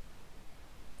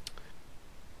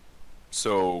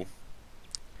 So,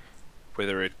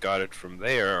 whether it got it from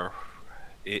there,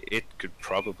 it could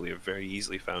probably have very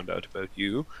easily found out about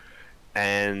you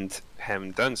and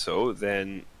having done so,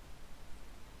 then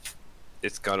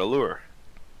it's got a lure.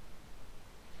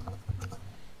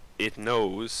 It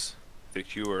knows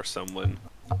that you are someone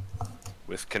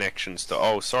with connections to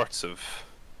all sorts of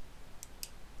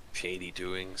shady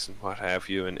doings and what have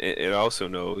you, and it also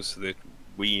knows that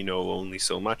we know only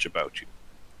so much about you.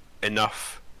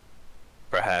 Enough,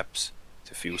 perhaps,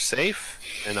 to feel safe,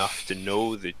 enough to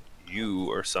know that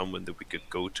you are someone that we could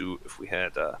go to if we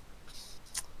had a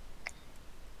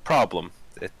problem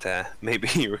that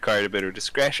maybe required a bit of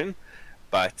discretion,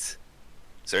 but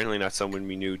certainly not someone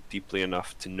we knew deeply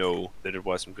enough to know that it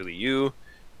wasn't really you.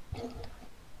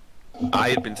 I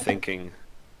had been thinking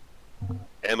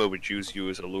Emma would use you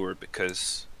as a lure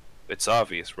because it's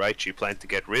obvious, right? She planned to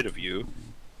get rid of you.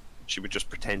 She would just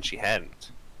pretend she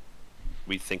hadn't.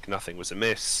 We'd think nothing was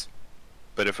amiss.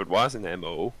 But if it was an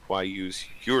MO, why use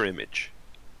your image?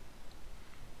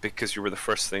 Because you were the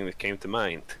first thing that came to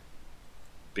mind.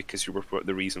 Because you were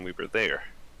the reason we were there.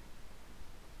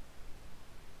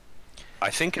 I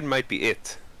think it might be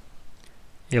it.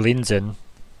 He leans in.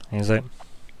 He's like,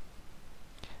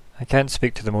 I can't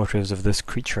speak to the motives of this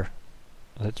creature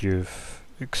that you've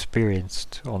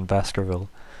experienced on Baskerville,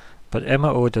 but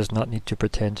Emma O does not need to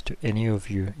pretend to any of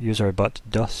you. Yous are but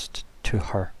dust to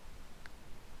her.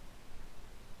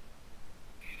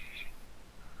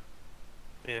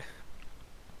 Yeah.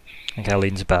 And kind of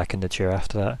leans back in the chair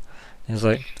after that. He's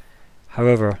like,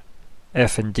 however,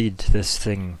 if indeed this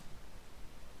thing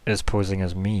is posing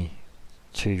as me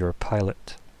to your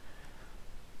pilot,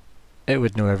 it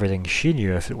would know everything she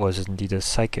knew if it was indeed a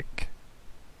psychic.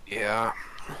 Yeah.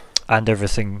 And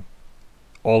everything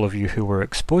all of you who were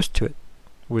exposed to it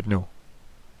would know.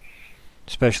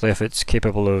 Especially if it's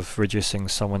capable of reducing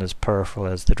someone as powerful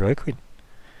as the Drag Queen.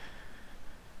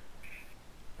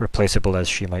 Replaceable as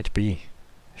she might be,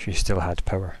 she still had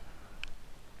power.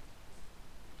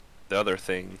 The other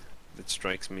thing that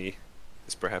strikes me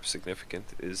as perhaps significant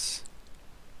is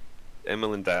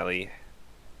Emmeline Daly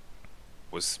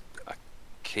was a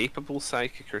capable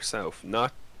psychic herself,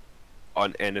 not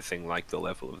on anything like the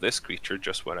level of this creature.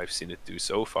 Just what I've seen it do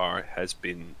so far has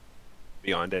been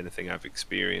beyond anything I've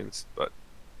experienced, but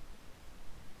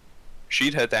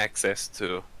she'd had access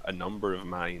to a number of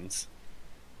minds.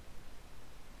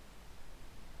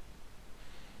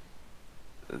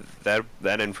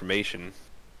 That information,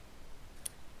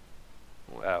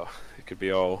 wow, it could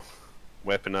be all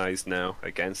weaponized now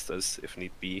against us if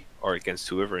need be, or against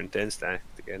whoever intends to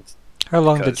act against. How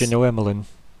long did you know Emmeline?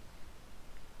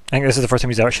 I think this is the first time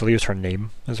he's actually used her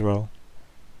name as well.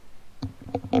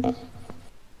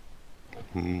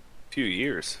 Few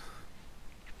years.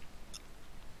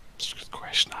 It's a good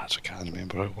question. I can't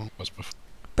remember how long it was before.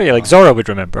 But yeah, like Zora would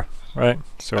remember, right?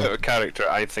 So Out of character,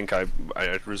 I think I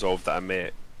resolved that I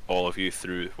met all of you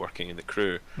through working in the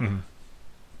crew.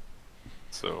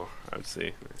 So I would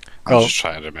say. I'm Well, just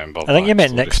trying to remember. I think you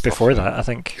met backstory Nix stuff before now. that. I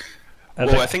think.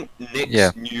 I think Nick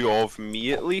Yeah. knew of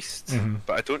me at least, Mhm.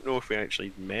 but I don't know if we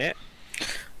actually met.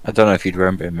 I don't know if you'd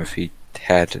remember him if he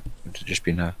had. It would have just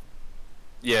been a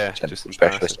Yeah, just technical in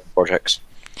specialist passing. on projects.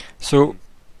 So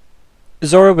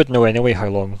Zora would know anyway how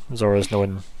long Zora's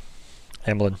known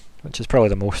Emmeline, which is probably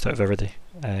the most out of everybody.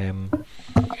 And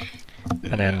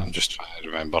then I'm just trying to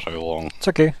remember how long. it's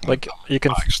okay. Like you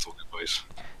can Backstory wise.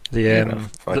 the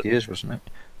 5 years, wasn't it?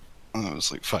 It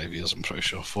was like 5 years, I'm pretty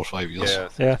sure. 4 or 5 years. Yeah,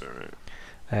 Yeah. that's about right.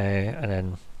 and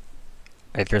then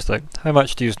Edgar's like, how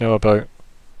much do you know about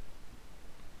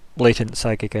latent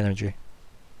psychic energy?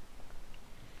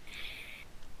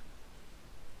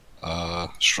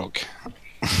 Shrug.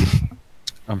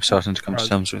 I'm starting to come to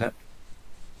terms with that.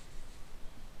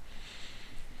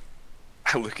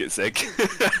 I look at Zigg.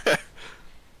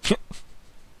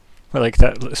 I like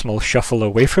that small shuffle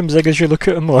away from Zigg as you look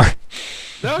at him, or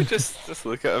No, just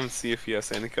look at him, see if he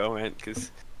has any comment,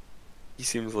 because he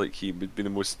seems like he would be the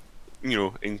most,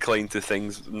 inclined to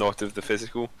things not of the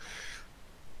physical.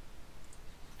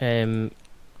 yeah,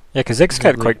 because Zigg's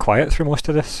kept quite quiet through most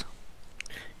of this.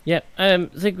 Yeah,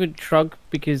 Zigg would shrug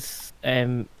because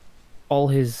all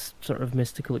his sort of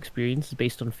mystical experience is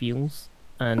based on feels,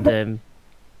 and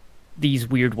these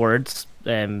weird words,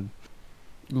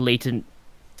 latent,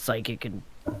 psychic, and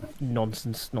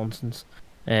nonsense,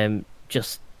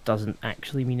 just doesn't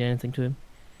actually mean anything to him.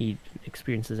 He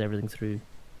experiences everything through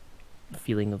the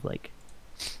feeling of like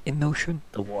Emotion.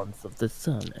 the warmth of the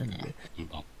sun and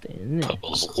That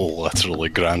was literally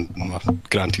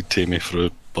granted to me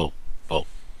through well,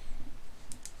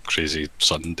 crazy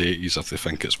sun deities if they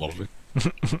think it's worthy.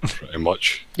 Pretty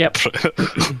much. Yep.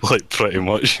 Pretty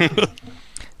much.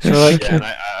 So like, Yeah, and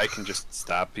I can just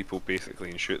stab people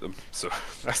basically and shoot them. So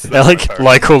that's yeah, like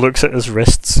my power. Lyko looks at his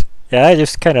wrists. Yeah, I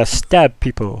just kind of stab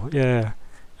people. Yeah,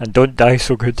 and don't die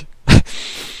so good.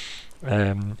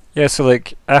 Yeah, so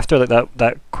like after like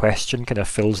that question kind of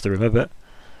fills the room a bit,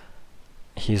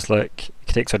 he's like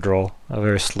he takes a draw, a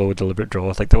very slow, deliberate draw.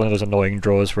 It's like one of those annoying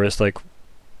draws where it's like,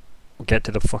 get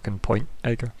to the fucking point,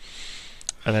 Edgar.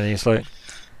 And then he's like,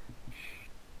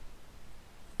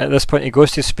 at this point he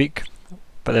goes to speak,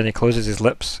 but then he closes his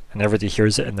lips and everybody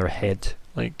hears it in their head.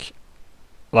 Like,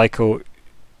 Lyko,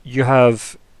 you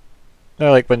have, you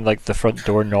know, like when like the front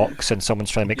door knocks and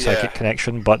someone's trying to make psychic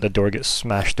connection, but the door gets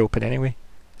smashed open anyway.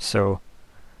 So,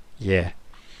 yeah,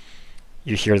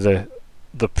 you hear the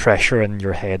pressure in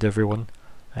your head, everyone.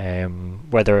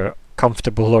 Whether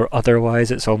comfortable or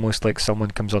otherwise, it's almost like someone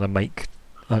comes on a mic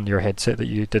on your headset that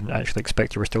you didn't actually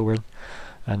expect you were still wearing,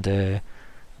 and the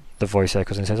voice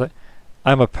echoes and says like,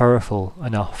 I'm a powerful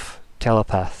enough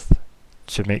telepath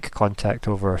to make contact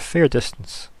over a fair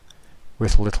distance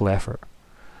with little effort,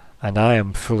 and I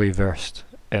am fully versed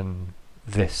in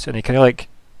this. And he kind of like,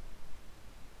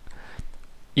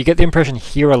 you get the impression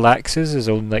he relaxes his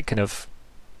own like kind of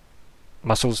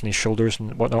muscles in his shoulders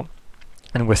and whatnot,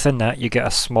 and within that you get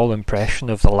a small impression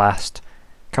of the last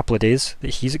couple of days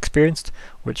that he's experienced,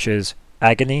 which is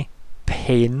agony,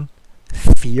 pain,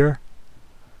 fear.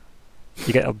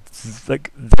 You get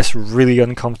like this really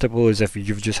uncomfortable, as if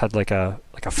you've just had like a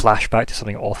flashback to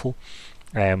something awful,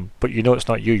 but you know it's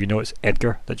not you. You know it's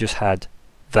Edgar that just had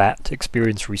that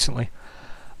experience recently,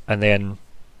 and then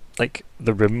like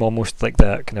the room, almost like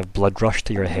that kind of blood rush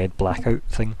to your head blackout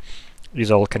thing.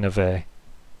 These all kind of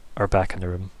are back in the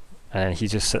room, and he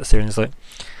just sits there and is like,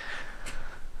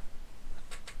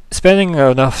 spending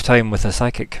enough time with a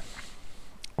psychic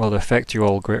will affect you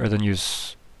all greater than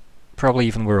you's probably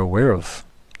even were aware of.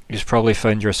 You've probably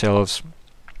found yourselves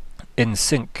in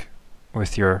sync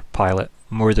with your pilot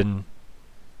more than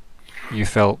you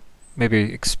felt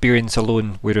maybe experience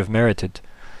alone would have merited.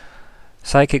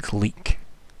 Psychics leak.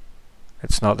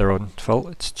 It's not their own fault,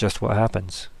 it's just what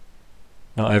happens.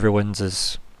 Not everyone's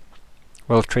as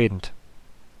well trained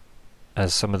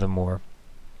as some of the more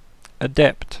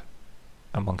adept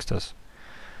amongst us.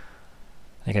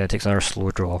 He kind of takes another slow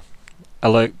draw. I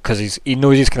like, because he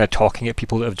knows he's kind of talking at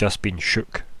people that have just been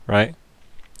shook, right?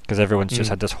 Because everyone's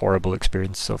just had this horrible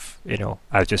experience of, you know,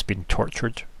 I've just been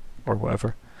tortured or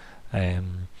whatever.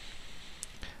 And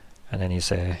then he's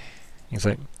like,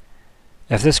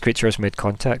 if this creature has made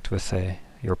contact with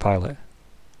your pilot,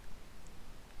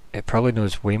 it probably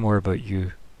knows way more about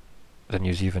you than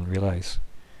you even realise.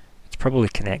 It's probably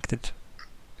connected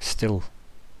still,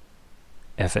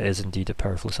 if it is indeed a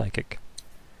powerful psychic.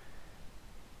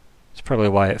 It's probably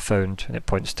why it found, and it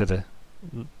points to the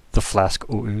flask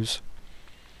ooze.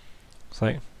 It's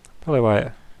like,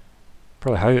 probably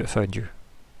how it found you.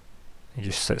 He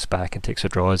just sits back and takes a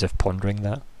draw as if pondering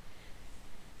that.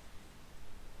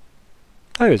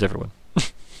 How is everyone?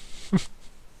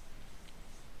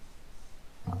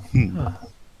 Yeah,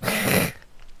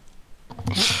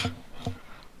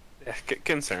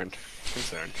 concerned,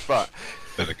 but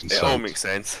it all makes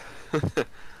sense.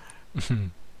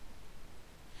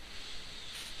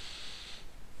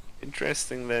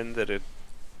 Interesting then that it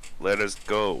let us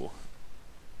go.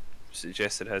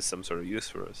 Suggests it has some sort of use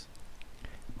for us.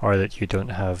 Or that you don't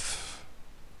have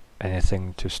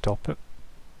anything to stop it.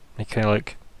 He kind of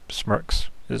like smirks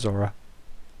at Zora.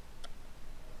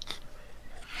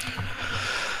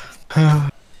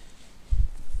 I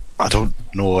don't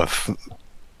know if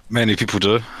many people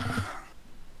do.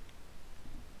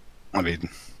 I mean,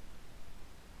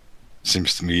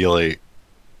 seems to me like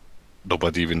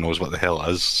nobody even knows what the hell it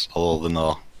is other than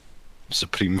a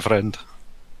supreme friend.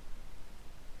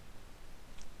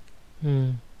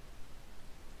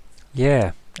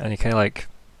 Yeah, and he kind of like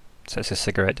sets his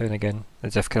cigarette down again,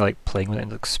 as if kind of like playing with it,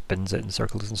 and like spins it in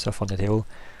circles and stuff on the table.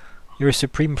 You're a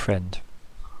supreme friend.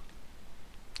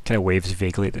 Kind of waves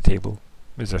vaguely at the table,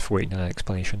 as if waiting on an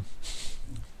explanation.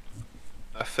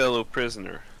 A fellow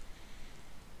prisoner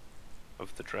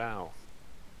of the Drow.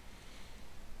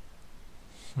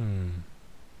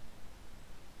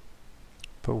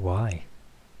 But why?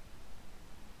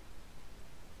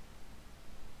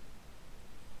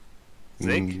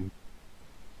 Zigg?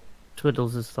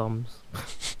 Twiddles his thumbs.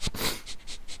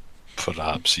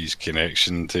 Perhaps his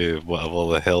connection to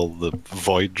whatever the hell the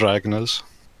Void Dragon is.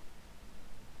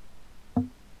 You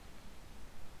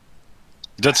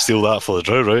did steal that for the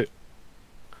Drow, right?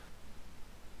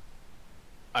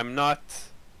 I'm not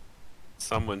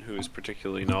someone who is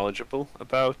particularly knowledgeable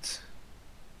about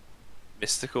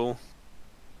mystical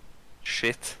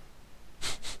shit,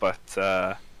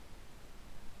 but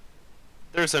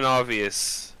there's an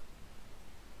obvious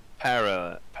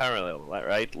parallel,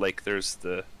 right? Like there's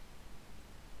the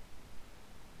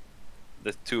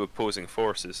two opposing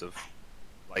forces of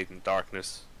light and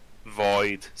darkness,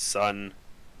 void, sun.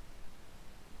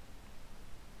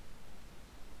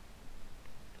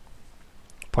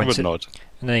 I Points would at, nod.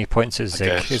 and then he points at Zigg.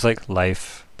 guess. He's like,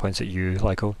 life. Points at you,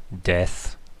 Lyko.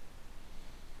 Death.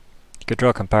 You could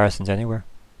draw comparisons anywhere.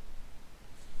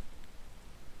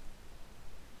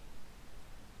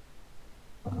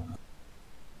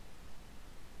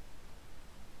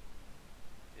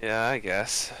 Yeah, I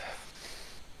guess.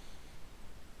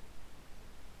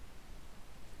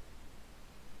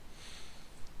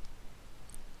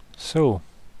 So,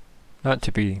 not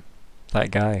to be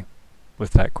that guy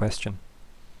with that question.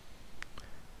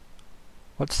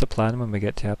 What's the plan when we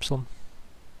get to Absalom?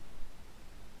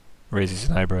 Raises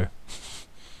an eyebrow.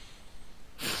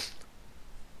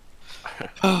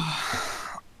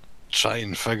 Try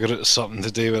and figure out something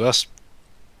to do with this.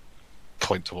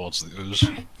 Point towards the ooze.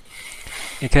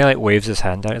 He kind of like waves his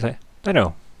hand out. He's like,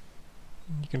 no.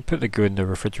 You can put the goo in the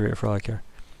refrigerator for all I care.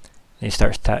 And he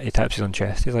starts he taps his own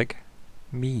chest. He's like,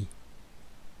 me.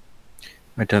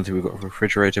 I don't think we've got a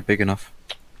refrigerator big enough.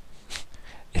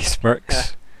 He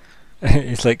smirks.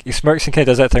 He's like, he smirks and kind of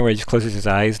does that thing where he just closes his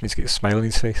eyes and he's got a smile on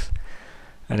his face.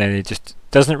 And then he just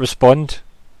doesn't respond,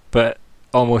 but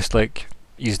almost like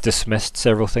he's dismissed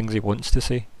several things he wants to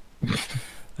say. And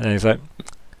then he's like,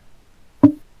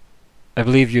 I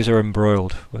believe you are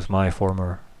embroiled with my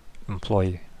former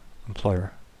employer,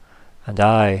 and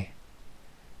I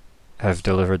have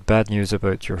delivered bad news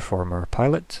about your former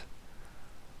pilot,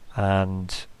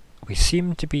 and we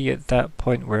seem to be at that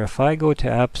point where if I go to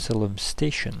Absalom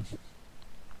Station,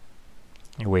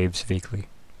 he waves vaguely,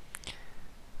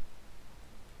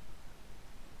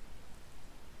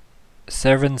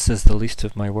 severance is the least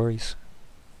of my worries.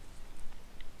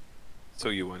 So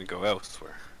you want to go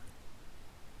elsewhere?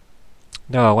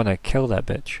 No, I want to kill that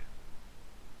bitch.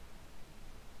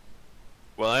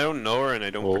 Well, I don't know her, and I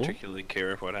don't Oh. particularly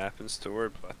care what happens to her,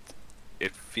 but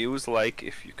it feels like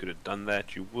if you could have done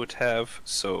that, you would have.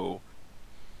 So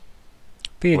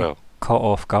Being Well, caught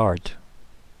off guard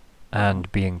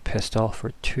and being pissed off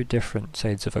are two different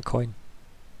sides of a coin.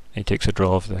 He takes a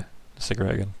draw of the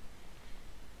cigarette again.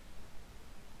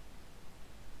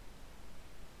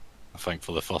 I think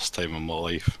for the first time in my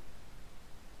life,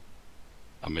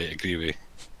 I might agree with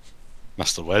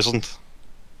Mr. Wesland.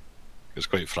 Because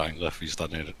quite frankly, if she's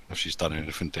done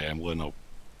anything to Emlyn, I'll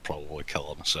probably kill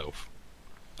her myself,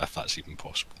 if that's even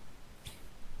possible.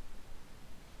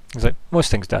 He's like,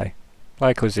 most things die.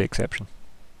 Lyko's the exception.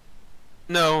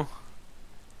 no,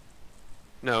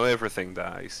 everything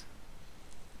dies.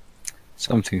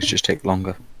 Some things just take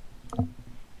longer.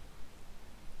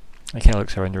 He kind of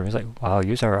looks around the room. He's like, wow,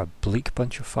 yous are a bleak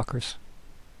bunch of fuckers.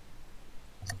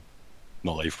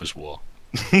 My life was war.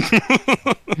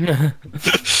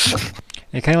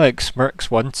 He kind of like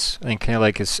smirks once, and kind of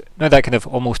like is now that kind of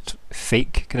almost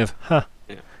fake kind of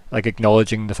Yeah. like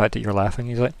acknowledging the fact that you're laughing.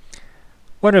 He's like,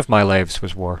 one of my lives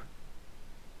was war.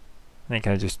 And he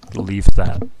kind of just leaves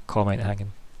that comment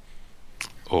hanging.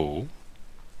 Oh,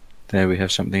 There we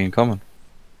have something in common.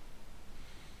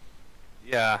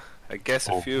 Yeah, I guess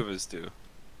a Oh. few of us do.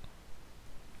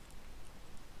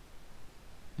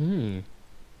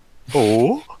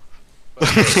 oh!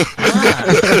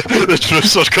 The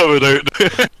truths are coming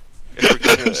out.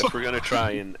 If we're gonna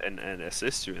try and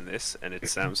assist you in this, and it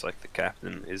sounds like the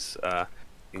captain is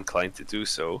inclined to do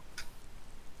so.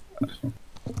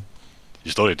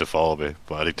 You don't need to follow me,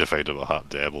 but I need to find out what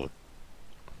happened to Emily.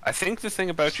 I think the thing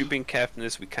about you being captain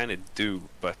is we kind of do,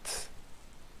 but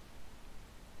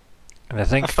And I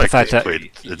think I the think fact that I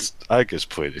think it's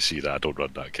plain to see that I don't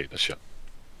run that kind of shit.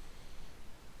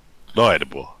 Not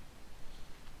anymore.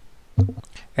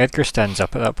 Edgar stands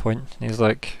up at that point, and he's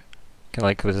like, kind of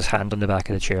like with his hand on the back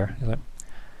of the chair. He's like,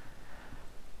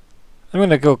 I'm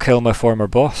gonna go kill my former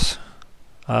boss.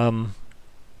 Yous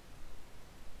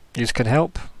can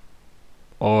help,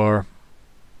 or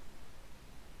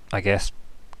I guess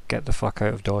get the fuck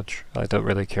out of Dodge. I don't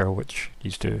really care which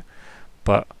yous do,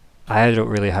 but I don't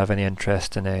really have any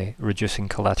interest in reducing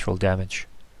collateral damage.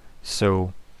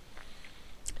 So,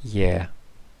 yeah,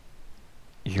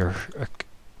 you're.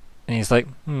 And he's like,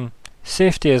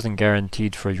 safety isn't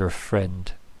guaranteed for your friend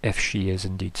if she is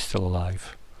indeed still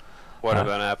alive. what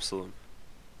about Absalom?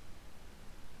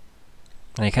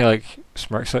 And he kind of like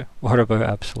smirks like, what about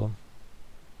Absalom?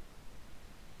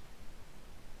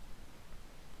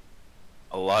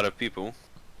 A lot of people,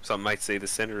 some might say the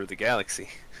center of the galaxy.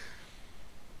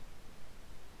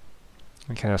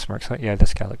 He kind of smirks like, yeah,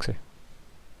 this galaxy.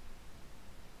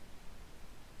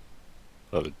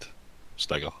 I would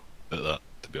stagger at that,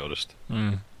 to be honest.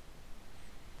 And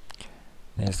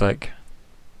he's like,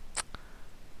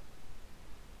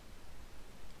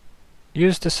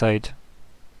 yous decide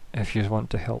if yous want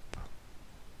to help.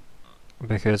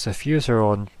 Because if yous are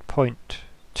on point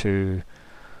to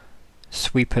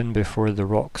sweep in before the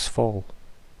rocks fall,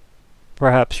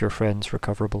 perhaps your friend's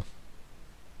recoverable.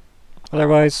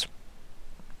 Otherwise,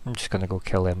 I'm just gonna go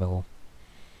kill MLO.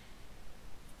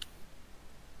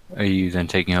 Are you then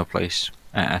taking her place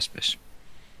at Aspis?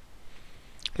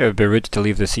 It would be rude to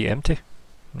leave the seat empty.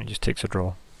 He just takes a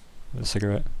draw with a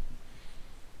cigarette.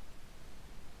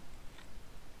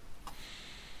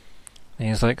 And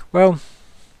he's like, well,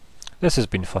 this has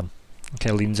been fun. He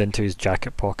kind of leans into his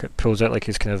jacket pocket, pulls out like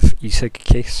his kind of e-cig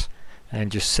case,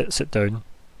 and just sits it down,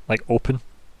 like open,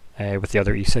 with the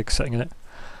other e-cig sitting in it.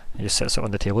 He just sits it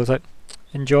on the table. He's like,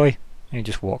 enjoy. And he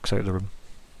just walks out of the room.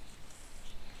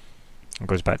 And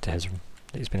goes back to his room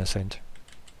that he's been assigned.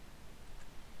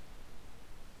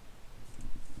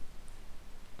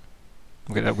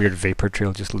 We've got that weird vapour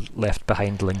trail just left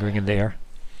behind, lingering in the air.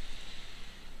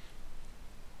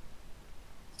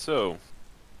 So,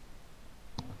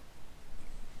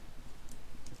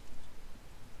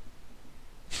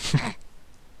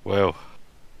 Well,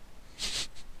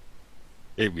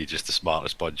 ain't we just the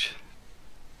smartest bunch?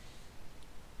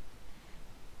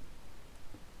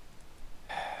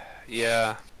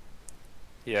 yeah,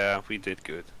 we did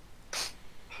good. It's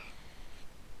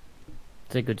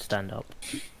a good stand up.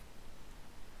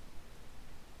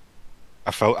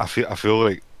 I feel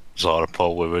like Zora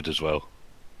probably would as well.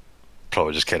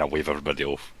 Probably just kind of wave everybody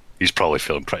off. He's probably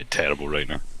feeling pretty terrible right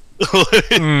now.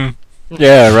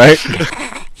 Yeah, right.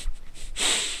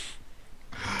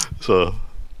 So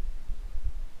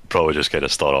probably just kind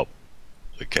of start up,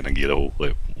 like kind of get a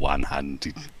like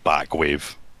one-handed back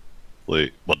wave,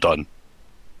 like we're done.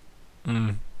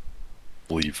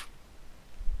 Leave.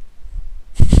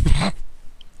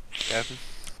 Captain?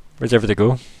 Where's everything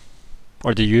go?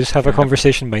 Or do you have a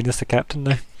conversation minus the captain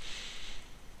now?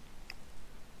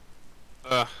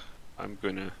 I'm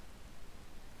gonna.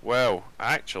 Well,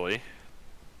 actually,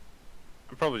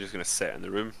 I'm probably just gonna sit in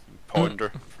the room and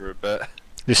ponder for a bit.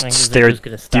 Just I think stare just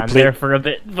gonna stand deeply. there for a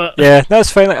bit, but Yeah,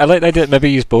 that's fine. I like the idea that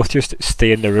maybe you both just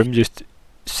stay in the room, just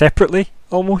separately,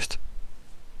 almost.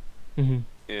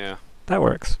 Yeah. That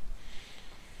works.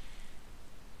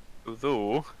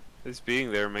 Although, his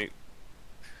being there might.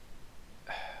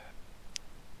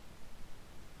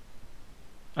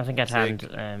 I think I'd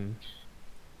Zigg. hand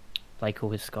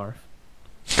Lyko his scarf.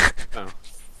 Oh,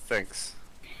 thanks.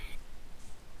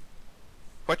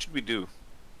 What should we do?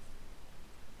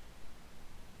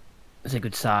 It's a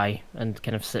good sigh and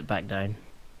kind of sit back down.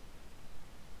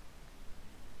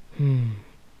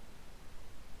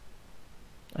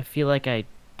 I feel like I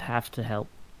have to help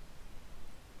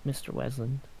Mr.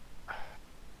 Wesland.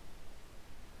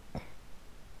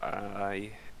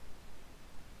 I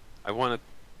want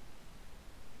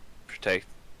to protect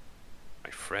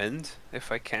my friend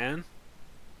if I can.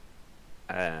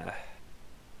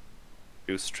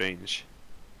 Feels strange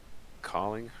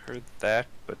calling her that,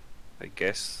 but I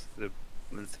guess the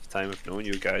length of time I've known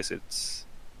you guys, it's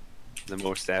the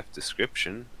most apt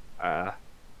description. I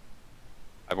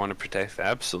want to protect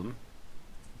Absalom.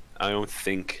 I don't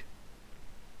think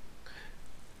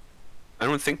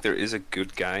there is a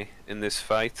good guy in this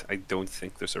fight. I don't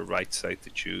think there's a right side to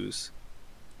choose.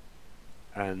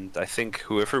 And I think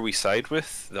whoever we side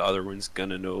with, the other one's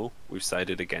gonna know we've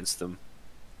sided against them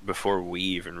before we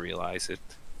even realize it.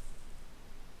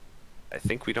 I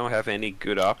think we don't have any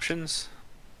good options.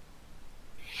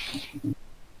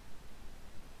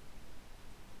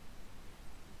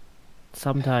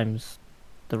 Sometimes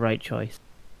the right choice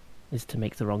is to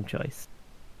make the wrong choice.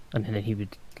 And then he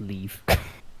would leave.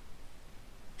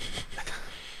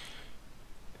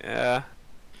 Yeah,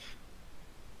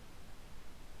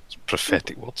 It's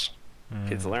prophetic words.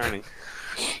 kids learning.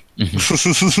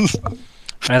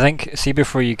 I think, see,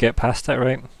 before you get past that,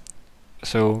 right?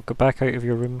 So, go back out of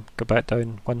your room, go back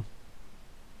down one.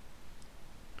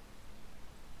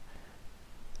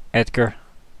 Edgar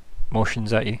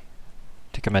motions at you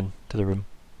to come in to the room.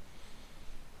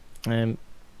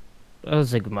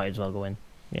 Zigg might as well go in.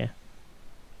 Yeah.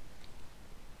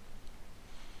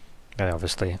 And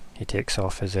obviously, he takes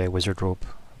off his wizard robe,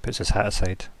 puts his hat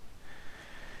aside,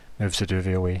 moves the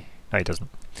duvet away. No, he doesn't.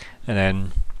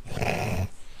 And then,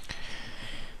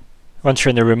 once you're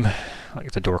in the room,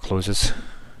 like the door closes,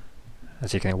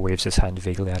 as he kind of waves his hand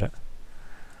vaguely at it,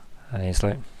 and he's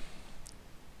like,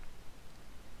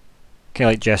 kind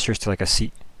of like gestures to like a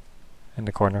seat in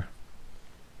the corner.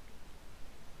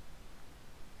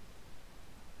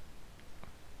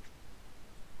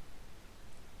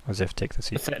 As if take the I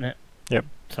seat. sit in it. Yep.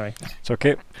 Sorry. It's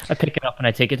okay. I pick it up and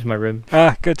I take it to my room.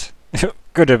 Ah, good.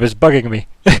 Good, it was bugging me.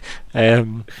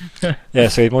 Yeah,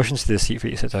 so he motions to the seat for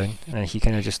you to sit down, and he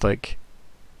kind of just like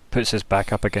puts his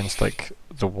back up against like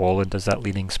the wall and does that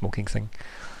leaning smoking thing.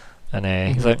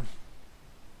 And he's like,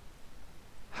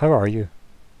 "How are you?"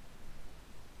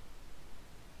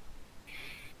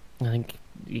 I think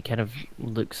he kind of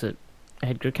looks at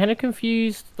Edgar, kind of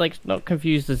confused. Like, not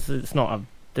confused as it's not a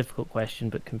difficult question,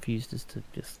 but confused as to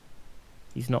just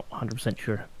he's not 100%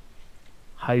 sure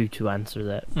how to answer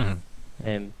that.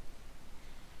 I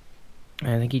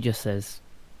think he just says,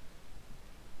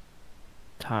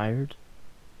 "Tired."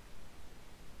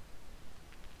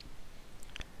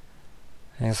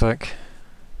 And he's like,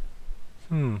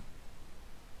 And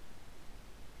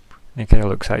he kind of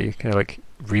looks at you, kind of like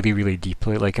really, really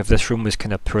deeply. Like if this room was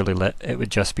kind of poorly lit, it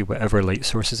would just be whatever light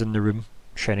source is in the room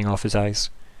shining off his eyes.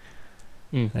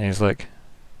 And he's like,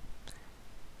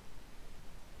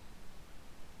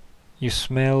 "You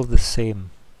smell the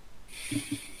same."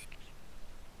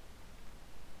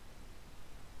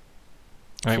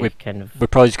 Right, we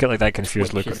probably just get like that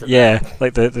confused look. Yeah,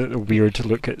 like the weird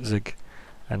look at Zigg.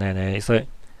 And then he's like,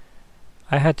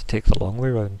 "I had to take the long way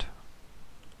round.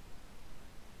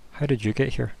 How did you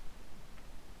get here?"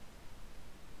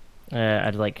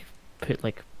 I'd like put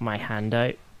like my hand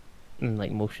out and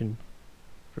like motion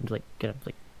for him to like kind of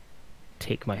like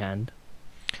take my hand.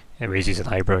 It raises an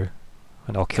eyebrow,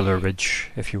 an ocular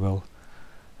ridge, if you will,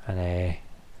 and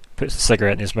puts the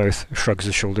cigarette in his mouth, shrugs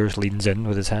his shoulders, leans in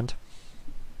with his hand.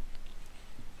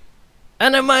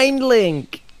 And a mind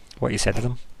link! What you said to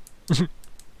them?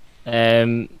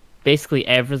 Basically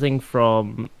everything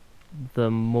from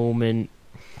the moment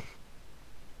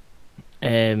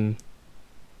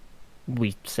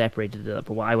we separated it up,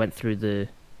 but I went through the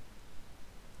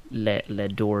le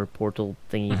door portal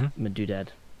thingy, my doodad.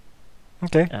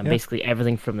 Okay. Basically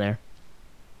everything from there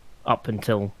up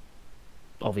until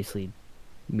obviously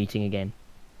meeting again.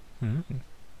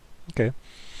 Okay.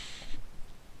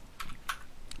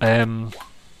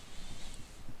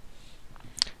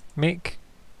 Make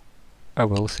a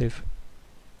will save.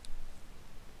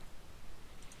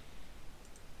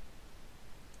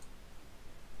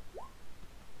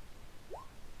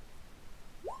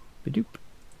 Badoop.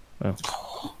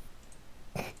 Oh.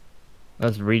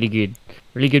 That's really good.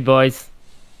 Really good, boys.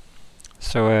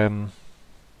 So,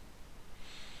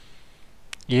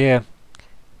 yeah,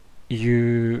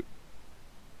 you're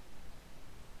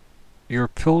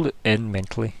pulled in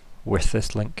mentally with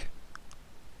this link,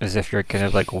 as if you're kind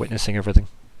of like witnessing everything,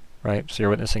 right? So you're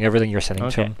witnessing everything you're sending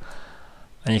to him,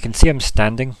 and you can see him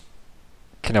standing,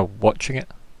 kind of watching it.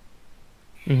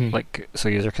 Like, so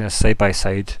you're kind of side by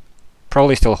side,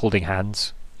 probably still holding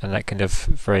hands, and that kind of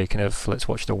very kind of let's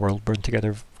watch the world burn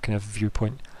together kind of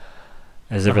viewpoint,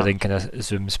 as everything kind of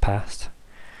zooms past.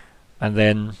 And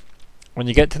then when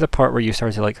you get to the part where you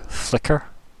start to like flicker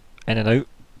in and out,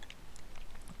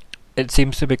 it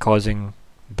seems to be causing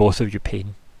both of you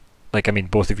pain. Like, I mean,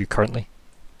 both of you currently.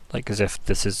 Like, as if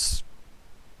this is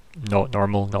not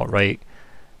normal, not right.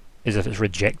 As if it's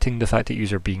rejecting the fact that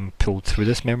you are being pulled through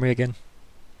this memory again.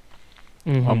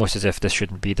 Almost as if this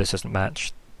shouldn't be, this isn't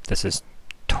matched, this is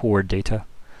Tor data.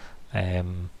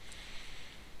 And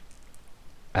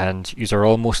you are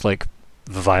almost like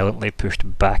violently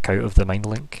pushed back out of the mind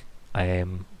link.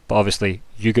 But obviously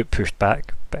you get pushed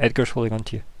back, but Edgar's holding on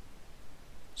to you.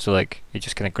 So like, he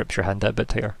just kind of grips your hand a bit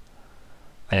tighter.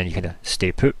 And then you kind of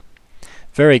stay put.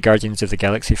 Very Guardians of the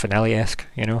Galaxy finale-esque,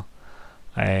 you know?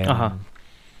 And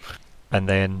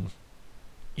then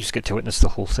you just get to witness the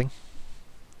whole thing.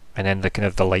 And then the kind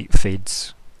of the light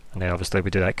fades. And then obviously we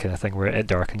do that kind of thing where it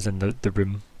darkens and the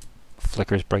room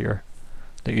flickers brighter.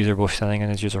 That you are both standing in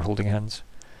as you are holding hands.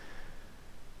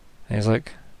 And he's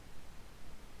like,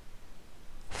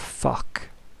 "Fuck."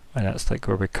 And that's like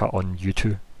where we cut on you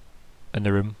two in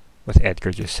the room, with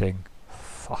Edgar just saying,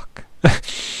 "Fuck."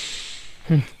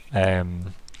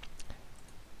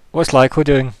 What's Lyko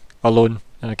doing alone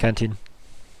in a canteen?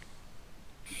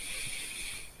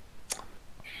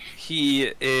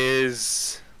 He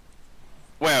is,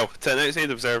 well, to an outside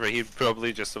observer, he'd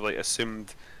probably just have like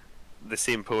assumed the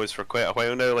same pose for quite a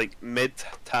while now, like mid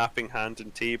tapping hand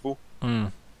and table,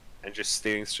 and just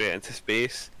staring straight into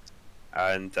space.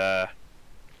 And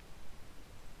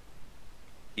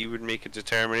he would make a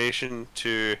determination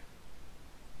to.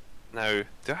 Now,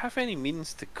 do I have any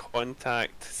means to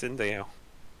contact Sindael?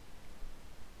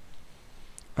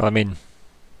 Well, I mean,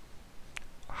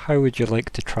 how would you like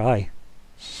to try?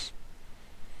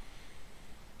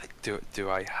 Like, do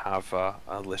I have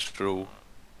a literal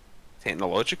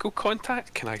technological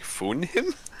contact? Can I phone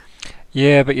him?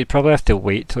 Yeah, but you'd probably have to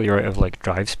wait till you're out of like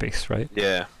drive space, right?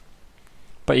 Yeah.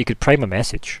 But you could prime a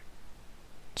message,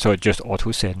 so it just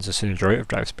auto sends as soon as you're out of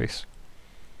drive space.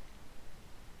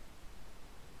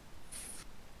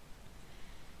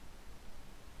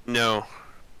 No.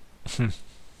 And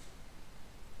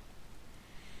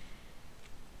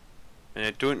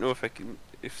I don't know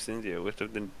if Cynthia would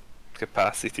have the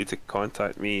capacity to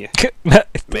contact me.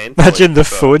 mentally, Imagine the but-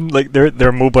 phone, like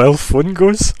their mobile phone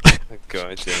goes. Oh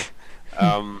God,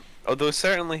 yeah. Although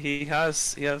certainly he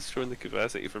has shown the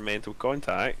capacity for mental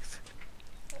contact.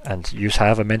 And you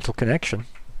have a mental connection.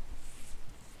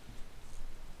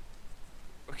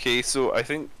 Okay, so I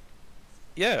think,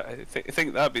 yeah, I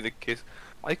think that'd be the case.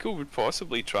 Lyko would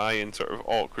possibly try and sort of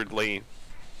awkwardly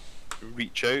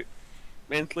reach out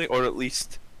mentally, or at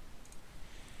least,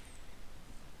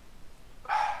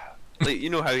 like,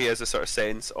 you know how he has a sort of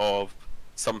sense of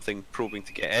something probing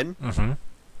to get in. Mm-hmm.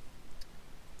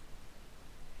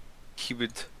 He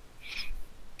would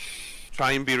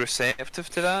try and be receptive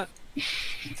to that,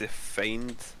 to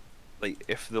find, like,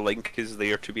 if the link is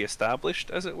there to be established,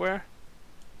 as it were.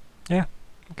 Yeah.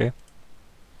 Okay.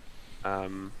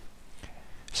 Um.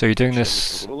 So you're doing Shall we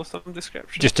this, roll some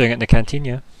description? just doing it in the canteen,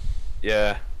 yeah?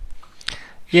 Yeah.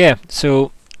 Yeah.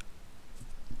 So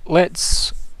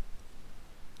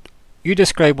you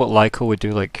describe what Lyko would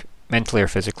do, like mentally or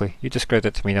physically. You describe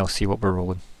it to me, and I'll see what we're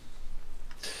rolling.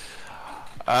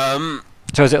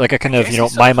 So is it like a kind of, Guess you know,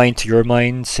 it's my sort of- mind to your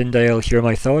mind, Sindel, hear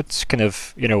my thoughts, kind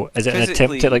of, you know, is it an attempt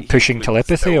Physically, at like he pushing would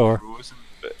telepathy, still or frozen,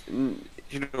 but,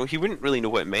 you know, he wouldn't really know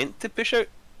what it meant to push out.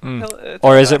 or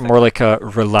is it telepathic. more like a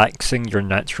relaxing your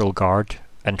natural guard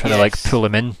and trying to like Yes. pull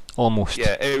him in almost?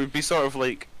 Yeah, it would be sort of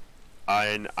like,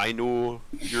 I know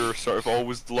you're sort of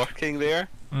always lurking there.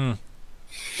 Mm.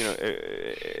 You know,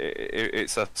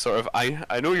 it's a sort of,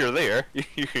 I know you're there.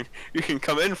 You can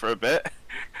come in for a bit.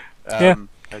 Yeah.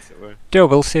 As it were. Do a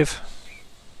will save.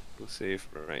 We'll save.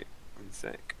 Right. 1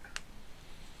 sec.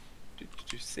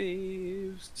 Do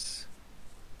saves.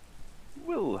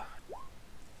 Will.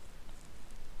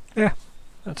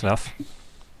 That's enough.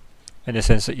 In the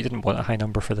sense that you didn't want a high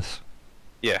number for this.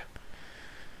 Yeah.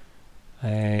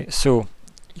 So,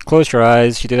 you close your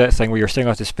eyes, you do that thing where you're staring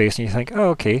out to space and you think, oh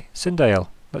okay, Sindel,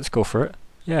 let's go for it.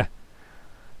 Yeah.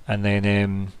 And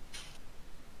then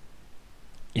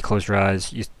you close your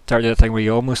eyes, you start doing that thing where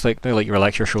you almost like you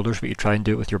relax your shoulders, but you try and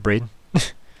do it with your brain.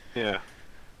 Yeah.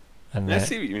 And I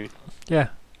see what you mean. yeah.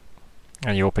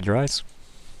 And you open your eyes.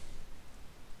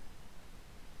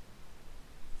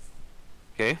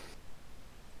 Okay.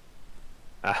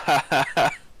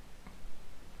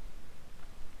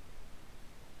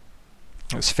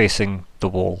 It's facing the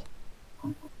wall.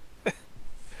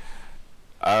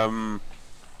 I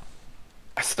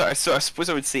suppose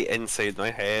I would say inside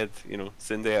my head, you know,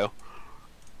 Sindel.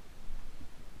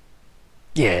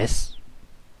 Yes.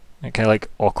 It kind of like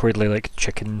awkwardly, like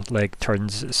chicken leg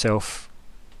turns itself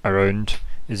around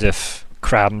as if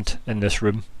crammed in this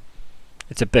room.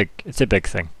 It's a big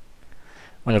thing.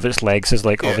 One of its legs is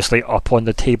like Yeah. obviously up on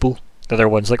the table. The other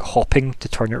one's like hopping to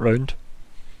turn it round.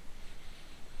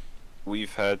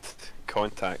 We've had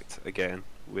contact again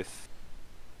with.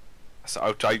 So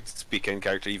I'll try to speak in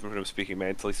character even when I'm speaking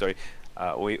mentally. Sorry,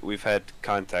 we've had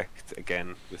contact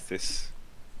again with this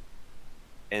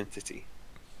entity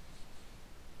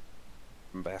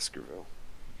from Baskerville.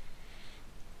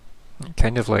 It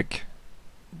kind of like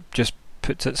just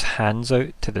puts its hands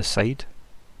out to the side,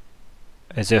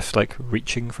 as if like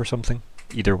reaching for something,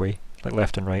 either way, like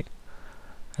left and right.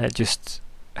 And it just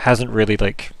hasn't really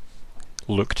like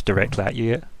looked directly at you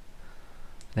yet.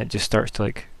 And it just starts to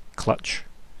like clutch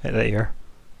at the air.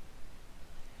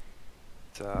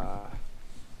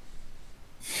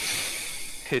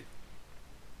 It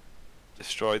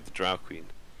destroyed the Drow Queen.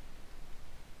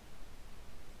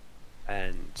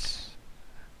 And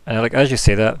And like as you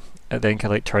say that, it then kind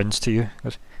of like turns to you.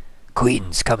 Goes,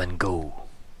 Queens come and go.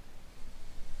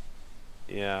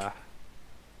 yeah,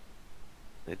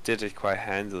 it did it quite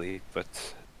handily,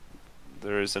 but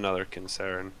there is another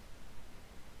concern.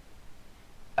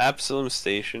 Absalom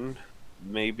Station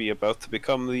may be about to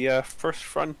become the first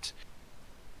front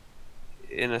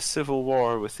in a civil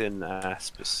war within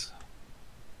Aspis.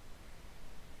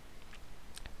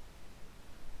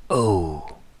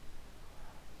 Oh.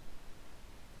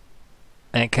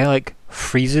 And it kind of like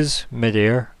freezes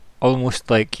mid-air, almost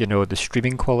like, you know, the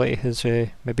streaming quality has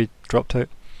maybe dropped out.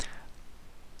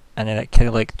 And then it kind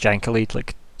of like jankily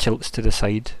like tilts to the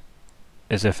side,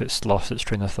 as if it's lost its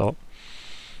train of thought.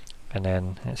 And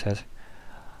then it says,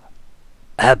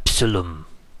 Absalom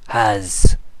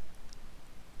has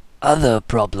other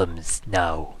problems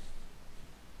now.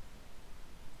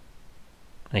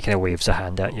 And he kind of waves a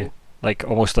hand at you, like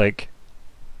almost like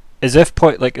as if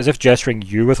gesturing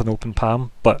you with an open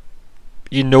palm, but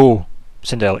you know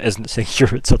Cinderella isn't saying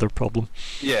you're its other problem.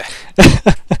 Yeah.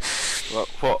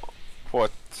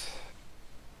 What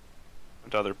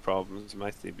other problems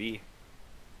might they be?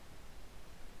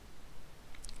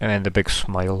 And then the big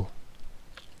smile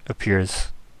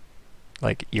appears,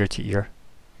 like ear to ear.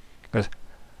 He goes,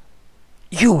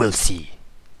 "You will see.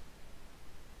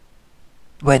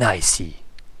 When I see."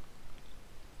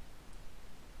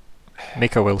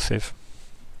 Make a will save.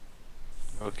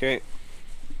 Okay.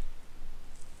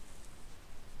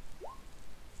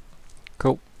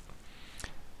 Cool.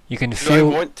 You can Do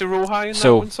feel. I want to roll high in that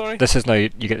So one? Sorry. this is now you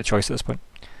get the choice at this point.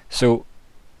 So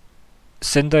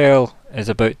Sindel is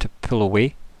about to pull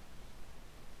away.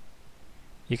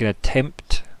 You can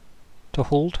attempt to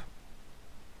hold,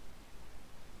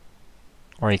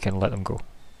 or you can let them go.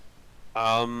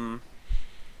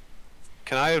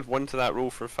 Can I add 1 to that roll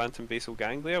for phantom basal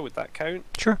ganglia? Would that count?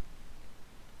 Sure.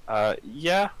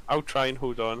 Yeah, I'll try and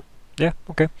hold on. Yeah.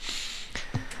 Okay.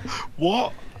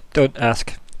 What? Don't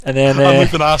ask. And then. I'm not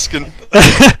even asking.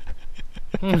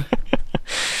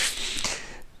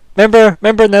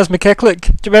 Remember Naz McKechlick?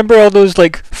 Do you remember all those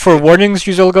like forewarnings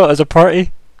you all got as a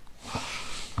party?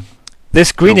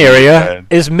 This green No, area man.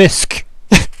 is MISC.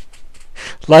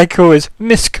 Lyko is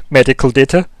MISC medical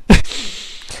data.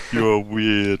 You're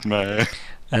weird, man.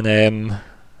 And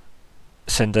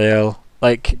Sindel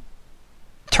like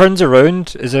turns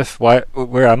around as if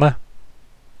where am I?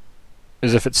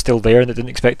 As if it's still there and it didn't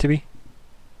expect to be.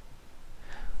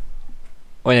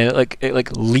 When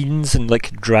it leans and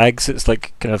like drags its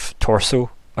like kind of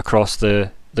torso across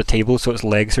the table, so its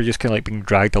legs are just kind of like being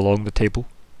dragged along the table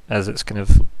as its kind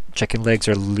of chicken legs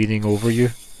are leaning over you,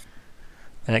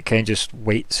 and it kind of just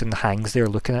waits and hangs there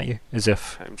looking at you as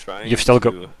if I'm trying. you've still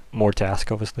got more to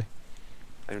ask, obviously.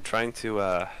 I'm trying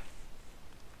to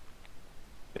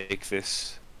make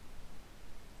this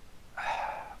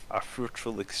a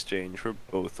fruitful exchange for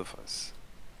both of us.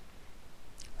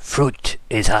 Fruit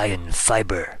is high in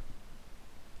fiber,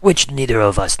 which neither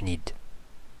of us need.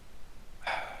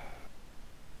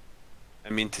 I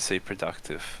mean to say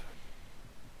productive.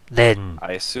 Then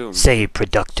I assume. say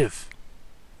productive.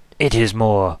 It is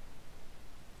more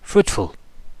fruitful.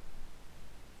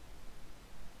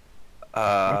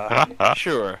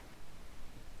 Sure.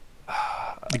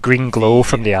 The green glow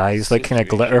from the eyes like kind of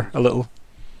glitter a little.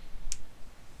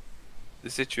 The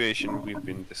situation we've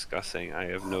been discussing, I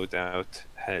have no doubt,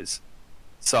 has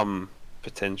some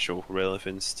potential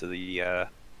relevance to the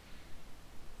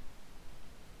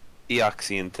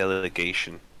Eoxian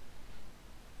delegation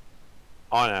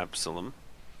on Absalom.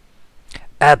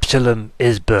 Absalom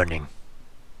is burning.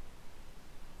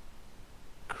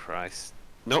 Christ.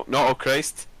 No, not oh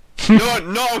Christ. No,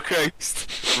 not oh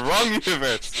Christ. Wrong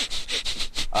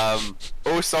universe.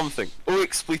 Oh something. Oh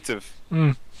expletive.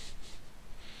 Mm.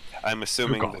 I'm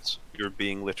assuming Oh, that you're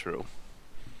being literal.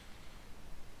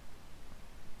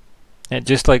 It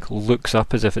just like looks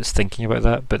up as if it's thinking about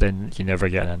that, but then you never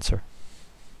get an answer.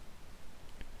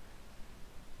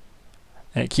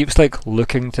 And it keeps like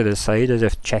looking to the side as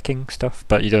if checking stuff,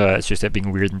 but you don't know, it's just it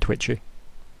being weird and twitchy.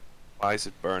 Why is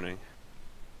it burning?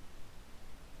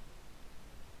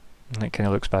 And it kind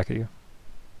of looks back at you.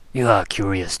 You are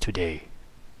curious today.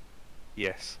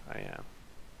 Yes, I am.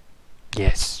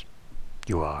 Yes,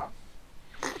 you are.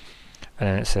 And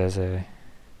then it says,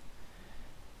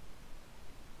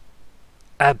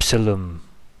 Absalom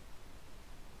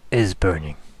is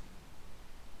burning.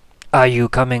 Are you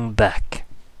coming back?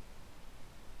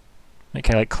 it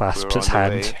kind of like clasps We're its on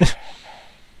the hand. way.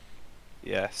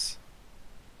 Yes.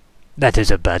 That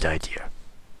is a bad idea.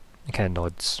 It kind of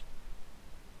nods.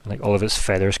 And like all of its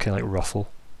feathers kind of like ruffle.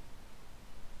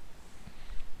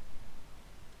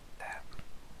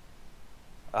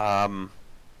 I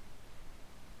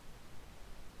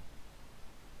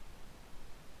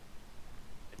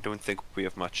don't think we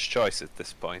have much choice at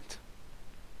this point.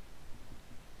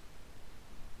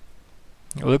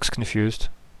 It looks confused.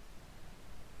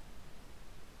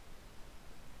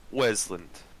 Wesland.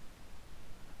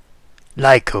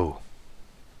 Lyko.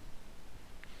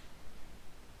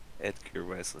 Edgar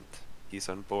Wesland. He's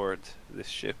on board this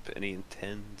ship and he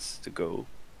intends to go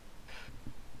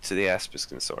to the Aspis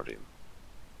Consortium.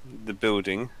 The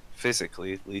building,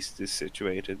 physically at least, is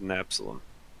situated in Absalom.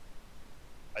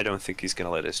 I don't think he's going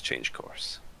to let us change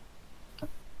course.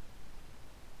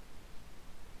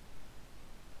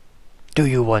 Do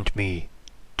you want me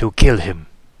to kill him?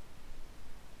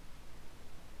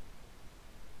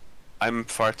 I'm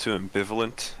far too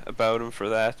ambivalent about him for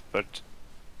that, but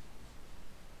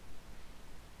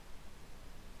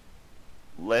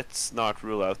let's not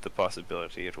rule out the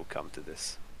possibility it will come to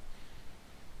this.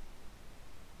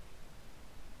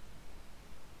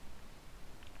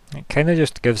 It kind of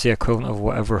just gives the equivalent of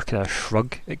whatever kind of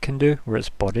shrug it can do, where its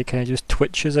body kind of just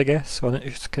twitches, I guess, on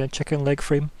its kind of chicken leg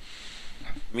frame.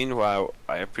 Meanwhile,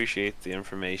 I appreciate the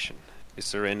information.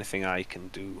 Is there anything I can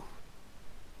do?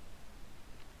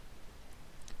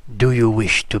 Do you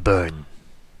wish to burn?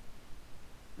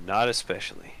 Not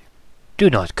especially. Do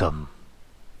not come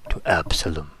to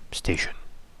Absalom Station.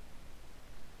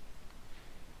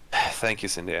 Thank you,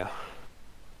 Cynthia.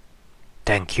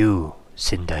 Thank you,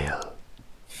 Sindael.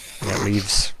 And it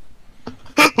leaves.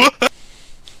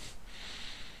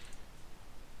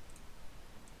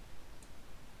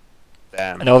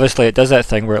 Damn. And obviously it does that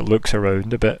thing where it looks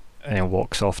around a bit and then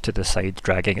walks off to the side,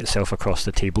 dragging itself across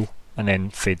the table, and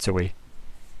then fades away.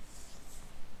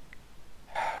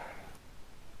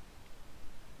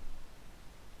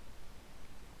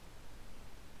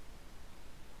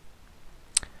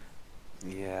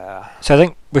 Yeah. So I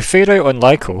think we fade out on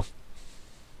Lyko.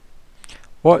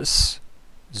 What's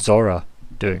Zora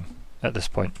doing at this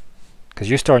point? Because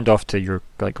you stormed off to your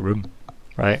room,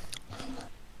 right?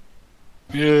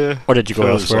 Yeah. Or did you go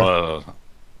elsewhere?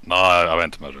 No, I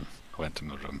went to my room.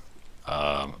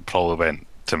 Probably went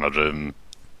to my room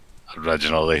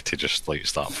originally to just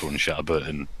start throwing shit about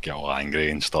and get all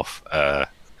angry and stuff.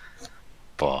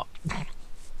 But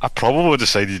I probably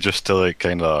decided just to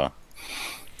kind of.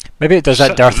 Maybe it does that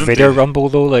Shit, Darth isn't Vader it? rumble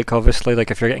though. Obviously,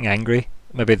 if you're getting angry,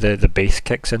 maybe the bass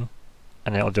kicks in,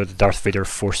 and it'll do the Darth Vader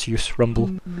force use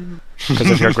rumble because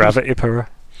of your gravity power,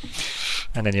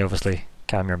 and then you obviously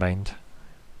calm your mind.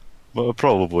 But I'll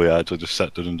probably actually just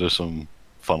sit down and do some,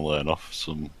 funnily enough,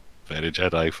 some very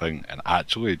Jedi thing, and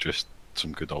actually just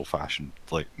some good old-fashioned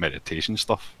meditation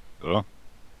stuff. You know?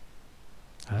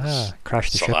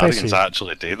 Crash the ship. I see. Solarians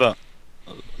actually do that.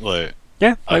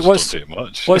 Yeah, I just don't do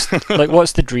much.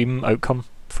 what's the dream outcome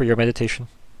for your meditation?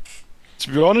 To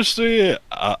be honest with you,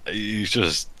 he's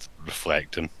just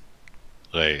reflecting,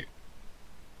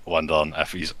 wondering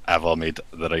if he's ever made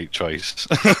the right choice.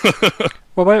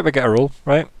 Well, why don't we get a roll,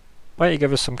 right? Why don't you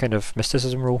give us some kind of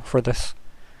mysticism roll for this,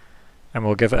 and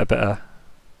we'll give it a bit of,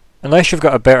 unless you've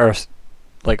got a better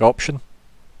option.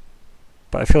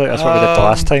 But I feel like that's what we did the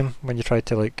last time when you tried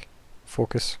to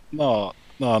focus. No,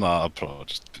 I'll probably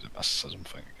just do the mysticism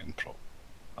thing again.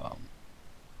 I'll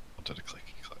do the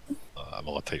clicky click.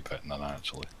 I'll type it in then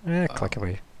actually. Yeah, click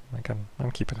away.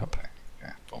 I'm keeping up.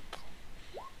 Yeah, bump.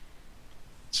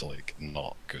 It's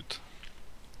not good.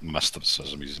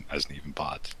 Mysticism isn't even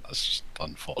bad. That's just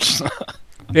unfortunate.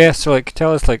 Yeah, so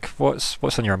tell us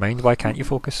what's on your mind. Why can't you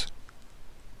focus?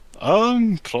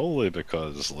 Probably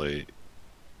because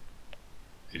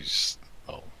he's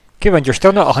Given you're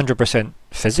still not 100%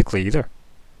 physically either.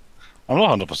 I'm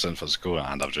not 100% physical,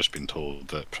 and I've just been told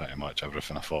that pretty much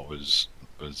everything I thought was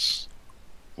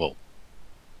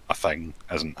a thing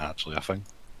isn't actually a thing.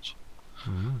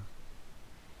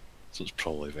 So it's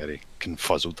probably very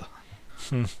confuzzled.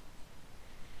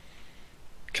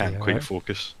 Can't quite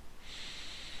focus.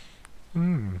 So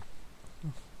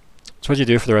what do you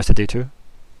do for the rest of day 2?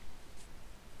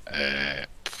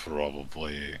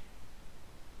 Probably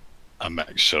a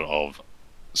mixture of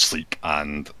sleep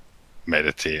and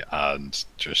meditate and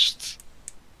just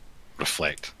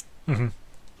reflect.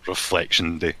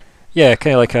 Reflection day. Yeah,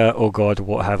 kind of like oh god,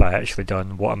 what have I actually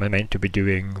done? What am I meant to be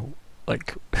doing?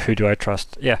 Who do I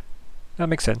trust? Yeah, that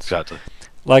makes sense. Exactly.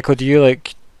 Lyko, do you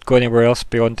go anywhere else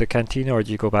beyond the canteen, or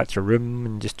do you go back to your room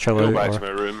and just chill out? Go back to my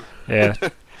room. Yeah.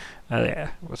 Yeah,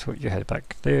 let's hope you head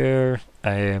back there.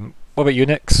 What about you,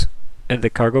 Nix? In the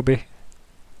cargo bay?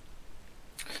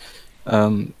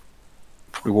 Probably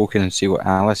walk in and see what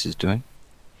Alice is doing.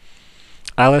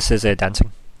 Alice is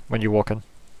dancing when you walk in.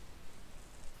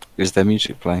 Is there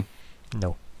music playing?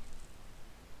 No.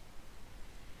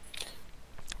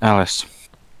 Alice.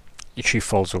 She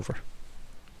falls over.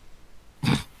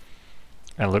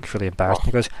 And looks really embarrassed.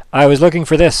 He goes, I was looking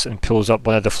for this, and pulls up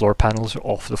one of the floor panels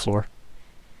off the floor.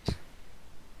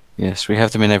 Yes, we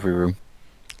have them in every room.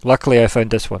 Luckily I found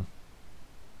this one.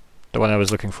 The one I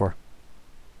was looking for.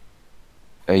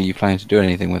 Are you planning to do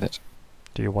anything with it?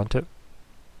 Do you want it?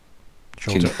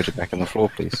 Can you put it back on the floor,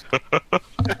 please?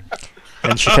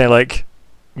 And she kind of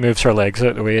moves her legs out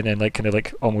of the way, and then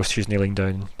almost she's kneeling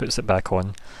down, puts it back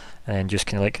on, and then just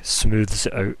kind of smooths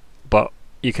it out. But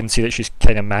you can see that she's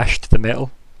kind of mashed the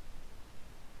metal.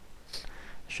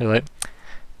 She's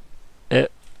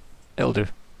it'll do.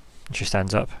 And she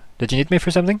stands up. Did you need me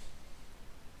for something?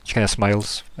 She kind of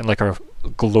smiles, and her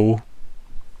glow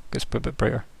gets a bit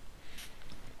brighter.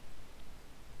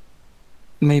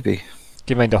 Maybe.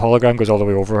 keep in mind the hologram goes all the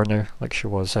way over her now, like she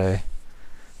was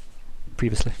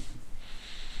previously.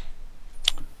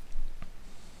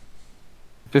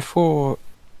 Before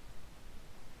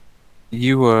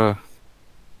you were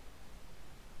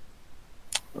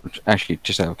actually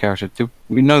just out of character, did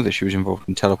we know that she was involved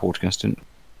in teleporting us? Didn't?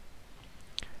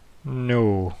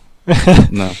 No.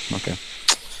 No. Okay.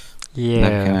 Yeah.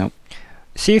 Never came out.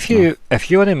 See if you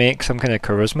want to make some kind of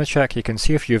charisma check, you can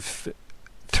see if you've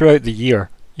throughout the year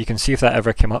you can see if that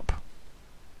ever came up.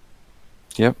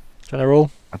 Yep. Do you want to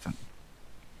roll? I think.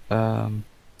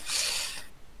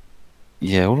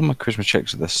 Yeah, all of my charisma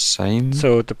checks are the same.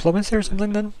 So diplomacy or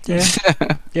something then? Yeah.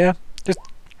 Yeah. Just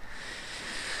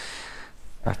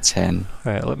a 10.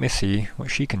 right. Let me see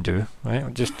what she can do. Right.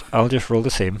 I'll just roll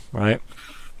the same. Right.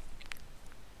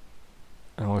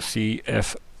 And we'll see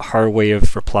if her way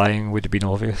of replying would have been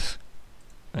obvious.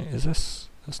 Right, is this?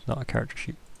 That's not a character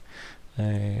sheet.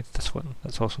 This one.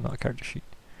 That's also not a character sheet.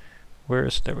 There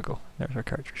we go. There's our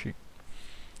character sheet.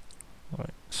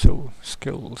 Right. So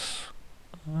skills.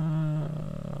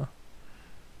 Am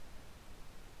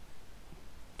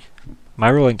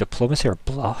I rolling diplomacy or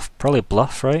bluff? Probably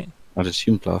bluff, right? I'd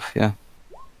assume bluff, yeah.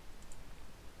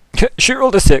 She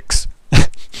rolled a 6.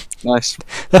 Nice.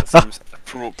 That seems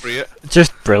appropriate.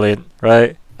 Just brilliant,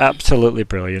 right? Absolutely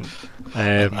brilliant.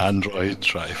 Android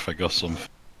try to figure something.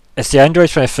 It's the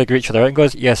androids trying to figure each other out and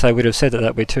goes, yes, I would have said it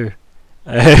that way too.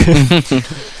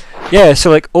 Yeah,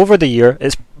 so like over the year,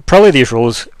 it's probably these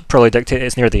roles probably dictate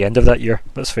it's near the end of that year,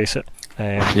 let's face it.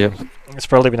 Yep. It's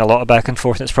probably been a lot of back and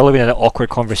forth, and it's probably been an awkward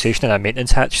conversation in a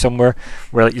maintenance hatch somewhere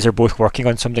where like these are both working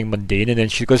on something mundane, and then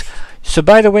she goes, so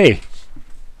by the way,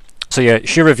 so yeah,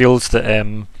 she reveals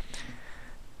that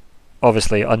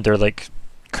obviously under like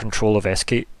control of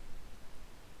Escate,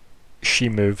 she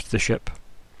moved the ship.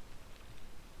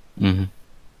 Mm-hmm.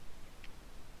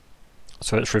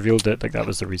 So it's revealed that like that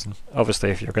was the reason. Obviously,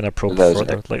 if you're going to probe That was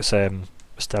further, let's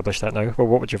establish that now. Well,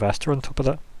 what would you have asked her on top of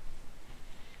that?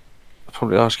 I'd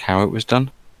probably ask how it was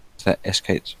done. Is that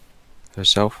Escate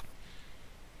herself?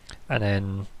 And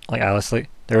then, like Alice, like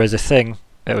there was a thing.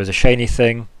 It was a shiny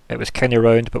thing. It was kind of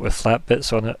round, but with flat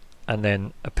bits on it. And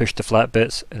then I pushed the flat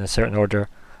bits in a certain order,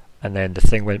 and then the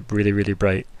thing went really, really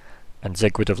bright. And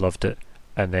Zigg would have loved it.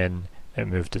 And then it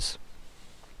moved us.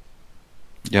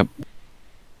 Yep.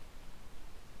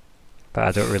 But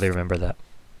I don't really remember that.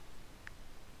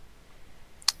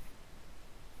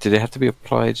 Did it have to be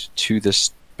applied to the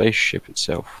spaceship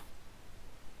itself?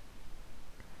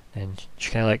 And she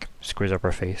kind of like screws up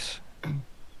her face.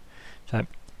 So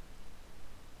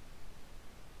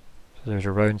there's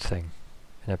a round thing,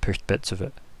 and I pushed bits of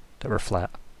it that were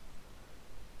flat.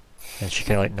 And she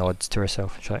kind of like nods to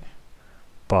herself. She's like,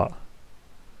 but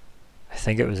I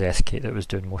think it was Escate that was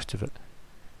doing most of it.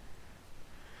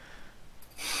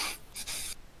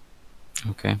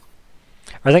 Okay.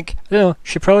 I think, I don't know,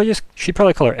 she'd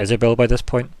probably call her Isabel by this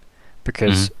point,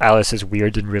 because Alice is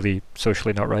weird and really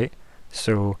socially not right.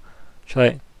 So she's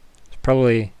like, it's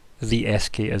probably the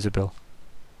SK Isabel.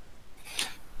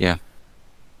 Yeah.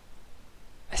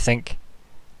 I think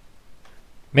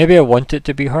maybe I want it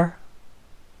to be her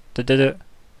that did it,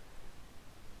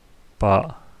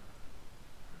 but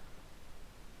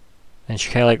and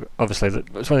she kind of like, obviously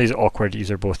it's one of these awkward,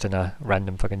 these are both in a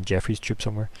random fucking Jeffries tube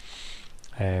somewhere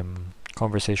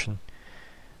conversation.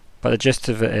 But the gist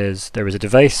of it is there was a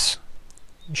device,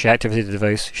 she activated the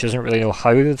device, she doesn't really know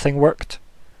how the thing worked,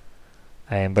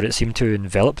 but it seemed to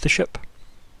envelop the ship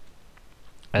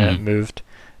and it moved,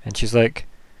 and she's like,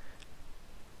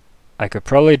 I could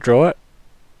probably draw it,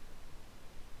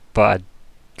 but I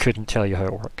couldn't tell you how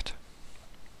it worked.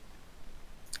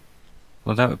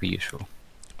 Well, that would be useful.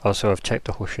 Also, I've checked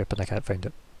the whole ship and I can't find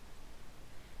it.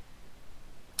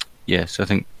 Yes, I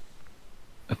think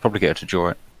I'd probably get her to draw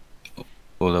it.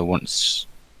 Although once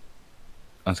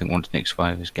Nix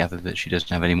 5 has gathered that she doesn't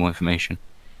have any more information.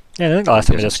 Yeah, I think the last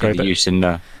time I doesn't described see the it. use in,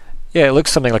 Yeah, it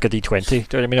looks something like a D20, do you know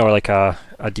what I mean? Or like a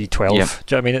D12. Yep. Do you know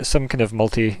what I mean? It's some kind of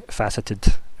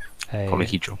multifaceted.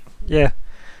 polyhedral. Yeah.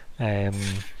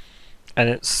 And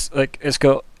it's like, it's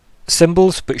got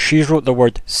symbols, but she wrote the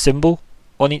word symbol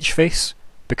on each face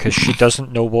because she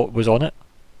doesn't know what was on it.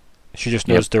 She just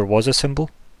knows there was a symbol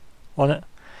on it.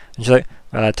 And she's like,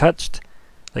 well, I touched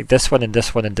like this one and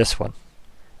this one and this one,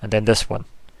 and then this one.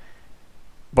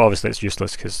 But obviously it's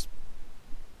useless because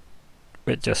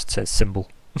it just says symbol.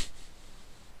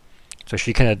 So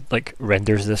she kind of like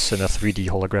renders this in a 3D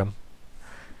hologram.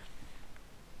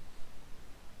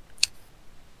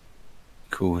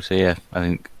 Cool. So yeah, I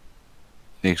think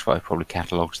Nix 5 probably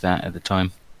catalogues that at the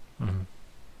time.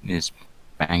 His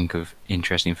bank of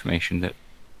interesting information that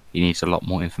he needs a lot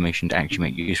more information to actually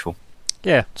make useful.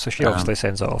 Yeah, so she obviously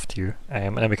sends it off to you,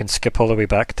 and then we can skip all the way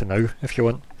back to now if you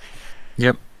want.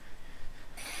 Yep.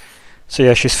 So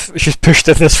yeah, she's pushed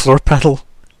in this floor panel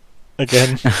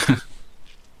again.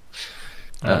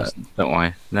 Don't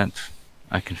worry,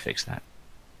 I can fix that.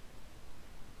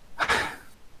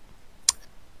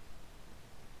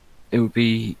 It would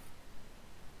be.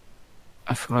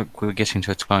 I feel like we're getting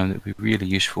to a time that would be really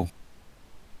useful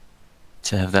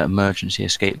to have that emergency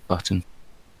escape button.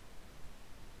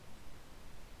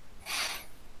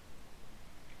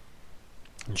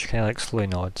 And she kind of like slowly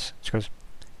nods. She goes,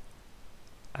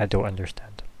 I don't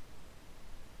understand.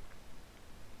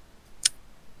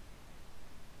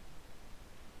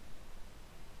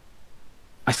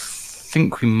 I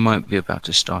think we might be about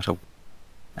to start a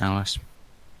Alice.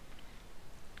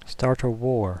 Start a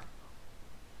war.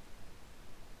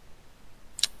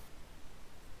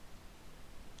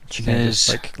 She kind of just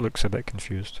like looks a bit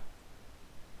confused.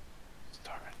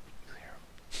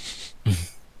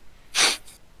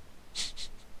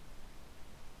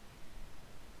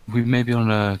 We may be on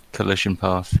a collision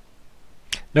path.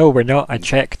 No, we're not. I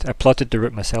checked. I plotted the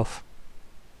route myself.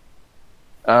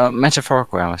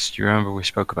 Metaphorical Alice. Do you remember we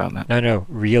spoke about that? No,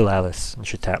 real Alice. And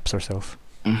she taps herself.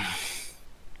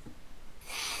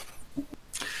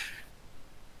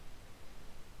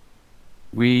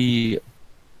 It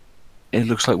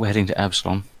looks like we're heading to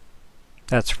Absalom.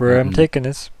 That's where I'm taking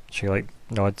this. She like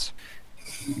nods.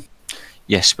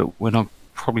 Yes, but we're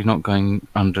probably not going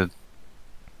under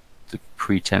the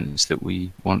pretense that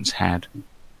we once had.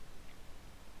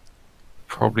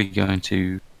 Probably going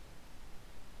to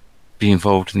be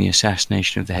involved in the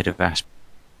assassination of the head of Asp.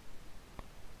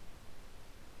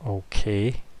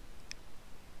 Okay.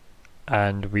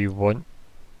 And we want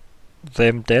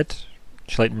them dead?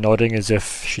 She's like nodding as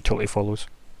if she totally follows.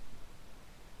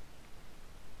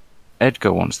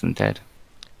 Edgar wants them dead.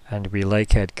 And we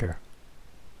like Edgar.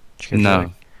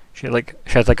 No. She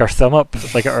has like her thumb up,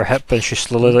 like at her hip, and she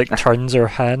slowly like turns her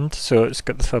hand so it's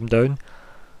got the thumb down.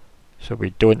 So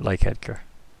we don't like Edgar.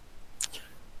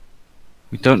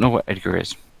 We don't know what Edgar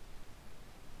is.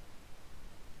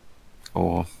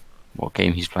 Or what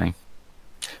game he's playing.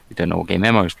 We don't know what game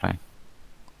Emma is playing.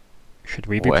 Should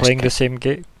we be playing the same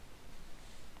game?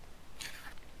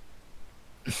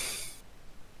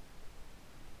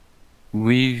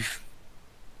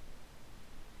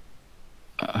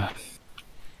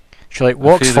 She like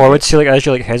walks forward, see like as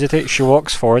you like hesitate, she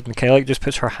walks forward and kinda like just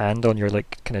puts her hand on your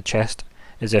like kinda chest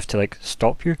as if to like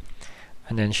stop you.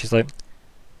 And then she's like,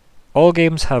 all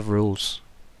games have rules.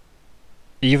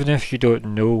 Even if you don't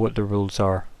know what the rules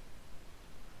are.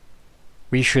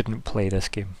 We shouldn't play this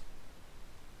game.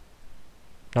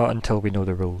 Not until we know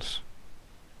the rules.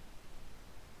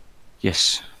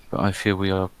 Yes, but I feel we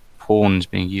are pawns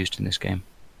being used in this game.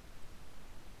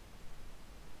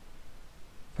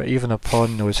 But even a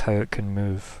pawn knows how it can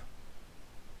move.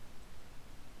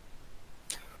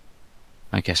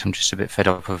 I guess I'm just a bit fed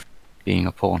up of being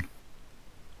a pawn.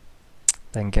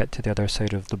 Then get to the other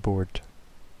side of the board.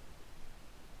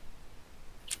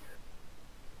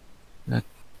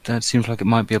 That seems like it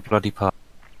might be a bloody part.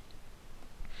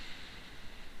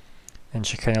 And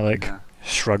she kinda like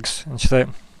shrugs and she's like,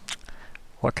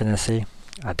 what can I say?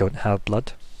 I don't have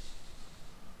blood.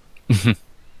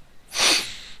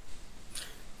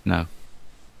 No.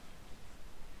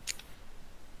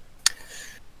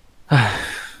 I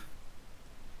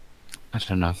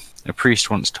don't know. A priest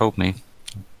once told me,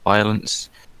 violence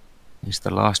is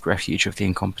the last refuge of the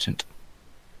incompetent.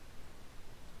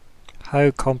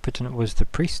 How competent was the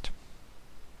priest?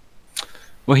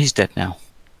 Well, he's dead now.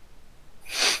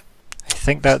 I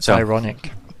think that's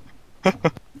ironic.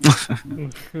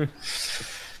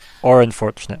 Or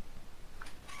unfortunate.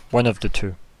 One of the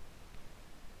two.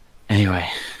 Anyway,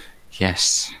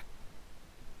 yes.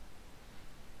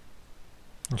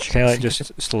 And she kinda like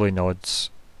just slowly nods,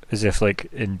 as if like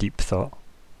in deep thought.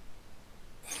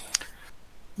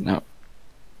 No,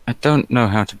 I don't know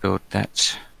how to build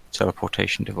that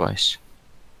teleportation device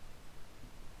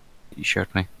you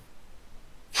showed me.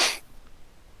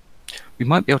 We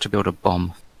might be able to build a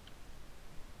bomb.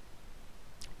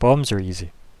 Bombs are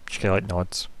easy. She kinda like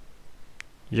nods.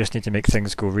 You just need to make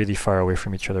things go really far away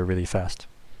from each other really fast.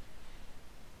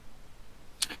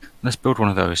 Let's build one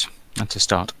of those. That's a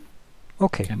start.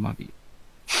 Okay. It might be.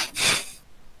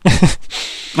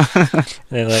 And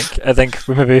then like I think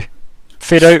we maybe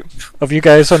fade out of you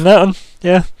guys on that one.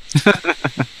 Yeah.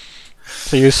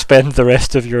 So you spend the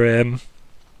rest of your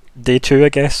day 2, I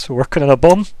guess, working on a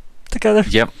bomb together.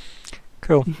 Yep.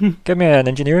 Cool. Give me an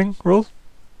engineering roll.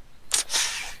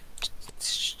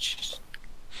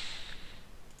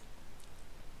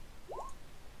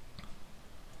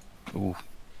 Ooh.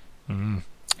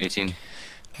 18.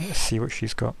 Let's see what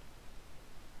she's got.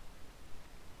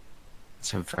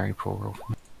 It's a very poor roll.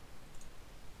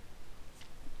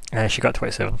 She got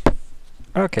 27.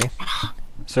 Okay.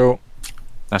 So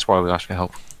That's why we asked for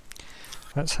help.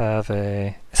 let's have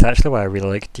a. It's actually why I really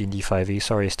like D&D 5e.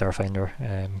 Sorry, StarFinder,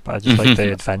 but I just like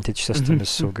the advantage system is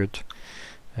so good.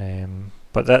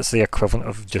 But that's the equivalent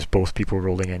of just both people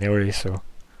rolling anyway. So.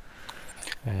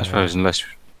 I suppose unless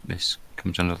this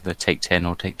comes under the take 10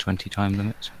 or take 20 time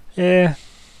limits. Yeah.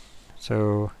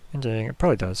 So engineering, it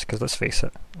probably does, because let's face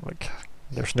it, like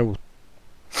there's no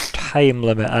time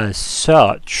limit as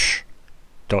such. ...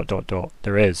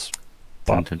 There is.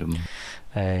 But Dum-dum-dum.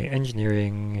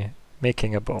 engineering,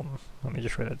 making a bomb. Let me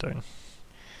just write it down.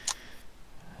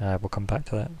 We'll come back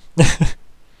to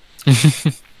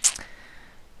that.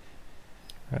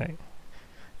 Right.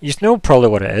 You know probably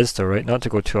what it is though, right? Not to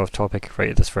go too off topic right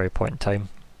at this very point in time.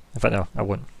 In fact, no, I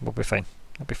won't. We'll be fine.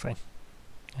 I'll be fine.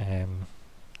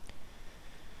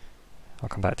 I'll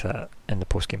come back to that in the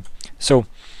post game. So,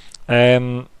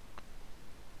 I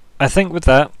think with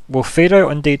that, we'll fade out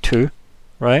on day 2,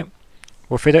 right?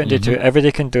 We'll fade out on day 2.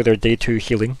 Everybody can do their day 2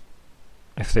 healing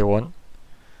if they want.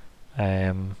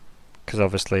 Because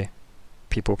obviously,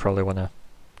 people probably want to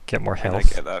get more I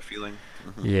health. get that feeling.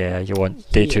 Yeah, you want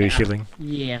day 2 healing.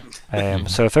 Yeah.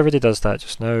 So if everybody does that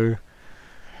just now,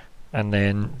 and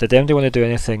then did anybody want to do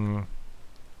anything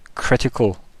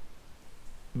critical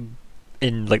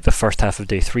in like the first half of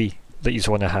day 3 that you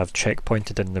want to have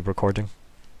checkpointed in the recording?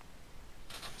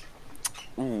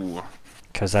 Ooh.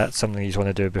 Because that's something you want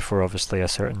to do before obviously a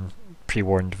certain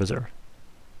pre-warned visitor.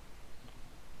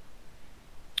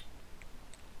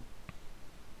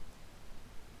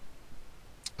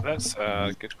 That's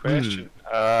a good question.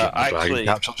 Get my dragon Actually,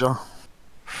 capsule jar.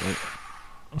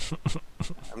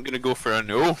 I'm gonna go for a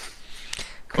no.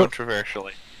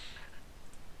 Controversially.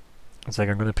 It's like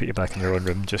I'm going to put you back in your own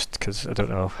room just because I don't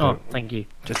know. Oh, thank you.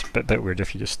 Just a bit weird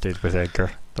if you just stayed with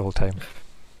Edgar the whole time.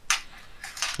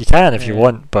 You can if you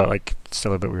want, but like it's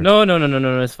still a bit weird. No,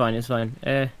 it's fine, it's fine.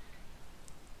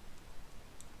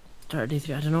 Start day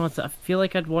 3, I don't know, I feel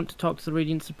like I'd want to talk to the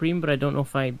Radiant Supreme, but I don't know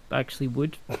if I actually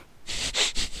would.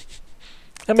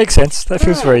 That makes sense. That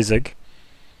feels very Zigg.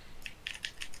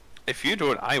 If you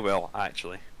don't, I will,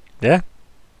 actually. Yeah?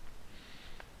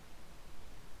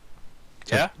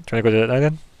 Yeah? Do you want to go do that now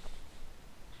then?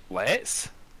 Let's.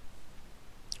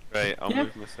 Right, I'll Yeah.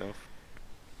 move myself.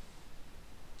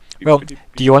 Well,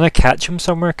 do you want to catch him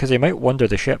somewhere? Because he might wander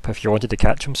the ship if you wanted to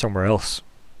catch him somewhere else.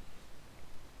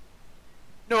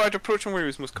 No, I'd approach him where he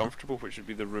was most comfortable, which would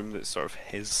be the room that's sort of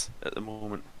his at the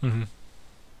moment. Mm-hmm.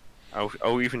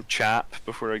 I'll even chap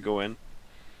before I go in.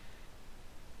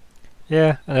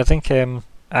 Yeah, and I think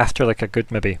after like a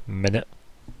good maybe minute,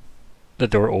 the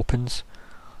door opens,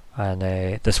 and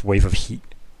this wave of heat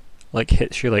like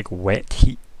hits you like wet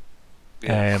heat.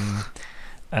 Yeah.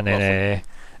 And then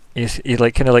he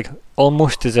like kind of like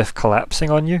almost as if collapsing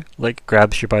on you, like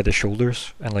grabs you by the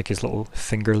shoulders and like his little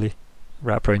fingerly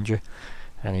wrap around you,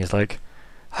 and he's like,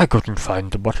 "I couldn't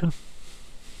find the button."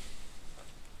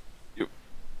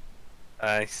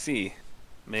 I see.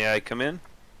 May I come in?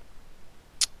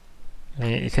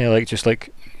 And he kind of like just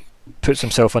like puts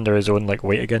himself under his own like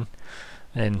weight again,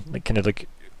 and like kind of like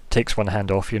takes one hand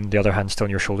off you and the other hand's still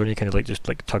on your shoulder, and he kind of like just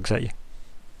like tugs at you.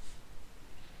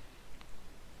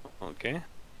 Okay.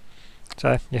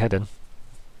 So you head in.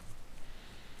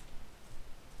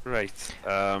 Right.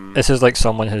 This is like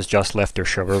someone has just left their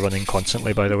shower running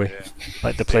constantly, by the way. Yeah.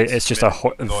 Like the place, it's just a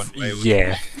hot. Gone way with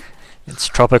Yeah, it's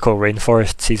tropical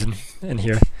rainforest season in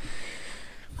here.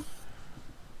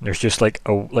 There's just like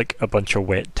a bunch of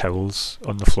wet towels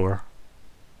on the floor.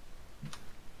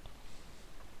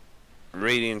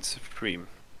 Radiant Supreme.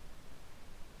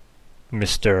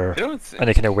 Mister, I don't think. and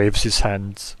he kind of waves his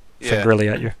hands fingerly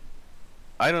at you.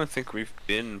 I don't think we've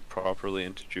been properly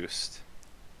introduced.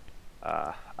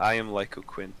 I am Lyko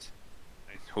Quint.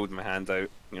 I hold my hand out,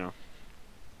 you know.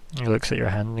 He looks at your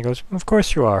hand and he goes, "Of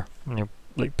course you are." And he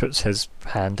like puts his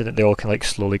hand in it. They all can like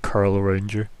slowly curl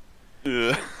around you.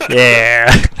 Yeah.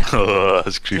 Oh,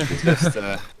 that's creepy. Just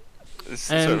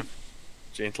sort of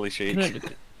gently shake.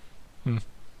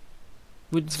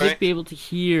 Would It's Zigg fine. be able to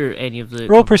hear any of the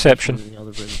Roll perception. conversations in the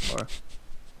other room?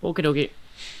 Or... Okay.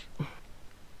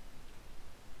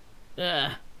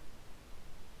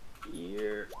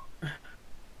 Here.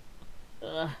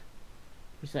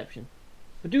 Perception.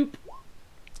 Badoop.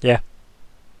 Yeah.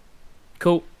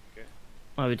 Cool. Okay.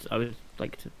 I would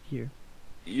like to hear.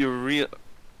 You're real.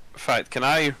 In fact, can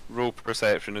I roll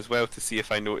perception as well to see if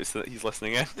I notice that he's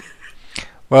listening in?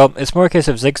 Well, it's more a case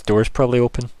of Zig's door's probably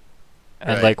open.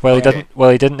 And Right, like, while okay.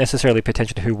 he didn't necessarily pay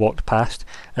attention to who walked past,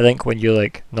 I think when you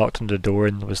like knocked on the door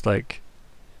and was like,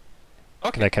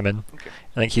 "Can I Okay. come in?" Okay.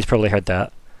 I think he's probably heard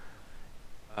that.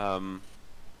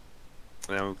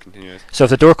 Now we'll continue. So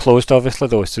if the door closed, obviously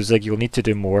though, so Zigg, you'll need to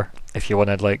do more if you want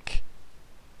to like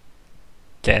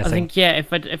get I anything. think yeah,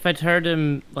 if I'd heard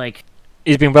him like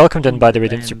He's been welcomed in by the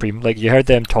Radiant Um, Supreme. Like you heard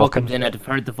them talking. welcomed in, I'd have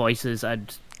heard the voices.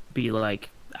 I'd be like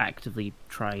actively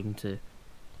trying to,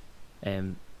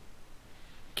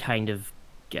 kind of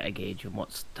get a gauge on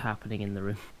what's happening in the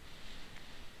room.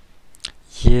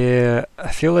 Yeah,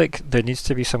 I feel like there needs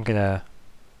to be some kind of.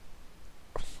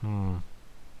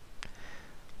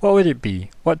 What would it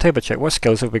be? What type of check? What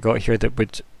skills have we got here that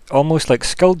would almost like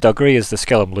skullduggery is the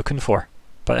skill I'm looking for,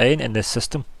 but it ain't in this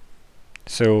system.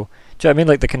 So, do you know what I mean?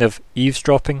 Like the kind of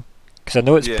eavesdropping, because I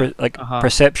know it's Yeah.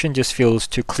 perception just feels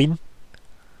too clean.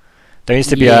 There needs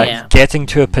to be Yeah. a getting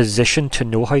to a position to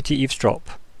know how to eavesdrop.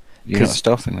 You're not 'Cause-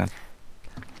 stealthing then.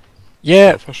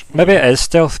 Yeah, maybe it is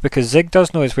stealth because Zigg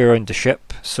does know his way around the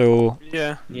ship. So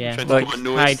Yeah. Yeah, Trying to like, go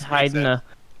unnoticed, hide in that's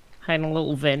a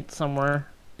little vent somewhere.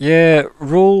 yeah,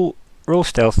 roll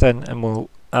stealth then, and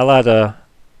I'll add a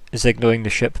Zigg knowing the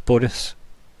ship bonus,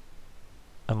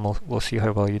 and we'll see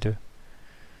how well you do.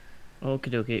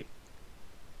 Okie dokie.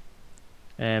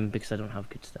 Because I don't have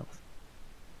good stealth.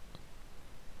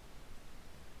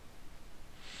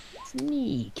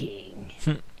 Sneaking.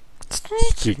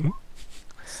 Sneaking. it.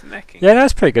 Snacking. Yeah,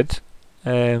 that's pretty good.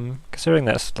 Considering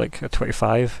that's like a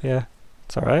 25, yeah,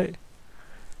 it's all right.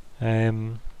 I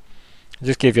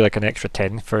just gave you like an extra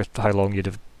 10 for how long you'd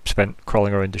have spent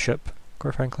crawling around the ship,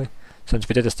 quite frankly, since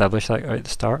we did establish that right at the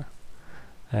start.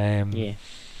 Yeah.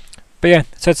 But yeah,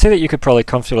 so I'd say that you could probably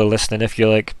comfortably listen in if you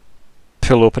like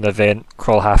pull open a vent,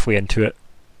 crawl halfway into it,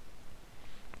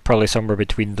 probably somewhere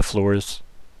between the floors,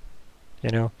 you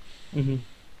know, Mm-hmm.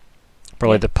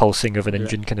 probably Yeah. the pulsing of an Yeah.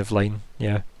 engine kind of line,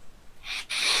 yeah.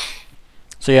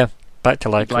 So yeah, back to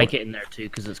I'd Lyko. like it in there too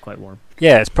because it's quite warm.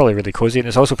 Yeah, it's probably really cozy, and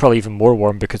it's also probably even more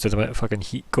warm because of the amount of fucking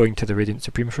heat going to the Radiant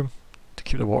Supreme's room to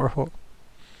keep the water hot.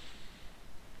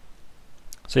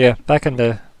 So yeah, back in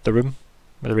the room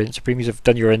with the Radiant Supremes, you've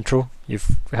done your intro,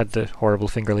 you've had the horrible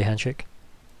fingerly handshake.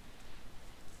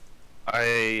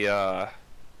 I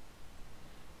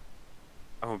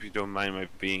hope you don't mind my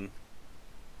being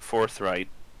forthright,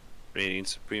 Radiant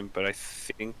Supreme, but I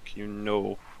think you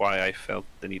know why I felt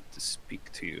the need to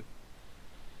speak to you.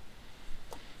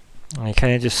 And he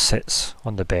kind of just sits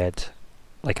on the bed,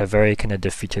 like a very kind of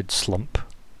defeated slump.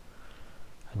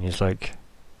 And he's like,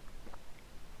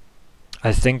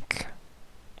 I think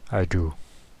I do.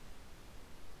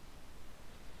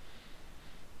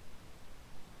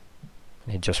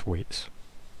 And he just waits.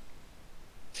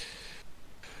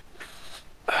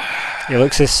 He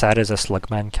looks as sad as a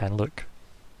slugman can look.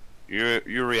 You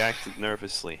reacted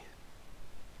nervously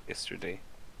yesterday,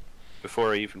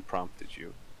 before I even prompted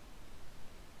you.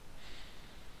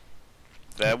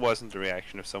 That wasn't the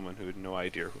reaction of someone who had no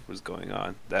idea what was going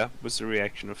on. That was the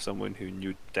reaction of someone who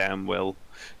knew damn well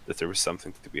that there was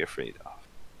something to be afraid of.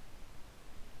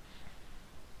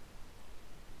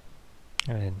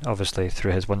 And obviously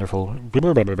through his wonderful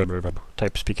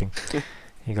type speaking,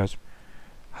 he goes,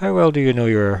 how well do you know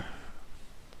your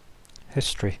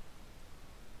history?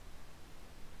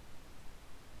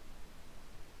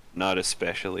 Not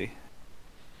especially.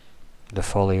 The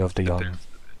folly of the young.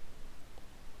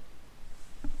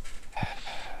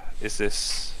 Is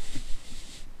this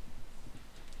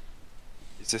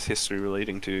history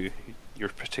relating to your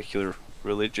particular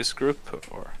religious group,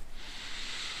 or?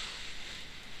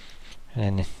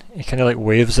 And he kind of like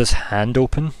waves his hand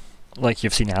open, like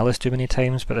you've seen Alice do many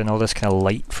times, but then all this kind of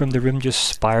light from the room just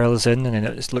spirals in, and then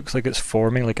it just looks like it's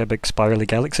forming like a big spirally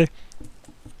galaxy.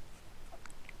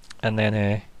 And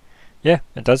then, yeah,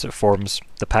 it does. It forms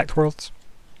the Pact Worlds.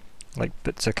 Like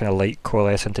bits of kind of light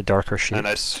coalesce into darker shapes. And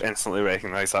I instantly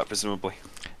recognise that, presumably.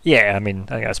 Yeah, I mean,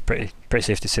 I think that's pretty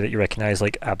safe to say that you recognise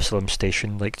like Absalom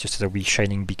Station, like just as a wee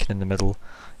shining beacon in the middle.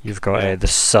 You've got Yeah. the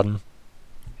sun,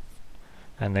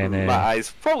 and then My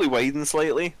eyes probably widen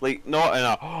slightly, like not in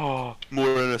a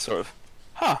more in a sort of,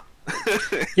 huh.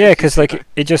 yeah, because like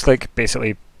it just like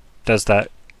basically does that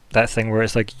thing where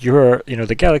it's like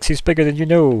the galaxy's bigger than you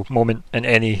know moment in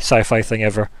any sci-fi thing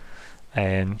ever,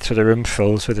 and so the room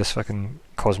fills with this fucking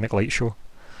cosmic light show,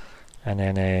 and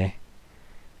then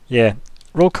yeah,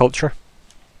 roll culture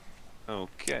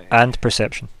Okay. and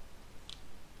perception.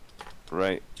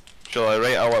 Right. Shall I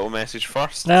write a little message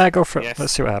first? Nah, go for it. Yes.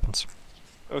 Let's see what happens.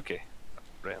 Okay.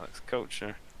 Right, let's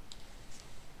culture.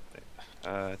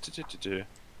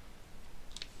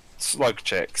 Slug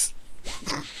checks.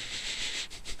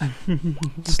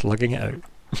 Slugging it out.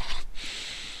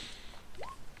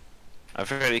 A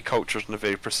very cultured and a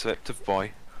very perceptive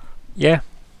boy. Yeah,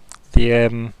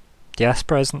 the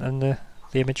diaspora isn't in the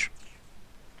image.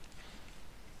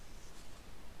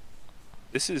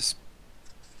 This is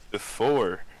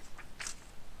before.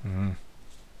 Mm.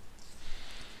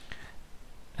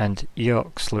 And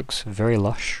Eox looks very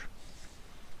lush.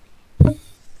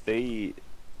 They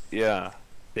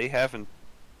haven't.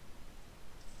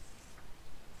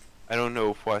 I don't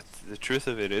know what the truth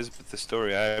of it is, but the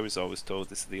story I was always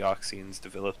told is the Oxians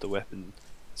developed a weapon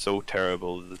so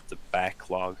terrible that the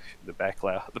backlash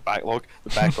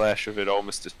of it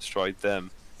almost destroyed them,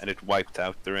 and it wiped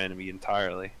out their enemy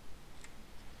entirely.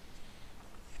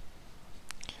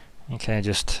 He kind of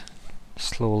just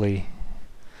slowly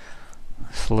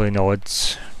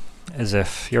nods, as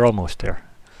if you're almost there.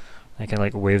 He kind of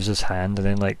like waves his hand, and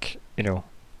then like, you know,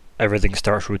 everything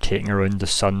starts rotating around the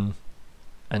sun,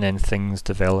 and then things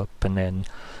develop, and then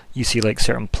you see like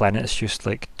certain planets just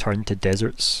like turn to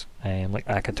deserts, like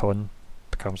Akaton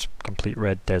becomes complete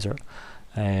red desert.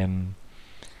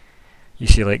 You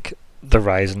see like the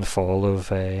rise and fall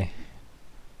of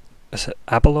is it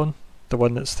Abalon, the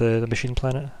one that's the machine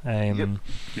planet. Yep.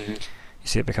 You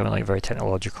see it becoming like very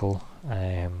technological.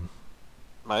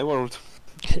 My world.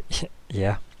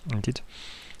 Yeah, indeed.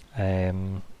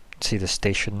 See the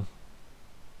station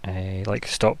like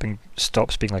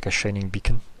stops being like a shining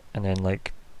beacon, and then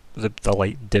like the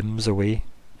light dims away,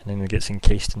 and then it gets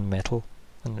encased in metal,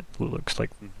 and it looks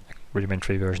like a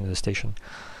rudimentary version of the station.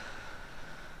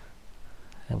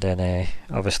 And then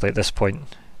obviously at this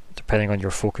point, depending on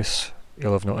your focus,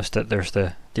 you'll have noticed that there's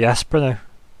the diaspora now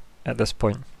at this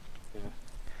point. Yeah.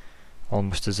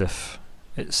 Almost as if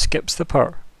it skips the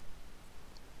part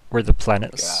where the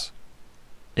planets.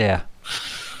 Yeah.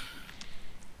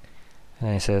 And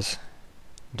then he says,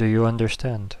 "Do you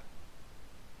understand?"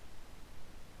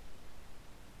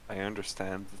 I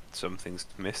understand that something's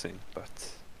missing,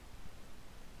 but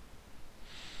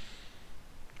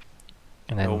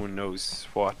And no then one knows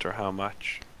what or how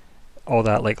much. all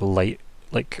that like light,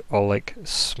 like all like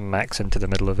smacks into the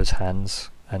middle of his hands,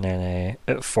 and then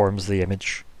it forms the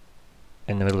image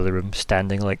in the middle of the room,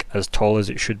 standing like as tall as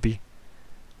it should be.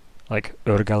 Like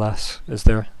Urgalas is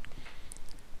there.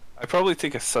 I probably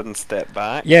take a sudden step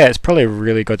back. Yeah, it's probably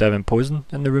really goddamn imposing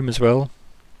in the room as well.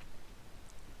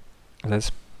 It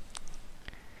is.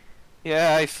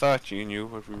 Yeah, I thought you knew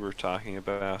what we were talking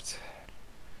about.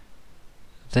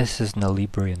 This is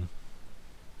Nalibrian.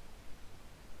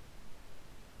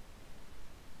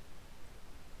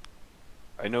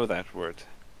 I know that word.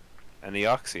 And the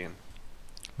Oxian.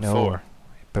 No,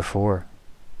 before.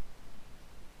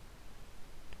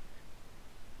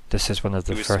 This is one of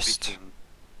the first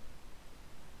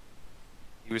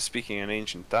He was speaking an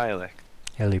ancient dialect.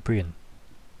 Elibrian.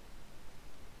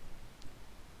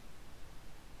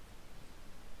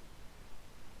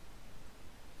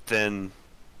 Then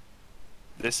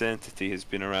this entity has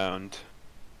been around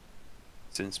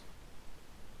since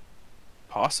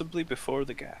possibly before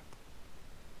the gap.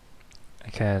 I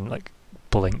kind of like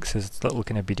blinks his little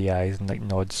kind of beady eyes and like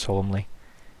nods solemnly.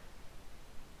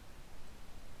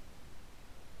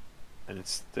 And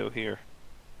it's still here.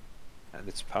 And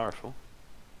it's powerful.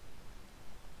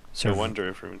 Surv- No wonder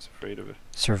everyone's afraid of it.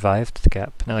 Survived the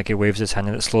gap. And like he waves his hand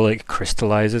and it slowly like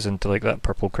crystallizes into like that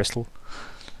purple crystal.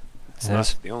 It's It not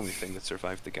is. the only thing that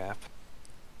survived the gap.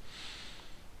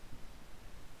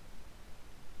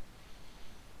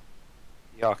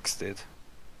 The Ox did.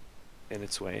 In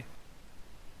its way.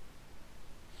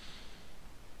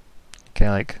 Kind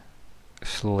of like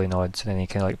slowly nods, and then he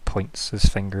kind of like points his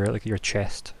finger at like your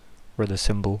chest, where the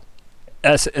symbol.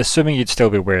 Assuming you'd still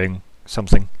be wearing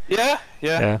something. Yeah.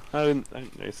 Yeah. I didn't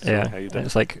see Yeah, how you and did.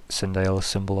 it's like Syndial's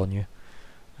symbol on you,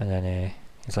 and then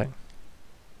he's like,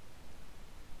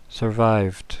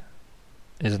 "Survived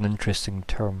is an interesting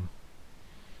term."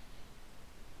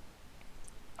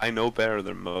 I know better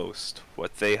than most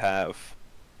what they have.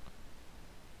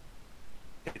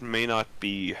 It may not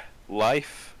be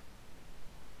life,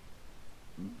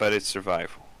 but it's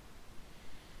survival.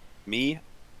 Me,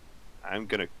 I'm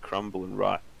gonna crumble and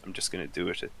rot. I'm just gonna do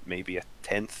it at maybe a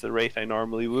tenth the rate I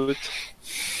normally would.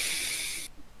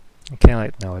 He kind of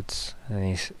like nods, and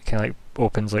then he kind of like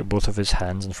opens like both of his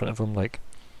hands in front of him, like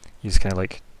he's kind of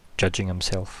like judging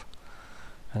himself,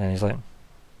 and then he's like,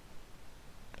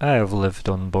 "I have lived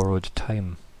on borrowed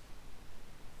time.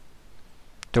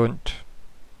 Don't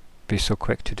be so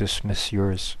quick to dismiss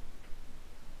yours."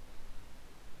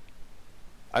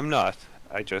 I'm not.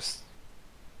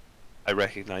 I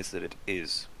recognize that it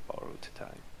is borrowed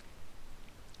time.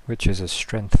 Which is a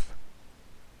strength.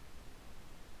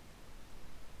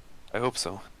 I hope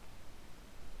so.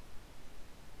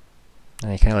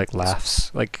 And he kind of like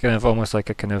laughs, like kind of almost like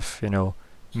a kind of, you know,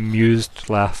 mused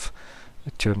laugh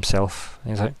to himself.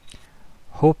 And he's like,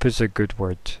 hope is a good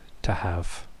word to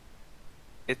have.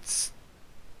 It's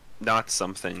not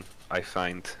something I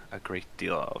find a great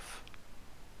deal of.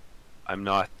 I'm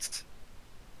not.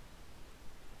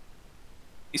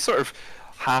 He sort of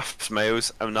half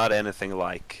smiles. I'm not anything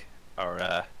like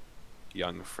our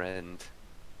young friend.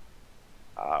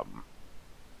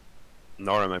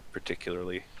 Nor am I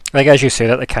particularly. Like as you say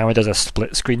that, the camera does a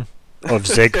split screen of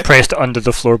Zigg pressed under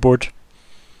the floorboard.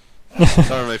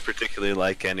 Nor am I particularly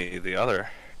like any of the other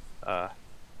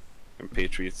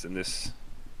compatriots in this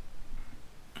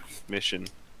mission.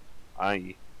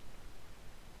 I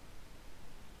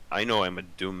know I'm a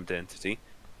doomed entity.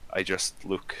 I just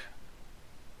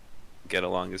get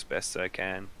along as best I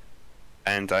can,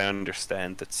 and I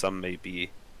understand that some may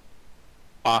be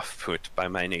off-put by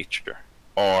my nature,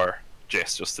 or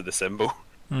gestures to the symbol.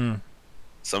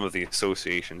 Some of the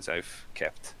associations I've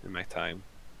kept in my time.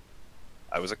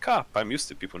 I was a cop. I'm used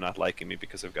to people not liking me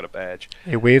because I've got a badge.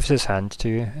 He waves his hand to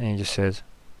you and he just says,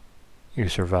 you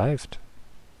survived.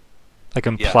 Like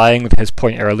implying that his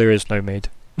point earlier is now made.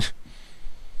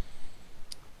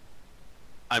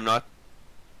 I'm not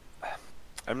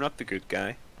the good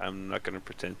guy. I'm not going to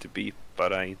pretend to be,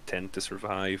 but I intend to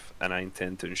survive, and I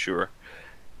intend to ensure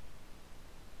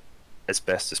as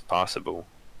best as possible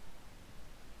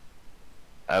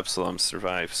Absalom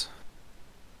survives.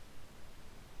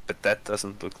 But that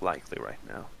doesn't look likely right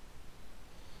now.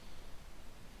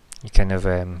 He kind of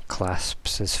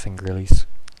clasps his fingerlings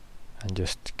and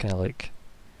just kind of like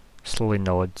slowly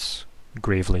nods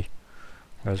gravely.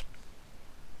 He goes,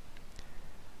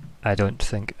 I don't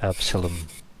think Absalom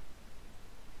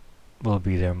will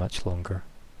be there much longer.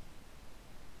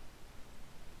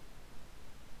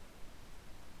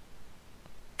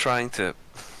 Trying to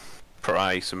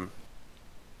pry some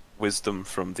wisdom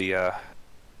from the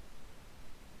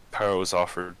pearls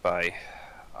offered by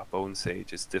a bone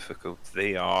sage is difficult.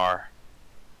 They are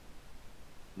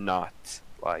not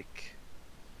like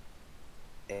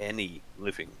any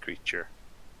living creature.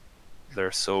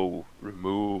 They're so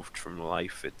removed from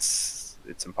life, it's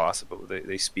impossible.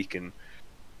 They speak in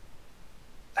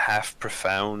half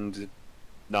profound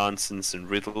nonsense and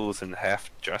riddles and half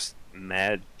just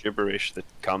mad gibberish that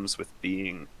comes with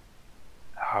being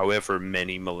however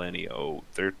many millennia old.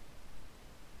 They're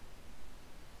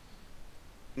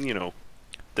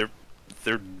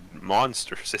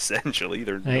monsters essentially.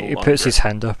 They're no He longer puts his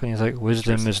hand up and he's like,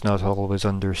 wisdom is not always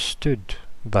understood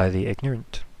by the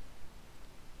ignorant.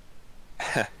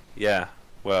 Yeah,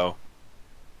 well,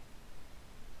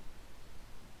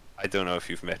 I don't know if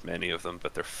you've met many of them,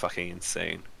 but they're fucking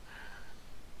insane.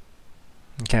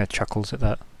 He kind of chuckles at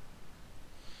that.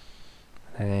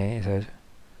 And he says,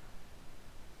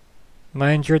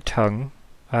 mind your tongue,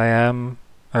 I am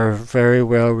a very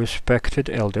well respected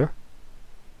elder.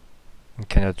 And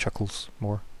kind of chuckles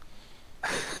more.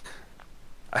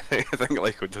 I think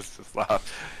Lyko just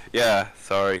laugh. Yeah,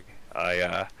 sorry.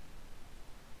 I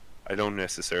don't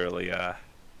necessarily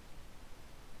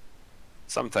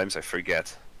sometimes I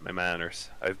forget my manners.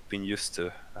 I've been used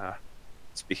to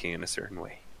speaking in a certain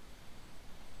way.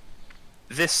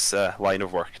 This line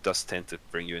of work does tend to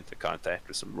bring you into contact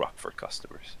with some rougher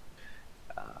customers.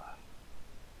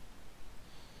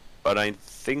 But I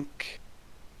think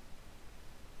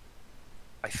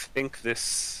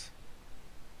this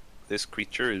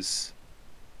creature is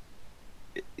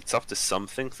it's up to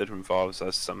something that involves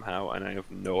us somehow, and I have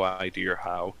no idea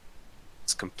how.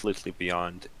 It's completely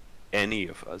beyond any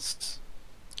of us.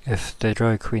 If the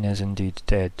Dry Queen is indeed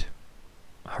dead,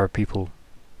 her people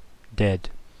dead,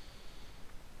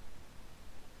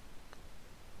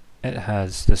 it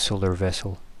has the solar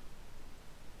vessel.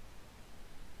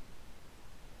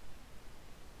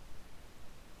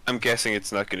 I'm guessing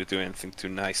it's not going to do anything too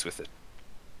nice with it.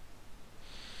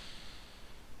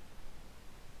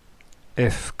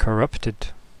 If corrupted,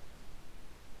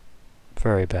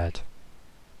 very bad.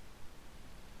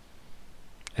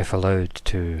 If allowed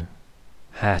to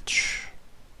hatch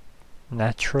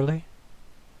naturally,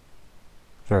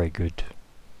 very good.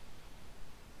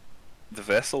 The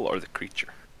vessel or the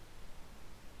creature?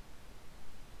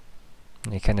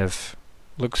 And he kind of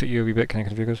looks at you a wee bit, kind of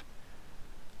confused, goes,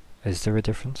 is there a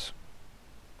difference?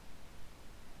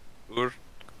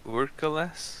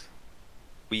 Urkales?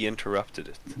 We interrupted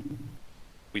it.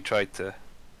 We tried to...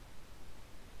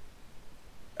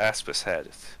 Aspis had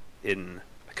it in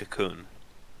a cocoon.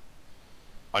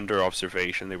 Under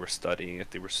observation, they were studying it,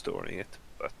 they were storing it,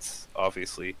 but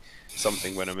obviously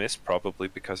something went amiss, probably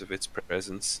because of its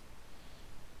presence.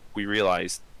 We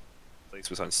realized the place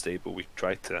was unstable. We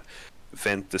tried to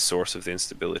vent the source of the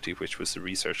instability, which was the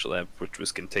research lab, which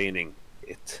was containing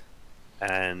it.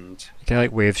 And He kind of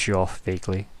like waves you off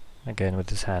vaguely, again with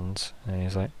his hands, and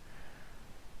he's like,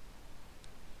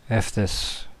 if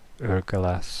this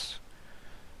Urgalas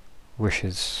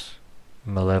wishes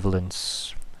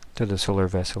malevolence to the solar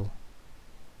vessel,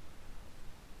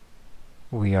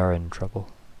 we are in trouble.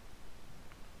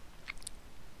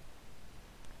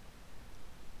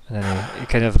 And then he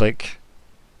kind of like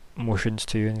motions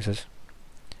to you and he says,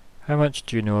 how much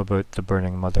do you know about the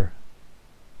Burning Mother?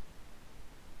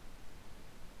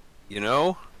 you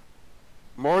know,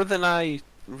 more than I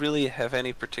really have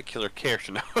any particular care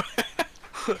to know.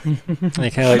 And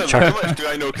he kind of like How chuckles. much do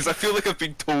I know? Because I feel like I've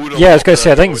been told. Yeah, I was gonna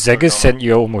say, I think what's Zigg going has on. sent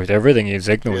you almost everything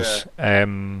Zigg knows.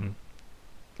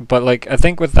 But like, I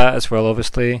think with that as well,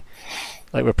 obviously,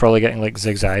 like we're probably getting like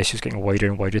Zigg's eyes just getting wider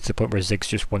and wider to the point where Zigg's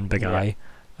just one big Yeah. eye,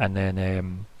 and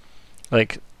then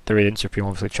like the Radiant Supreme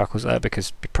obviously chuckles at that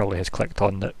because he probably has clicked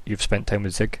on that you've spent time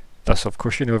with Zigg. Thus, of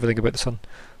course, you know everything about the sun.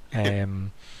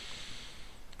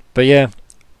 But yeah,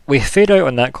 we fade out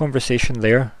on that conversation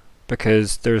there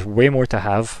because there's way more to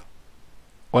have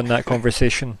on that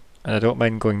conversation, and I don't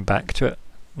mind going back to it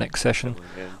next session.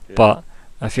 Yeah. But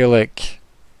I feel like,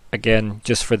 again,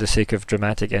 just for the sake of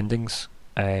dramatic endings,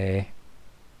 at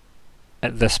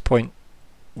this point,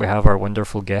 we have our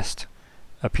wonderful guest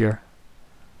appear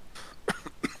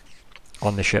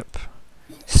on the ship,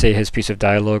 say his piece of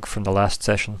dialogue from the last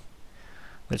session,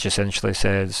 which essentially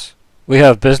says, "We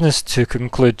have business to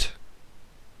conclude.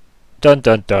 Dun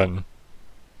dun dun."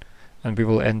 And we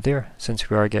will end there, since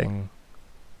we are getting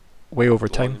way over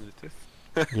time. Long in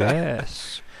the tooth.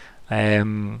 Yes.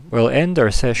 We'll end our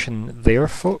session there,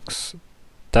 folks.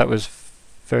 That was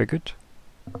very good.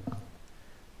 It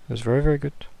was very, very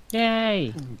good.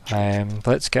 Yay!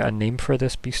 Let's get a name for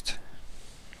this beast.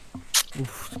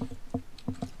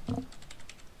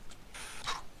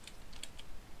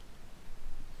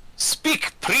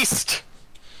 Speak, priest.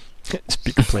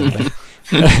 Speak plainly.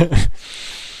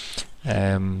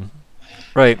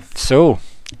 Right, so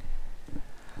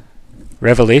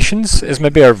Revelations is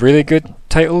maybe a really good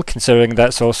title, considering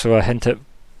that's also a hint at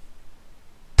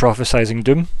prophesizing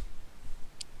doom.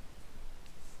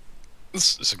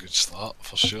 It's a good start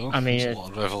for sure. I mean, There's a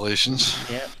lot of revelations.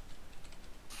 Yeah.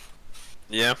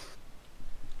 Yeah.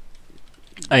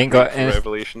 I ain't got For any.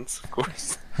 revelations, of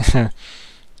course.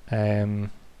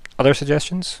 Other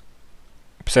suggestions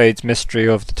besides Mystery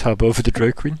of the Tub of the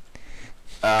Drow Queen?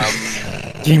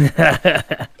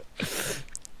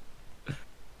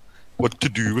 What to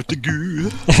do with the goo?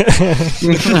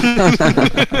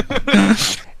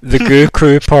 The Goo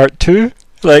Crew Part 2?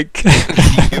 Like.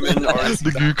 Human or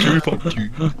The goo crew part 2.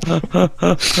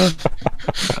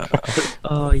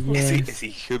 Oh Is he, yes. is he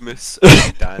humus or is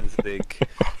he Danzig?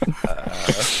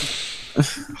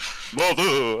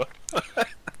 Mother!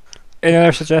 Any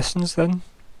other suggestions then?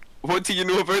 What do you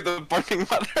know about the Burning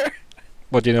Mother?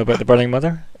 What do you know about the Burning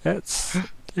Mother? It's.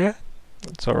 Yeah.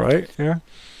 It's alright, yeah.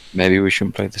 Maybe we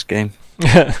shouldn't play this game.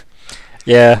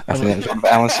 Yeah. I think that was one of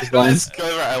Alice's lines. That's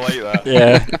clever, I like that.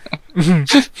 Yeah.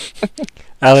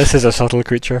 Alice is a subtle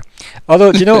creature.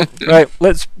 Although, do you know, right,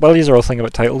 while these are all thinking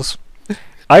about titles,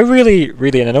 I really,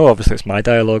 and I know obviously it's my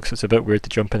dialogue, so it's a bit weird to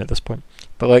jump in at this point,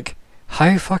 but like,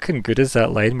 how fucking good is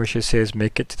that line where she says,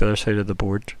 make it to the other side of the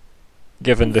board?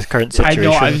 Given the current I situation.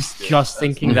 know. I was just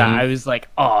thinking that. Mhm. I was like,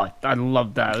 oh, I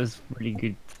love that. It was really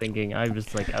good thinking. I was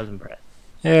impressed.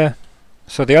 Yeah.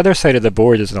 So the other side of the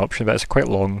board is an option, but it's a quite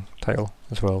long title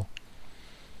as well.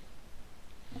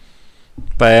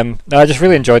 But no, I just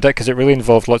really enjoyed that because it really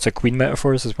involved lots of Queen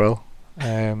metaphors as well.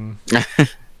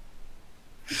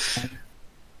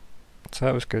 So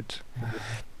that was good.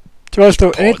 To be honest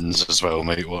though, Pawns as well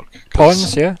might work. 'cause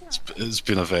pawns, yeah. It's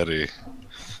been a very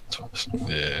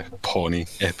pawny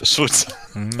episode.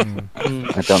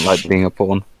 I don't like being a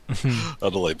pawn. I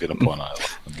don't like being a pawn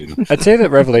either. I'd say that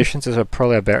Revelations is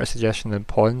probably a better suggestion than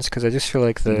Pawns because I just feel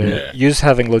like the use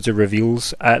having loads of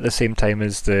reveals at the same time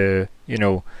as the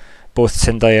both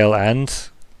Syndael and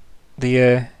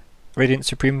the Radiant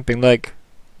Supreme being like,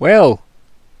 well,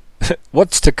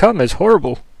 what's to come is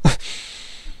horrible.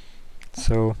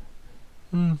 So,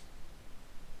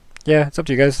 yeah, it's up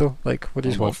to you guys though. Like, what do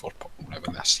you want, for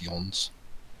Revelations?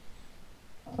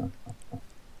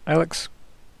 Alex?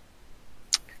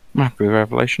 I'm happy with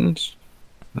Revelations.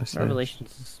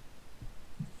 Revelations is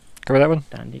Go with that one,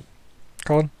 dandy.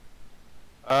 Colin.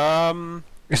 Um,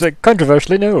 It's like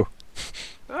controversially no.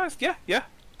 yeah.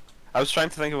 I was trying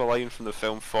to think of a line from the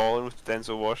film Fallen with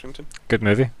Denzel Washington. Good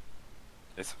movie.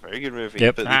 It's a very good movie.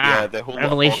 Yep. But the whole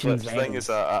Revelations apocalypse thing is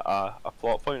a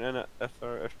plot point in it, if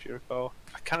you recall.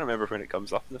 I can't remember when it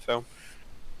comes up in the film.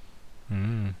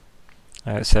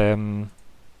 It's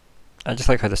I just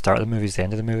like how the start of the movie is the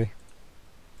end of the movie.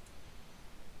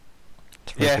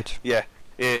 It's very good. Yeah.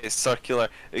 It's circular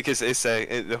because it's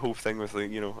the whole thing with like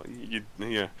you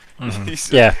Yeah, sort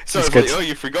it's of good. like, oh,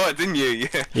 you forgot, didn't you?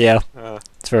 Yeah, Uh,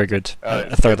 it's very good. I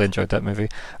it's thoroughly enjoyed that movie.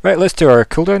 Right, let's do our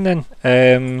cooldown then.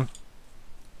 In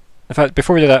fact,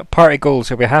 before we do that, party goals.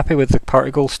 Are we happy with the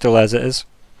party goal still as it is?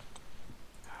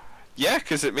 yeah,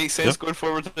 because it makes sense going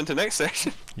forward into next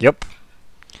section. Yep.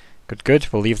 Good.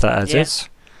 We'll leave that as is.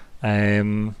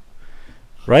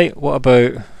 Right. What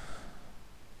about?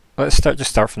 Let's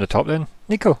start from the top then.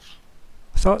 Nico,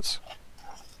 thoughts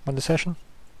on the session?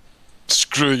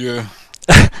 Screw you.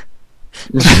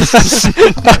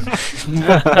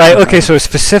 Right. Okay. So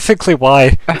specifically,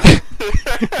 why?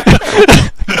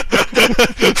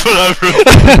 For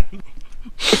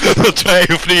for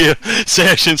 23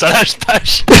 sessions of this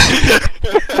pish.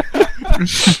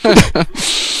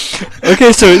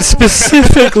 Okay. So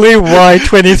specifically, why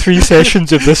 23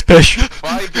 sessions of this pish?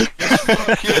 Why?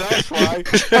 Fuck you, that's why.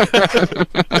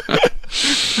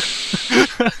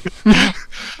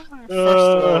 First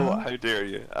of all, how dare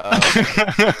you?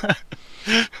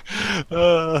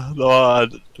 No,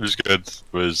 it was good.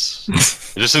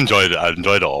 I just enjoyed it. I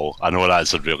enjoyed it all. I know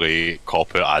that's a really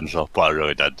cop-out answer, but I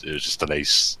really did. It was just a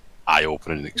nice,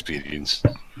 eye-opening experience.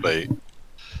 Like,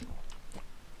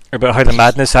 About how the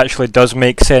madness actually does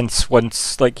make sense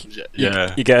once, like,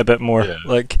 yeah, you get a bit more. Yeah.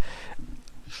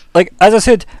 Like as I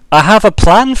said, I have a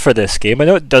plan for this game. I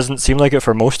know it doesn't seem like it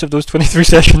for most of those 23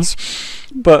 sessions,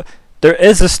 but there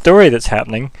is a story that's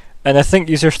happening, and I think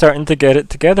you're starting to get it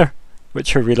together,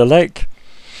 which I really like.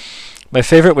 My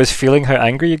favourite was feeling how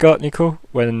angry you got, Nico,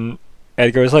 when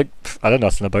Edgar was like, I know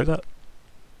nothing about that.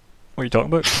 What are you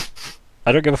talking about?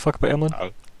 I don't give a fuck about Emlyn.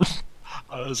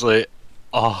 I was like,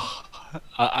 oh,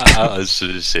 I as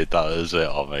soon as you said that, I was like,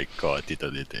 oh my god, he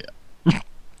did it.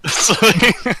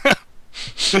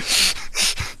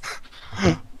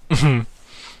 I'm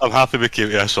happy we came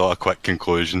to a sort of quick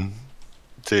conclusion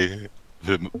to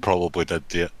who probably did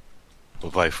do it.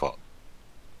 But by fuck.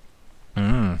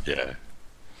 Yeah.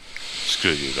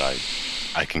 Screw you, Ryan.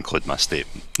 I conclude my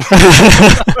statement.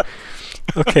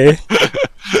 Okay.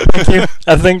 Thank you.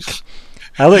 I think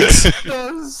Alex.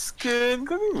 That's good.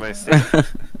 My statement.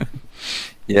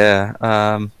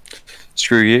 Yeah,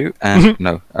 screw you, and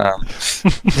no, that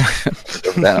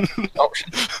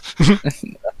option.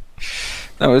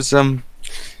 That was,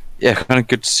 yeah, kind of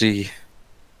good to see,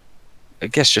 I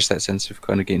guess just that sense of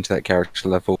kind of getting to that character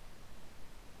level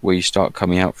where you start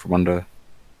coming out from under,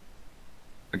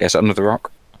 I guess, under the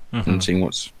rock, and seeing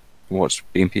what's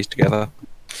being pieced together,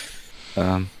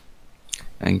 and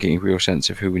getting a real sense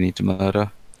of who we need to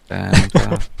murder,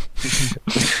 and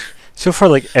So far,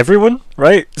 like, everyone,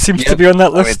 right, seems to be on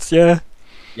that list. Yeah,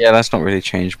 that's not really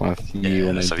changed my view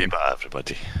on it's it. a wee bit of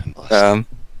everybody.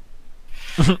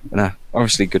 No,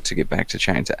 obviously good to get back to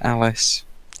chatting to Alice.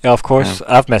 Yeah, of course.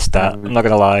 I've missed that. I'm not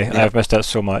gonna lie. Yeah. I've missed that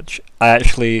so much. I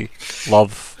actually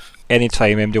love any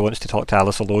time anybody wants to talk to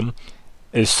Alice alone.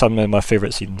 Is some of my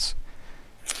favourite scenes.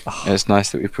 And it's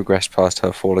nice that we progressed past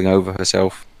her falling over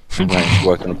herself and we're actually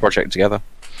working on a project together.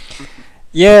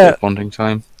 Yeah, Bonding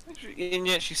time. And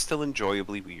yet she's still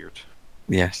enjoyably weird.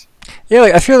 Yes. yeah.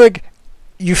 Like, I feel like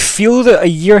you feel that a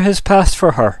year has passed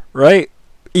for her, right?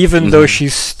 Even though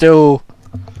she's still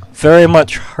very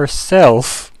much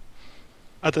herself.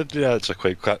 I did, yeah, it's a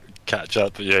quite catch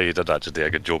up, but yeah, you did actually do a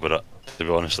good job of it, to be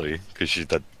honest with you, because she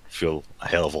did feel a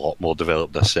hell of a lot more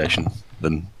developed this session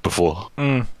than before.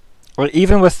 Well,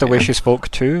 even with the way she spoke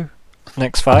to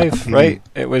Next 5, right?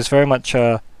 It was very much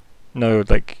no,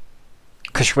 like,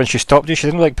 because when she stopped you, she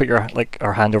didn't like put her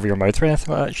her hand over your mouth or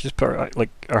anything like that. She just put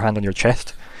her hand on your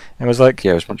chest, and it was like,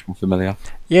 Yeah, it was much more familiar.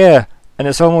 yeah, and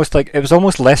it's almost like it was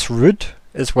almost less rude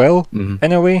as well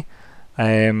in a way.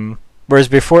 Whereas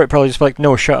before it probably just like,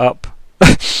 no, shut up.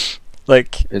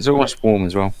 Like, It's almost warm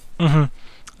as well.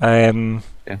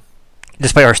 yeah.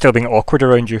 Despite her still being awkward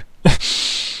around you.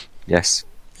 Yes.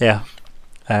 Yeah.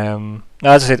 Now,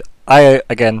 as I said,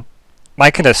 again,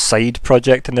 my kind of side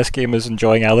project in this game is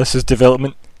enjoying Alice's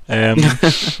development.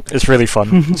 It's really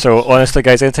fun. So honestly,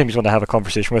 guys, anytime you want to have a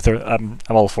conversation with her, I'm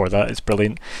all for that. It's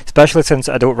brilliant, especially since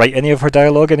I don't write any of her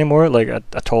dialogue anymore, like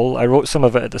at all. I wrote some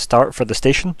of it at the start for the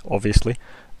station, obviously,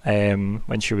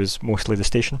 when she was mostly the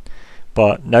station.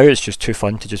 But now it's just too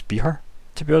fun to just be her.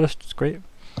 To be honest, it's great.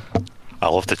 I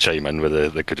love to chime in with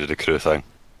the good of the crew thing.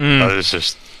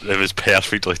 It was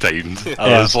perfectly timed.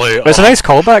 I was like, But it's a nice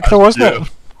callback, though, wasn't it?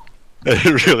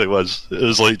 It really was. It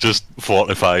was like just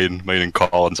fortifying mine and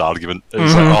Colin's argument. It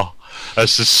was like, oh,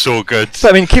 this is so good.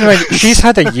 But I mean, keep in mind, she's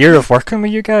had a year of working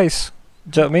with you guys.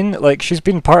 Do you know what I mean? Like, she's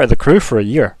been part of the crew for a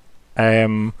year.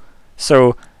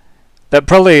 So that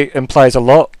probably implies a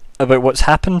lot about what's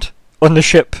happened on the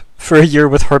ship for a year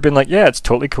with her being like, yeah, it's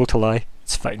totally cool to lie.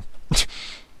 It's fine.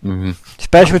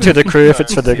 Especially to the crew if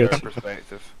it's for the good.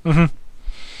 Perspective.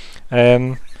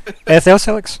 Anything else,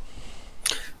 Alex?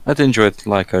 I'd enjoyed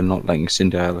Lyko not letting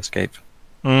Cinderella escape.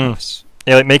 Yes.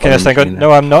 Yeah, like making us think,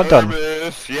 no, I'm not done.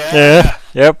 Yeah,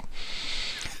 yep.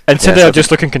 And Cinderella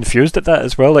just looking confused at that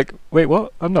as well, like, wait,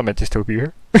 what? I'm not meant to still be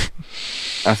here.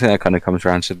 I think that kind of comes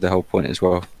around to the whole point as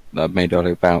well that I've made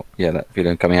earlier about, that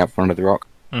feeling coming out from under the rock.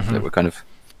 That we're kind of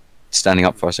standing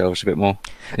up for ourselves a bit more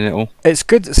in it all. It's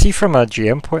good to see from a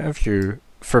GM point of view,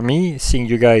 for me, seeing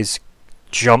you guys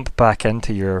jump back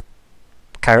into your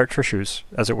character shoes,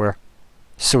 as it were,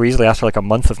 so easily after like a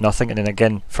month of nothing, and then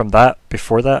again from that,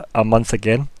 before that, a month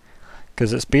again.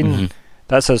 Because it's been,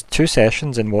 that says 2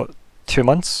 sessions in what, 2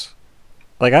 months?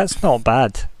 Like, that's not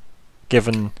bad,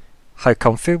 given how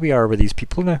comfy we are with these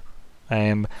people now.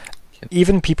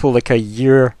 Even people like a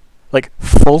year, like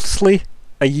falsely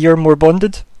a year more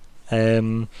bonded.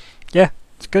 Yeah,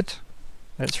 it's good.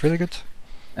 It's really good.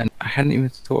 And I hadn't even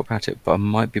thought about it, but I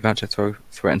might be about to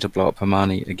threaten to blow up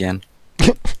Hermione again.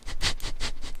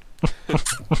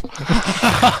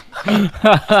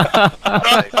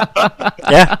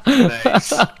 Yeah.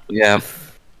 Nice. Yeah.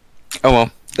 Oh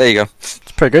well, there you go. It's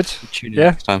pretty good. Tune in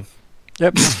Yeah. next time.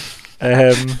 Yep.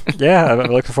 Yeah,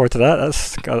 I'm looking forward to that.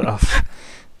 That's got off.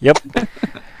 Yep.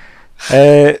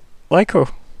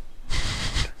 Lyko.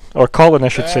 Or Colin, I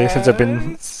should say, since I've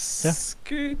been. Yeah.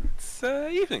 Good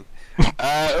evening.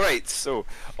 Right, so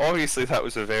obviously that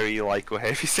was a very Lyko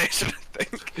heavy session, I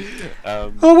think.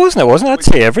 Well, wasn't it? I'd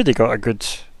say everybody got a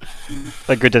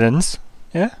good innings.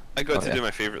 Yeah. I got to do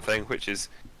my favourite thing, which is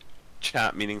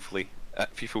chat meaningfully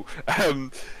at people.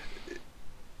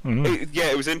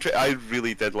 It was interesting. I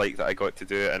really did like that I got to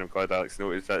do it, and I'm glad Alex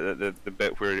noticed that the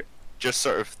bit where just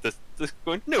sort of the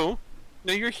going, no,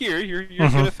 you're here, you're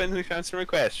going to finish answering my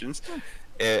questions.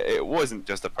 It wasn't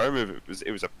just a power move;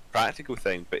 it was a practical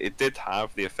thing, but it did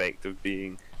have the effect of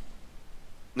being,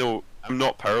 no, I'm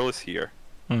not powerless here.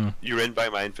 You're in by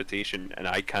my invitation, and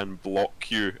I can block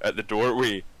you at the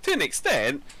doorway. To an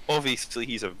extent, obviously,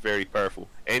 he's a very powerful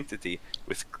entity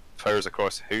with powers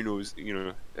across who knows,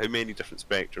 how many different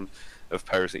spectrums of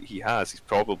powers that he has. He's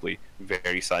probably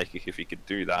very psychic if he could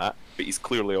do that, but he's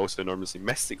clearly also enormously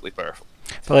mystically powerful.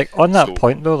 But like on that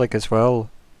point though, like as well,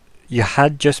 you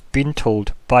had just been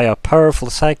told by a powerful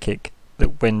psychic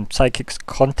that when psychics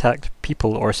contact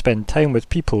people or spend time with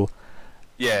people,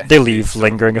 they leave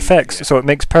lingering effects. Yeah. So it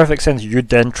makes perfect sense you'd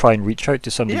then try and reach out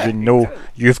to somebody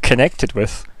you've connected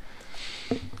with.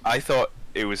 I thought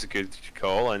it was a good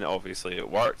call, and obviously it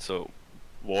worked, so it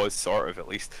was sort of, at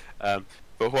least. But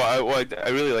what I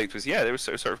really liked was, they were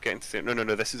sort of getting to say, no,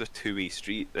 this is a two-way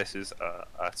street. This is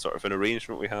a sort of an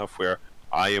arrangement we have where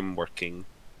I am working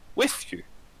with you.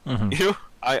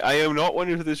 I am not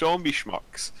one of the zombie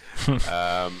schmucks.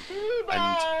 And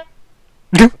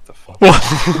what the fuck?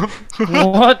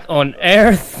 What on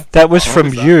earth? That was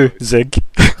from you, Zigg.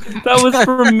 That was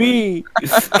from me.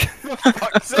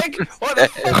 Fuck, Zigg? What the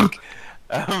fuck?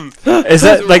 Is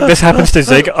that like this happens to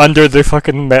Zigg under the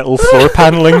fucking metal floor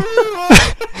paneling?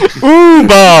 Ooh,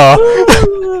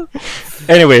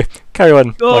 Anyway, carry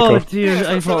on. Oh Lyko. dear,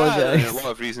 I apologise. A lot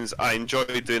of reasons. I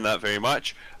enjoyed doing that very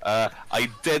much. I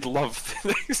did love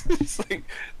this. It's like,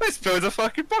 let's build a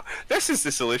fucking bomb. This is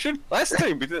the solution. Last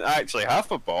time we didn't actually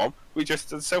have a bomb. We just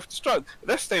did self-destruct.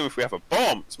 This time, if we have a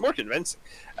bomb, it's more convincing.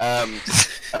 I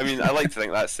mean, I like to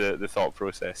think that's the thought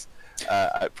process.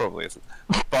 It probably isn't,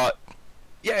 but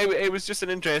yeah, it was just an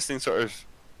interesting sort of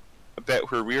a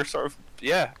bit where we're sort of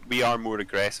we are more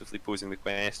aggressively posing the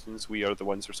questions. We are the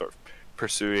ones who are sort of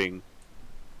pursuing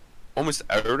almost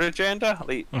our agenda.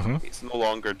 Like it's no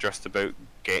longer just about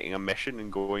getting a mission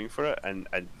and going for it, and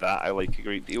that I like a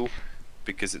great deal,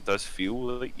 because it does feel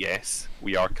like, yes,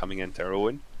 we are coming into our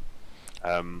own.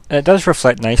 It does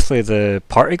reflect nicely the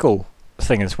party goal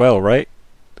thing as well, right?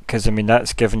 Because I mean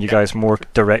that's given you guys more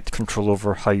direct control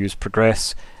over how you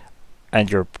progress, and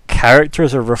your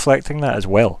characters are reflecting that as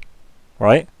well,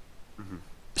 right?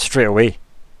 Straight away,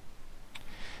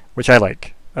 which I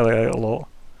like. I like it a lot.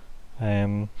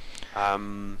 I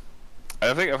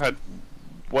think I've had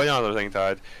one other thing to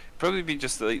add. Probably be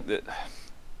just like that.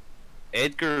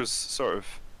 Edgar's sort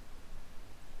of,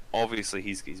 obviously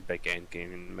he's big end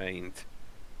game in mind.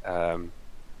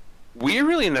 We're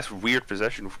really in this weird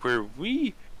position where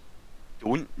we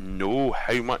don't know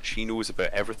how much he knows about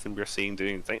everything we're saying,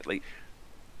 doing things. Like,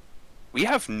 we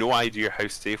have no idea how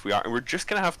safe we are, and we're just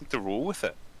kind of having to roll with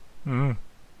it. Mm.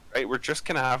 Right? We're just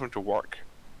kind of having to work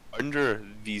under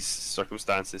these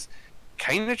circumstances.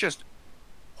 Kind of just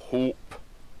hope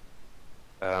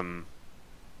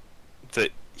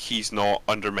that he's not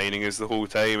undermining us the whole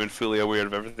time and fully aware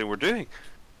of everything we're doing.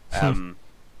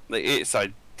 Like, it's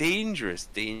a dangerous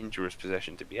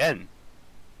position to be in.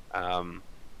 I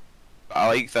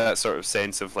like that sort of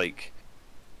sense of, like,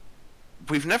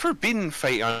 we've never been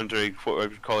fighting under what I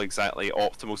would call exactly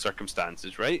optimal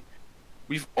circumstances, right?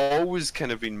 We've always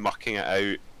kind of been mucking it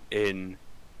out in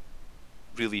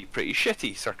really pretty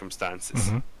shitty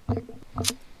circumstances.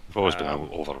 We've always been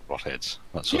over our heads,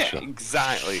 that's for sure.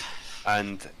 Exactly.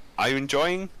 And I'm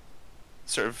enjoying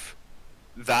sort of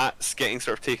that's getting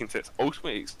sort of taken to its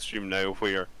ultimate extreme now,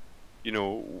 where, you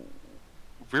know,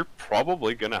 we're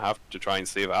probably going to have to try and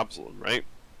save Absalom, right?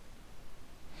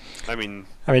 I mean,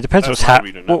 it depends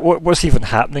what's even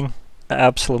happening at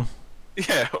Absalom.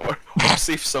 Yeah, or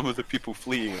save some of the people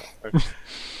fleeing.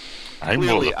 I'm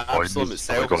more the point Absalom is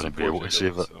itself going to is be able to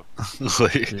save it. so.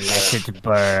 Like, Let it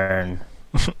burn.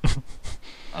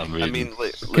 I I mean,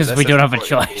 Because we don't have a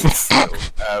choice.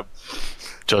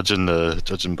 judging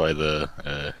by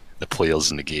the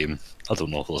players in the game, I don't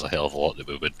know if there's a hell of a lot that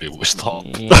we would be able to stop.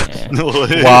 Yeah. No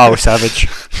way. Wow, savage.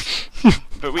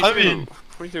 But we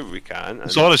do what we can.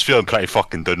 And Zora's feeling pretty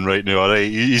fucking done right now,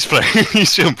 alright? He's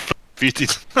feeling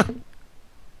defeated.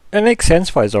 It makes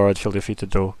sense why Zora would feel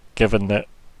defeated, though, given that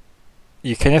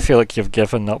you kind of feel like you've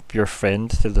given up your friend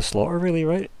to the slaughter, really,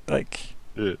 right? Like,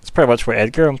 it's pretty much what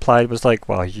Edgar implied, was like,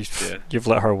 wow, you've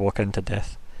let her walk into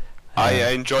death.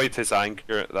 I enjoyed his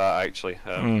anger at that, actually.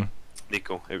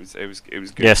 Nico, it was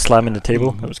good. Yeah, slamming the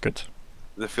table, that was good.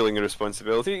 The feeling of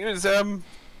responsibility. It was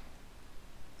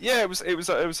yeah, it was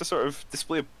a sort of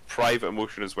display of private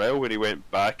emotion as well when he went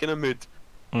back in a mood.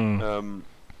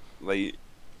 Like,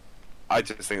 I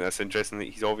just think that's interesting that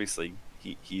he's obviously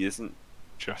he isn't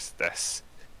just this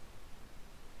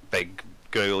big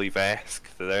growly Vesk.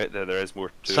 That there is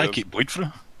more to Psychic him. bleed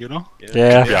through, you know?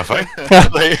 Yeah. Yeah, fine.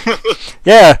 Like,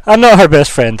 Yeah, I'm not her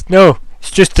best friend. No,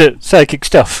 it's just the psychic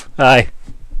stuff. Aye.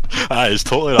 it's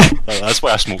totally that. That's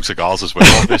why I smoke cigars as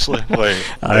well, obviously.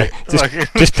 Like, Aye.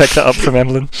 like, Just picked that up from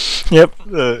Emlyn. Yep.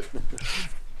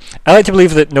 I like to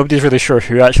believe that nobody's really sure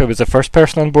who actually was the first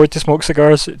person on board to smoke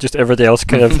cigars, just everybody else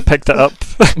kind of picked it up.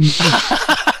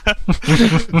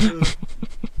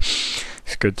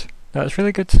 It's good. That's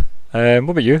really good. What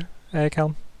about you,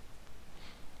 Calum?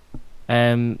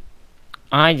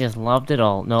 I just loved it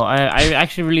all. No, I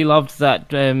actually really loved that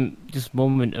just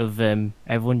moment of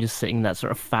everyone just sitting, that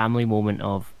sort of family moment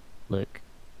of, look,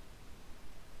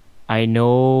 I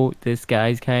know this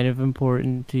guy's kind of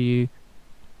important to you,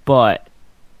 but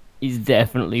he's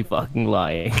definitely fucking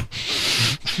lying.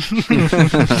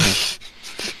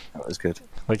 That was good.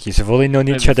 Like, you've only known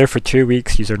each other for 2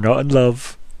 weeks, you're not in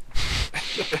love.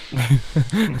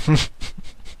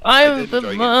 I'm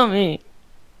the mummy.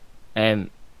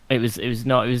 It was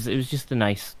just a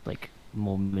nice, like,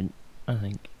 moment, I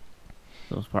think.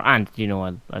 Those part, and you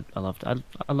know, I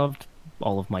loved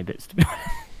all of my bits, to be honest.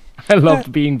 I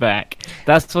loved being back.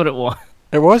 That's what it was.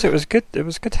 It was good. It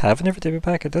was good having everybody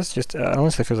back. It does just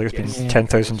honestly feels like it's been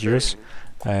 10,000 years.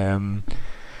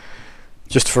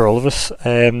 Just for all of us.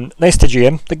 Nice to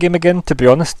GM the game again, to be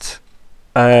honest.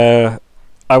 I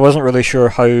wasn't really sure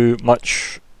how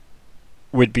much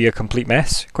would be a complete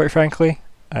mess, quite frankly,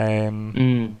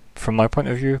 from my point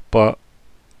of view, but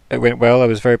it went well. I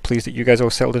was very pleased that you guys all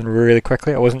settled in really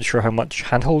quickly. I wasn't sure how much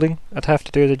hand-holding I'd have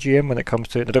to do as a GM when it comes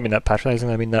to it. I don't mean that patronising,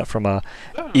 I mean that from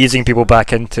easing people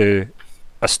back into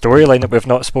a storyline that we've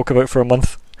not spoke about for a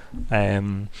month.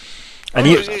 And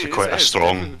it was actually quite a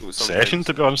strong session,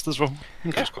 to be honest, as well.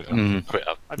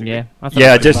 Yeah,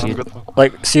 just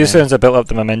like Seasons, I built up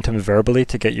the momentum verbally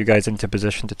to get you guys into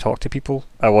position to talk to people.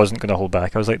 I wasn't going to hold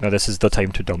back. I was like, no, this is the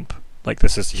time to dump. Like,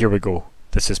 here we go.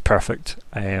 This is perfect.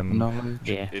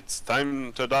 It's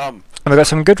time to dump. And we got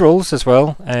some good rolls as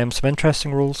well. Some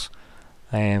interesting rolls.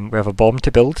 We have a bomb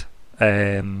to build.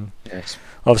 Yes.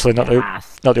 Obviously not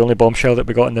the only bombshell that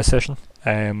we got in this session.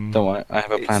 Don't worry, I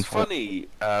have a plan for it.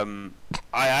 It's funny.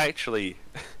 I actually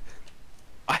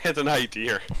I had an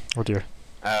idea. Oh dear.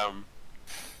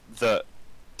 That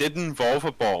did involve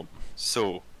a bomb.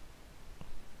 So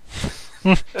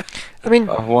I mean,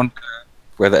 I wonder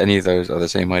whether any of those are the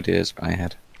same ideas I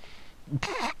had.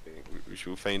 We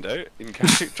shall find out in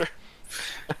character.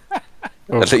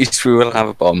 At least we will have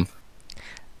a bomb.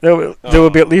 There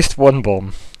will be at least one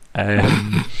bomb. A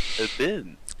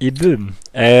bin. Right.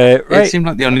 It seemed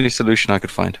like the only solution I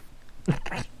could find.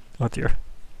 Oh dear.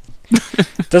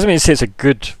 Doesn't mean to say it's a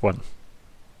good one,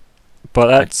 but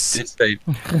that's It's a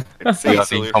It's you a are being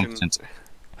solution. competent.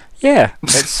 yeah.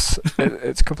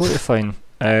 It's completely fine.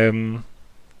 I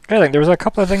think there was a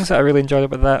couple of things that I really enjoyed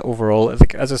about that overall. I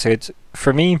think, as I said,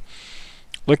 for me,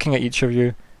 looking at each of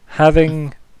you,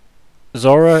 having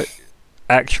Zora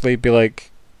actually be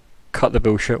like, cut the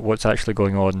bullshit, what's actually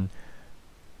going on,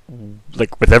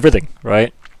 like with everything,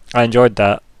 right? I enjoyed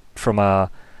that from a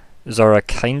Zora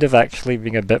kind of actually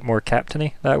being a bit more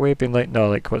captainy that way, being like, no,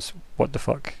 like, what the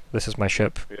fuck? This is my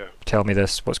ship. Yeah. Tell me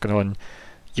this. What's going on?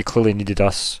 You clearly needed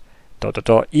us. ...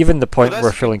 Even the point that's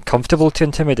where good. feeling comfortable to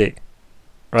intimidate,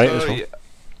 right? as well. Yeah,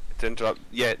 to interrupt.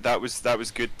 Yeah, that was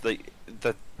good. Like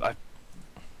that, I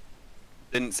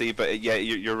didn't say, but yeah,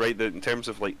 you're right. That in terms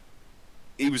of like,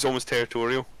 he was almost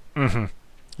territorial. Mm-hmm.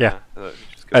 Yeah. Which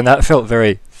is good. And that felt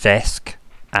very Vesk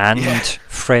and Yeah.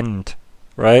 friend,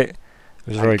 right? It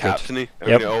was And very good. captainy.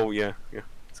 Yep. Oh yeah,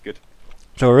 it's good.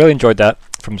 So I really enjoyed that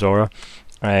from Zora.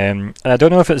 And I don't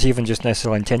know if it's even just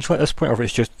necessarily intentional at this point, or if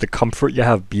it's just the comfort you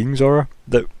have being Zora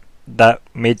that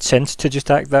made sense to just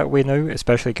act that way now,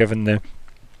 especially given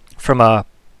from a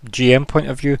GM point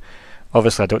of view.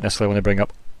 Obviously, I don't necessarily want to bring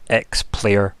up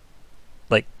ex-player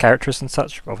like characters and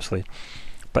such, obviously,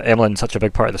 but Emmeline's such a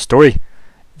big part of the story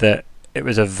that it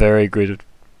was a very good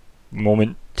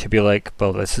moment to be like,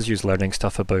 well, this is you learning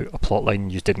stuff about a plotline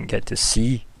you didn't get to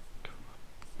see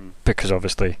because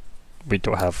obviously we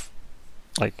don't have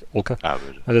like Olka.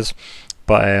 It is,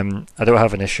 but I don't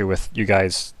have an issue with you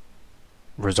guys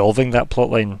resolving that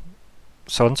plotline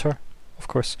sans her, of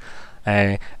course.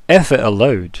 If it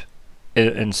allowed,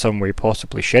 in some way,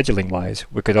 possibly scheduling wise,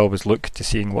 we could always look to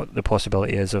seeing what the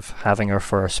possibility is of having her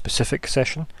for a specific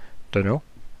session. Don't know.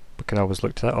 We can always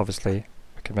look to that. Obviously,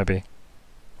 we can maybe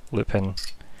loop in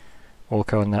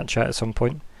Olka in that chat at some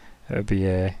point. It would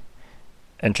be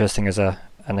interesting as a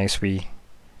nice wee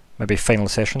maybe final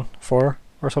session for her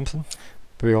or something.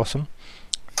 Would be awesome.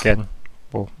 Again,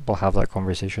 we'll have that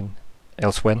conversation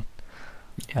elsewhere.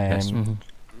 Yes. Mm-hmm.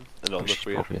 And on the Which is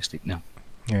way. realistic now.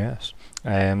 Yes.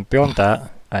 Beyond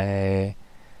that,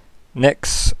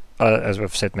 Nyx, as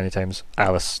we've said many times,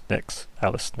 Alice,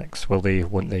 Nyx. Will they,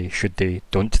 won't they, should they,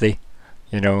 don't they?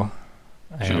 You know,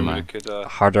 Sure, We man. could,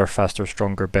 harder, faster,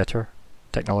 stronger, better,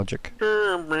 technologic.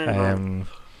 So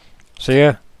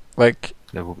yeah, like,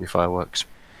 There will be fireworks.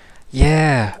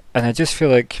 yeah, and I just feel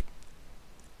like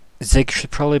Zigg should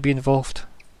probably be involved.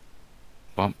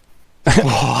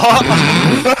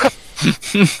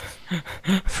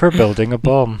 For building a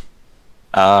bomb.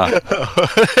 Yes.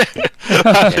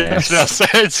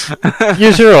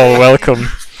 You're all welcome.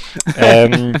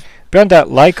 Beyond that,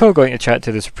 Lyko going to chat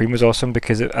to the Supreme was awesome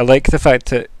because I like the fact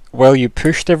that while you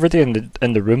pushed everybody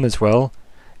in the room as well,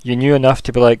 you knew enough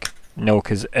to be like, no,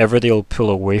 because everybody will pull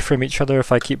away from each other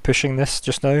if I keep pushing this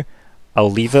just now.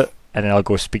 I'll leave it and then I'll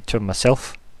go speak to him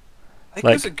myself. I think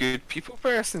like- he's a good people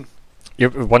person. You're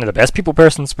one of the best people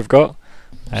persons we've got.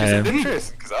 Which is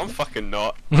interesting because I'm fucking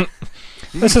not.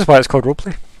 This is why it's called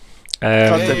roleplay.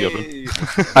 Yay.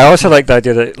 I also like the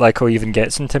idea that Lyko even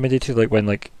gets intimidated, like when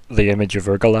like the image of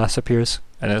Urgalas appears,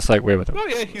 and it's like, wait a minute. Oh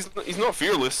yeah, he's not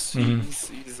fearless. Mhm.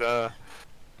 He's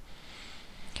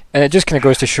And it just kind of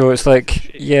goes to show, it's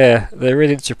like, yeah, the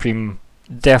Radiant Supreme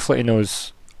definitely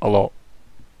knows a lot,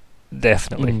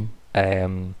 definitely.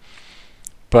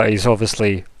 But he's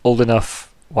obviously old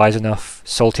enough, wise enough,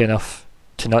 salty enough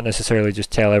to not necessarily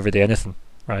just tell everybody anything,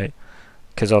 right?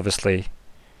 Because obviously,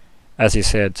 as he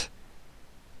said,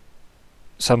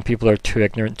 some people are too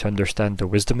ignorant to understand the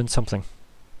wisdom in something,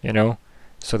 you know?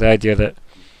 So the idea that,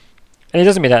 and he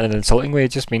doesn't mean that in an insulting way,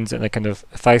 it just means that in a kind of,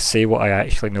 if I say what I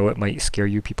actually know, it might scare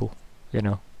you people, you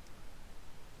know?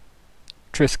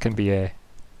 Truth can be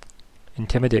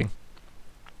intimidating.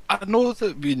 I know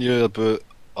that we knew about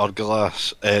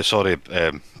Urgalas,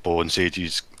 Bone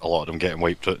Sages, a lot of them getting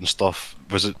wiped out and stuff.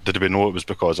 Did we know it was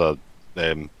because of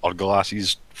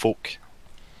Urgalas's folk?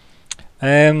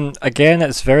 Again,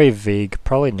 it's very vague,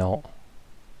 probably not.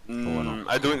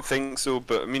 I don't think so,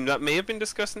 but I mean that may have been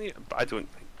discussed in the, but I don't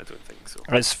think so.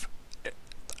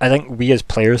 I think we as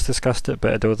players discussed it,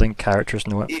 but I don't think characters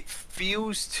know it. It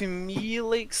feels to me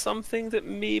like something that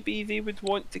maybe they would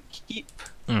want to keep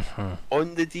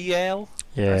on the DL,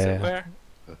 as it Yeah, were.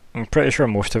 I'm pretty sure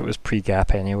most of it was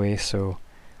pre-gap anyway, so,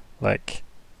 like,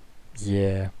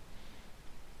 yeah.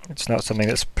 It's not something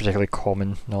that's particularly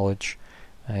common knowledge.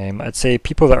 I'd say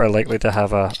people that are likely to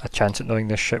have a chance at knowing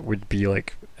this shit would be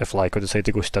like, if Lyko decided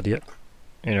to go study it,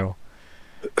 you know.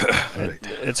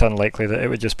 It's unlikely that it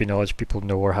would just be knowledge people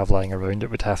know or have lying around.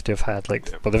 It would have to have had, like,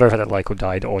 well, the very fact that Lyko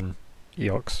died on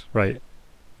Eox, right?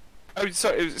 It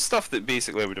was stuff that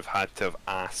basically I would have had to have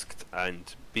asked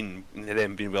and been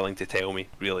willing to tell me,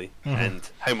 really, and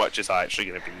how much is that actually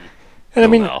going to be. And I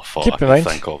mean, I keep in mind,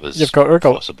 think of as you've got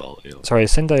Urgal. possibility. Sorry,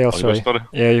 Sindael, sorry.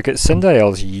 Yeah, you get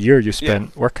Sindael's year you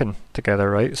spent working together,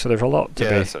 right? So there's a lot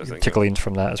to glean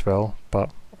from that as well. But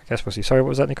I guess we'll see. Sorry, what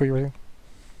was that, Nico, you were saying?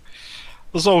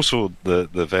 There's also the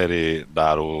very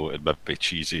narrow and maybe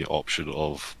cheesy option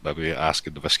of maybe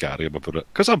asking the Viscarium about it,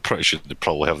 because I'm pretty sure they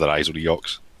probably have their eyes on the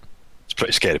Yoks. It's a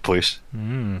pretty scary place.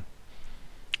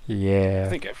 Yeah. I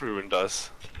think everyone does.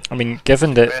 I mean,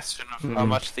 given that Question of how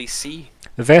much they see.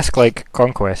 the Vesk-like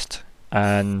conquest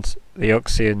and the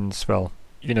Oxians, well,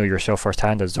 you know yourself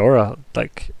firsthand as Zora,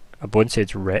 like a Bone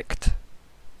Sage wrecked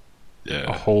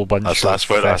a whole bunch of that's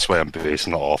why I'm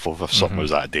basing it off of. If something was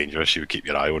that dangerous, you would keep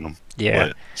your eye on them. Yeah.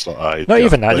 Like, it's not, not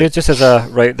even that, just as a,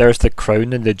 right, there's the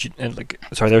crown and there's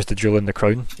the jewel and the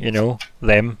crown, you know,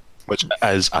 them. Which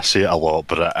is, I say it a lot,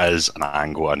 but it is an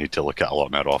angle I need to look at a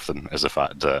lot more often, is the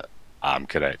fact that I'm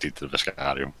connected to the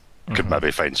Viscarium. Could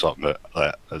maybe find something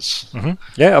that is...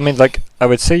 Yeah, I mean, like, I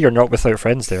would say you're not without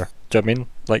friends there. Do you know what I mean?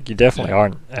 Like, you definitely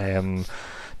aren't.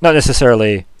 Not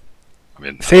necessarily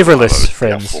favourless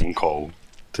friends. A phone call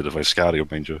to the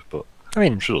Viscarium, mind you, but I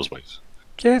mean, I'm sure there's ways.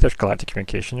 Yeah, there's galactic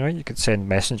communication, right? You could send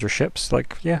messenger ships,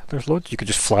 like, yeah, there's loads. You could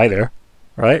just fly there,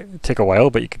 right? It'd take a while,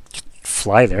 but you could just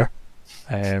fly there.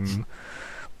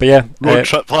 But yeah. Road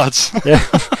trip, lads. Yeah,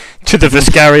 to the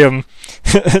Viscarium,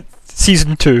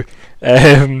 Season 2.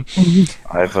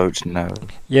 I vote no.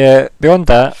 Yeah, beyond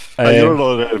that... you're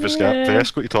not out of Viscarium.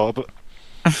 What are you talking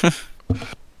about?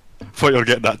 Thought you were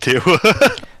getting that tail.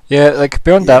 Yeah, like,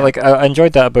 beyond that, like, I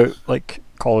enjoyed that about, like,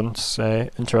 Colin's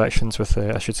interactions with,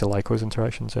 I should say Lyko's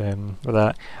interactions with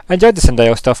that. I enjoyed the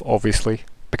Sindael stuff, obviously,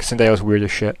 because Sindael's weird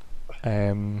as shit.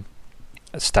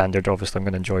 As standard, obviously, I'm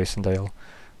going to enjoy Sindael.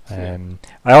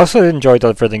 I also enjoyed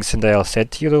everything Sindael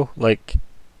said to you, though. Like,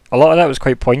 a lot of that was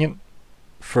quite poignant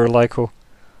for Lyko.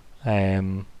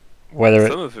 Some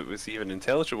of it was even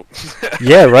intelligible.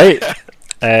 Yeah, right.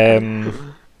 But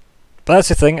that's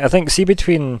the thing. I think, see,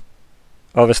 between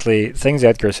obviously things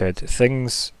Edgar said,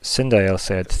 things Sindael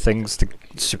said, things the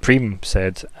Supreme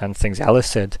said, and things Alice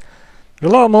said, there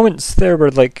were a lot of moments there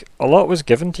where, like, a lot was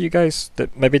given to you guys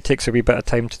that maybe takes a wee bit of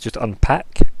time to just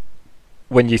unpack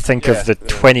when you think of the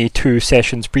 22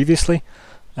 sessions previously.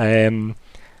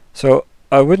 So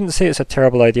I wouldn't say it's a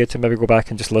terrible idea to maybe go back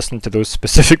and just listen to those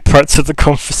specific parts of the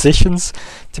conversations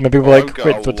to maybe be like,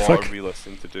 wait, what the fuck? I've got a lot of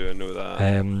re-listening to do, I know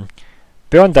that.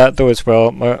 Beyond that, though, as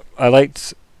well, I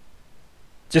liked,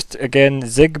 just again,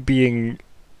 Zigg being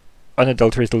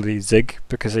unadulteratedly Zigg,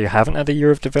 because you haven't had a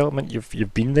year of development,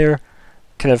 you've been there,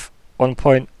 kind of on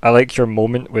point. I like your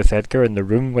moment with Edgar in the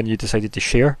room when you decided to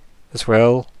share as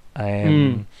well.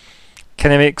 Kind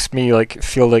of makes me like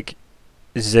feel like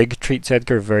Zigg treats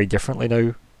Edgar very differently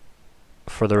now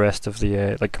for the rest of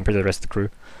the like compared to the rest of the crew.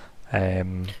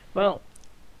 Well,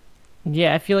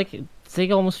 yeah, I feel like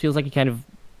Zigg almost feels like he kind of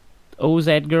owes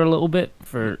Edgar a little bit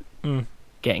for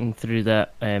getting through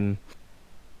that through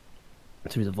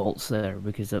the vaults there,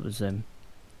 because that was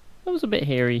a bit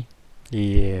hairy.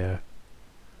 Yeah.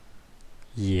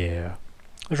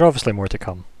 There's obviously more to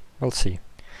come. We'll see.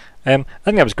 I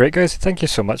think that was great, guys. Thank you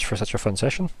so much for such a fun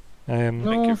session.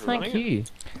 No, thank you.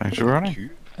 Thanks for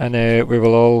running. And we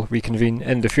will all reconvene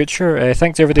in the future.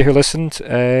 Thanks to everybody who listened,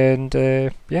 and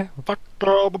yeah.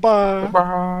 Bye-bye.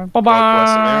 God bless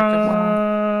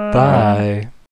America. Bye.